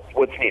probably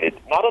what's needed.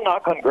 Not a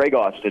knock on Greg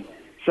Austin.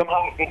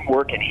 Somehow it didn't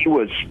work, and he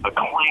was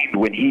acclaimed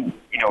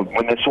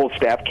when this whole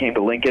staff came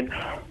to Lincoln,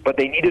 but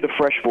they needed a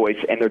fresh voice,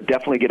 and they're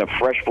definitely getting a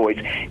fresh voice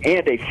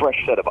and a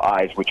fresh set of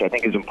eyes, which I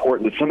think is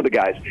important to some of the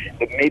guys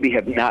that maybe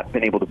have not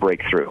been able to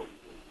break through.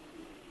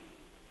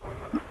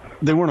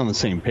 They weren't on the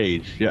same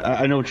page. Yeah,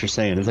 I know what you're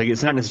saying.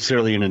 It's not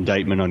necessarily an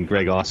indictment on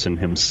Greg Austin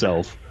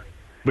himself,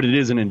 but it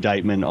is an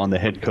indictment on the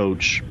head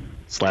coach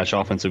 /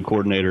 offensive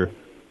coordinator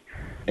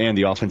and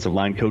the offensive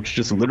line coach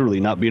just literally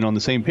not being on the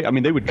same page. I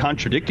mean, they would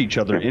contradict each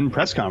other in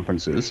press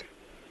conferences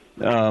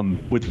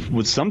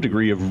with some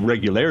degree of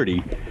regularity.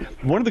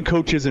 One of the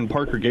coaches in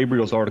Parker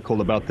Gabriel's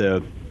article about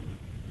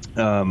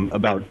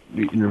about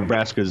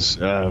Nebraska's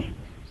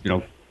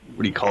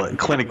what do you call it,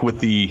 clinic with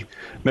the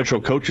Metro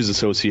Coaches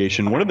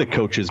Association, one of the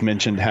coaches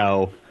mentioned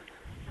how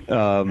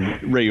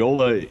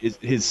Raiola,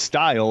 his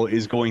style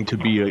is going to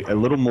be a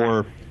little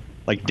more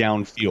like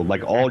downfield,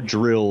 like all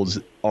drills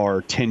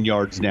are 10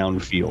 yards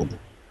downfield,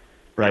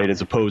 right?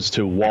 As opposed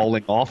to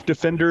walling off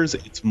defenders,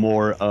 it's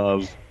more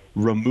of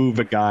remove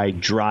a guy,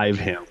 drive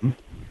him.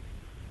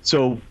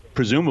 So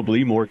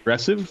presumably more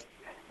aggressive,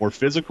 more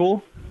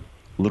physical,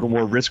 a little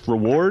more risk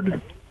reward,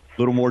 a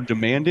little more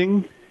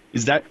demanding.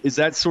 Is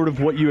that sort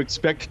of what you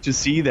expect to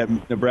see, that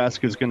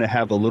Nebraska is going to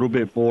have a little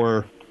bit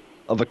more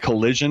of a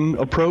collision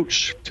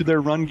approach to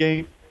their run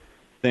game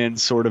than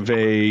sort of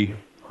a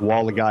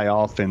wall a guy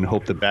off and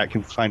hope the back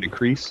can find a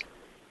crease?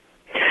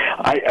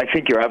 I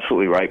think you're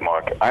absolutely right,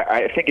 Mark.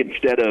 I think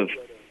instead of,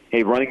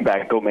 hey, running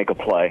back, go make a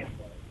play,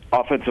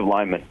 offensive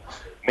lineman,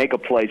 make a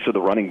play so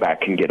the running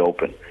back can get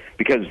open,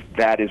 because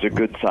that is a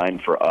good sign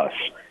for us.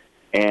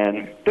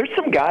 And there's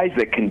some guys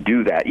that can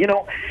do that.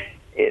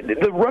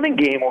 The running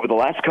game over the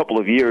last couple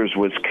of years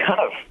was kind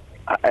of,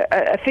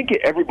 I think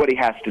everybody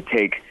has to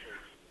take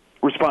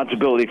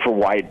responsibility for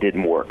why it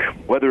didn't work,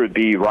 whether it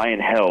be Ryan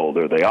Held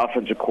or the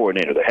offensive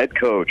coordinator, the head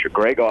coach, or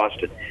Greg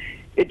Austin.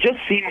 It just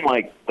seemed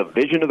like the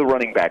vision of the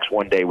running backs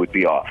one day would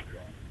be off.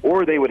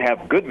 or they would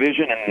have good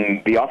vision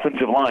and the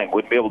offensive line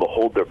wouldn't be able to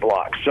hold their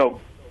blocks. So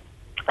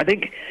I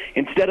think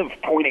instead of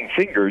pointing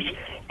fingers,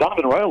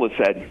 Donovan Raiola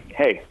said,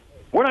 hey,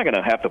 we're not going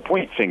to have to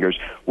point fingers.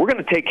 We're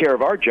going to take care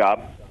of our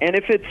job. And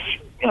if it's,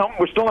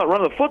 we're still not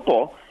running the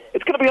football,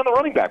 it's going to be on the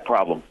running back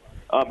problem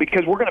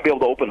because we're going to be able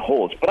to open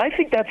holes. But I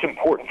think that's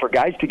important for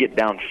guys to get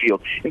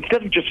downfield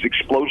instead of just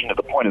explosion at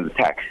the point of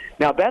attack.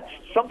 Now, that's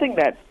something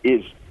that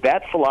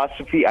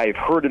philosophy I've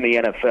heard in the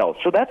NFL.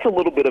 So that's a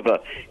little bit of a,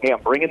 hey,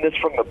 I'm bringing this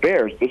from the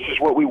Bears. This is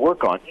what we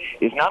work on,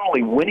 is not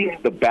only winning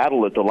the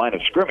battle at the line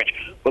of scrimmage,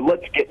 but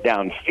let's get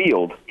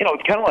downfield.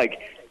 It's kind of like,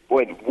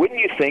 boy, wouldn't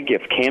you think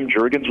if Cam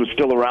Jurgens was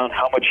still around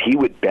how much he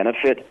would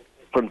benefit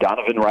from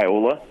Donovan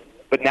Raiola?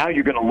 But now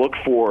you're going to look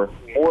for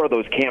more of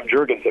those Cam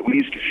Jurgens that we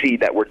used to see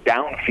that were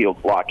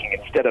downfield blocking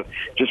instead of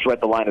just right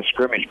at the line of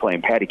scrimmage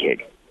playing patty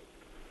cake.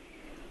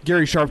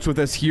 Gary Sharp's with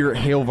us here at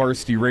Hail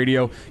Varsity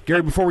Radio.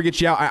 Gary, before we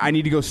get you out, I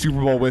need to go Super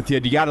Bowl with you.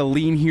 Do you got to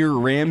lean here,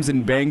 Rams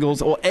and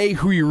Bengals? Well, A,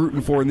 who are you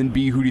rooting for, and then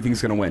B, who do you think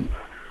is going to win?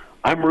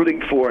 I'm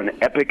rooting for an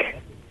epic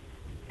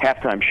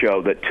halftime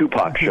show that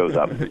Tupac shows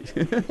up.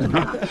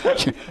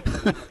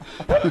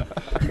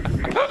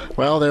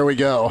 Well, there we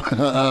go.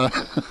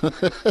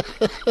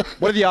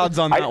 What are the odds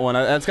on that one?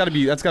 That's got to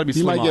be.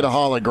 You might get a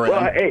hologram.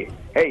 Well,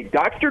 hey,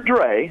 Dr.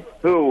 Dre,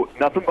 who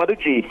Nothing But a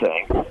G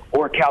thing,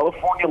 or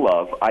California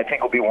Love, I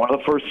think will be one of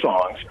the first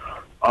songs,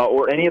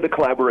 or any of the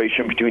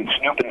collaboration between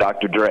Snoop and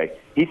Dr. Dre.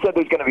 He said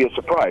there's going to be a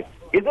surprise.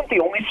 Isn't the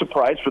only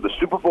surprise for the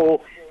Super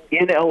Bowl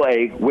in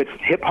L.A. with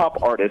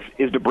hip-hop artists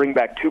is to bring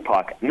back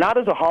Tupac, not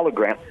as a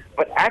hologram,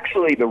 but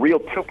actually the real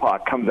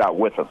Tupac comes out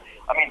with him.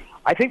 I mean,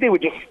 I think they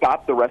would just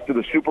stop the rest of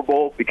the Super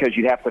Bowl because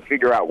you'd have to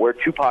figure out where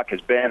Tupac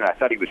has been. I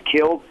thought he was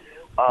killed.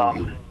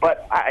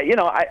 But, I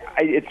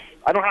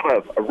don't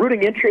have a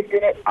rooting interest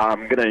in it.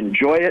 I'm going to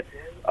enjoy it.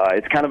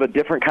 It's kind of a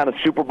different kind of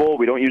Super Bowl.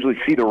 We don't usually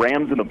see the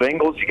Rams and the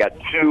Bengals. You got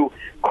two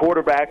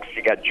quarterbacks.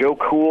 You got Joe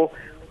Cool.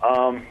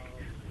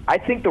 I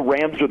think the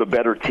Rams are the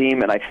better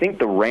team, and I think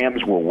the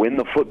Rams will win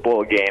the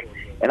football game.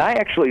 And I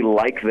actually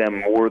like them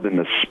more than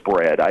the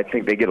spread. I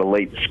think they get a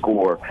late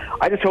score.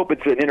 I just hope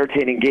it's an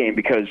entertaining game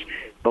because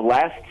the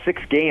last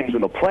 6 games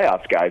in the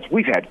playoffs, guys,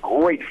 we've had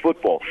great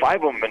football. 5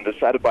 of them have been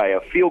decided by a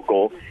field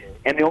goal,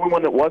 and the only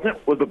one that wasn't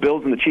was the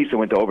Bills and the Chiefs that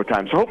went to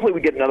overtime. So hopefully we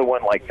get another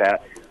one like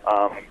that,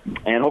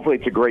 and hopefully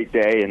it's a great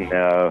day,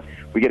 and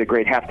we get a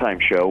great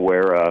halftime show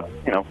where,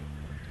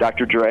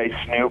 Dr. Dre,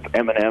 Snoop,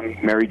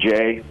 Eminem, Mary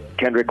J.,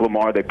 Kendrick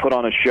Lamar, they put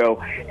on a show,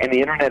 and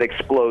the Internet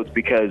explodes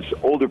because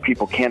older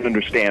people can't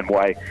understand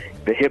why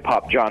the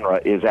hip-hop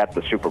genre is at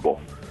the Super Bowl.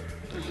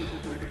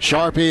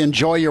 Sharpie,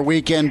 enjoy your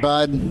weekend,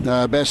 bud.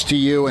 Best to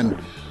you, and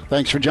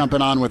thanks for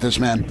jumping on with us,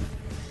 man.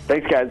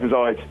 Thanks, guys, as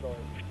always.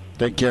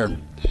 Take care.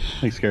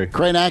 Thanks, Gary.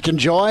 Kranak,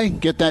 enjoy.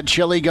 Get that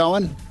chili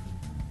going.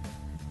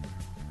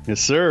 Yes,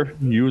 sir.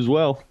 You as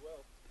well.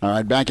 All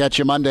right, back at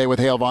you Monday with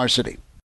Hail Varsity.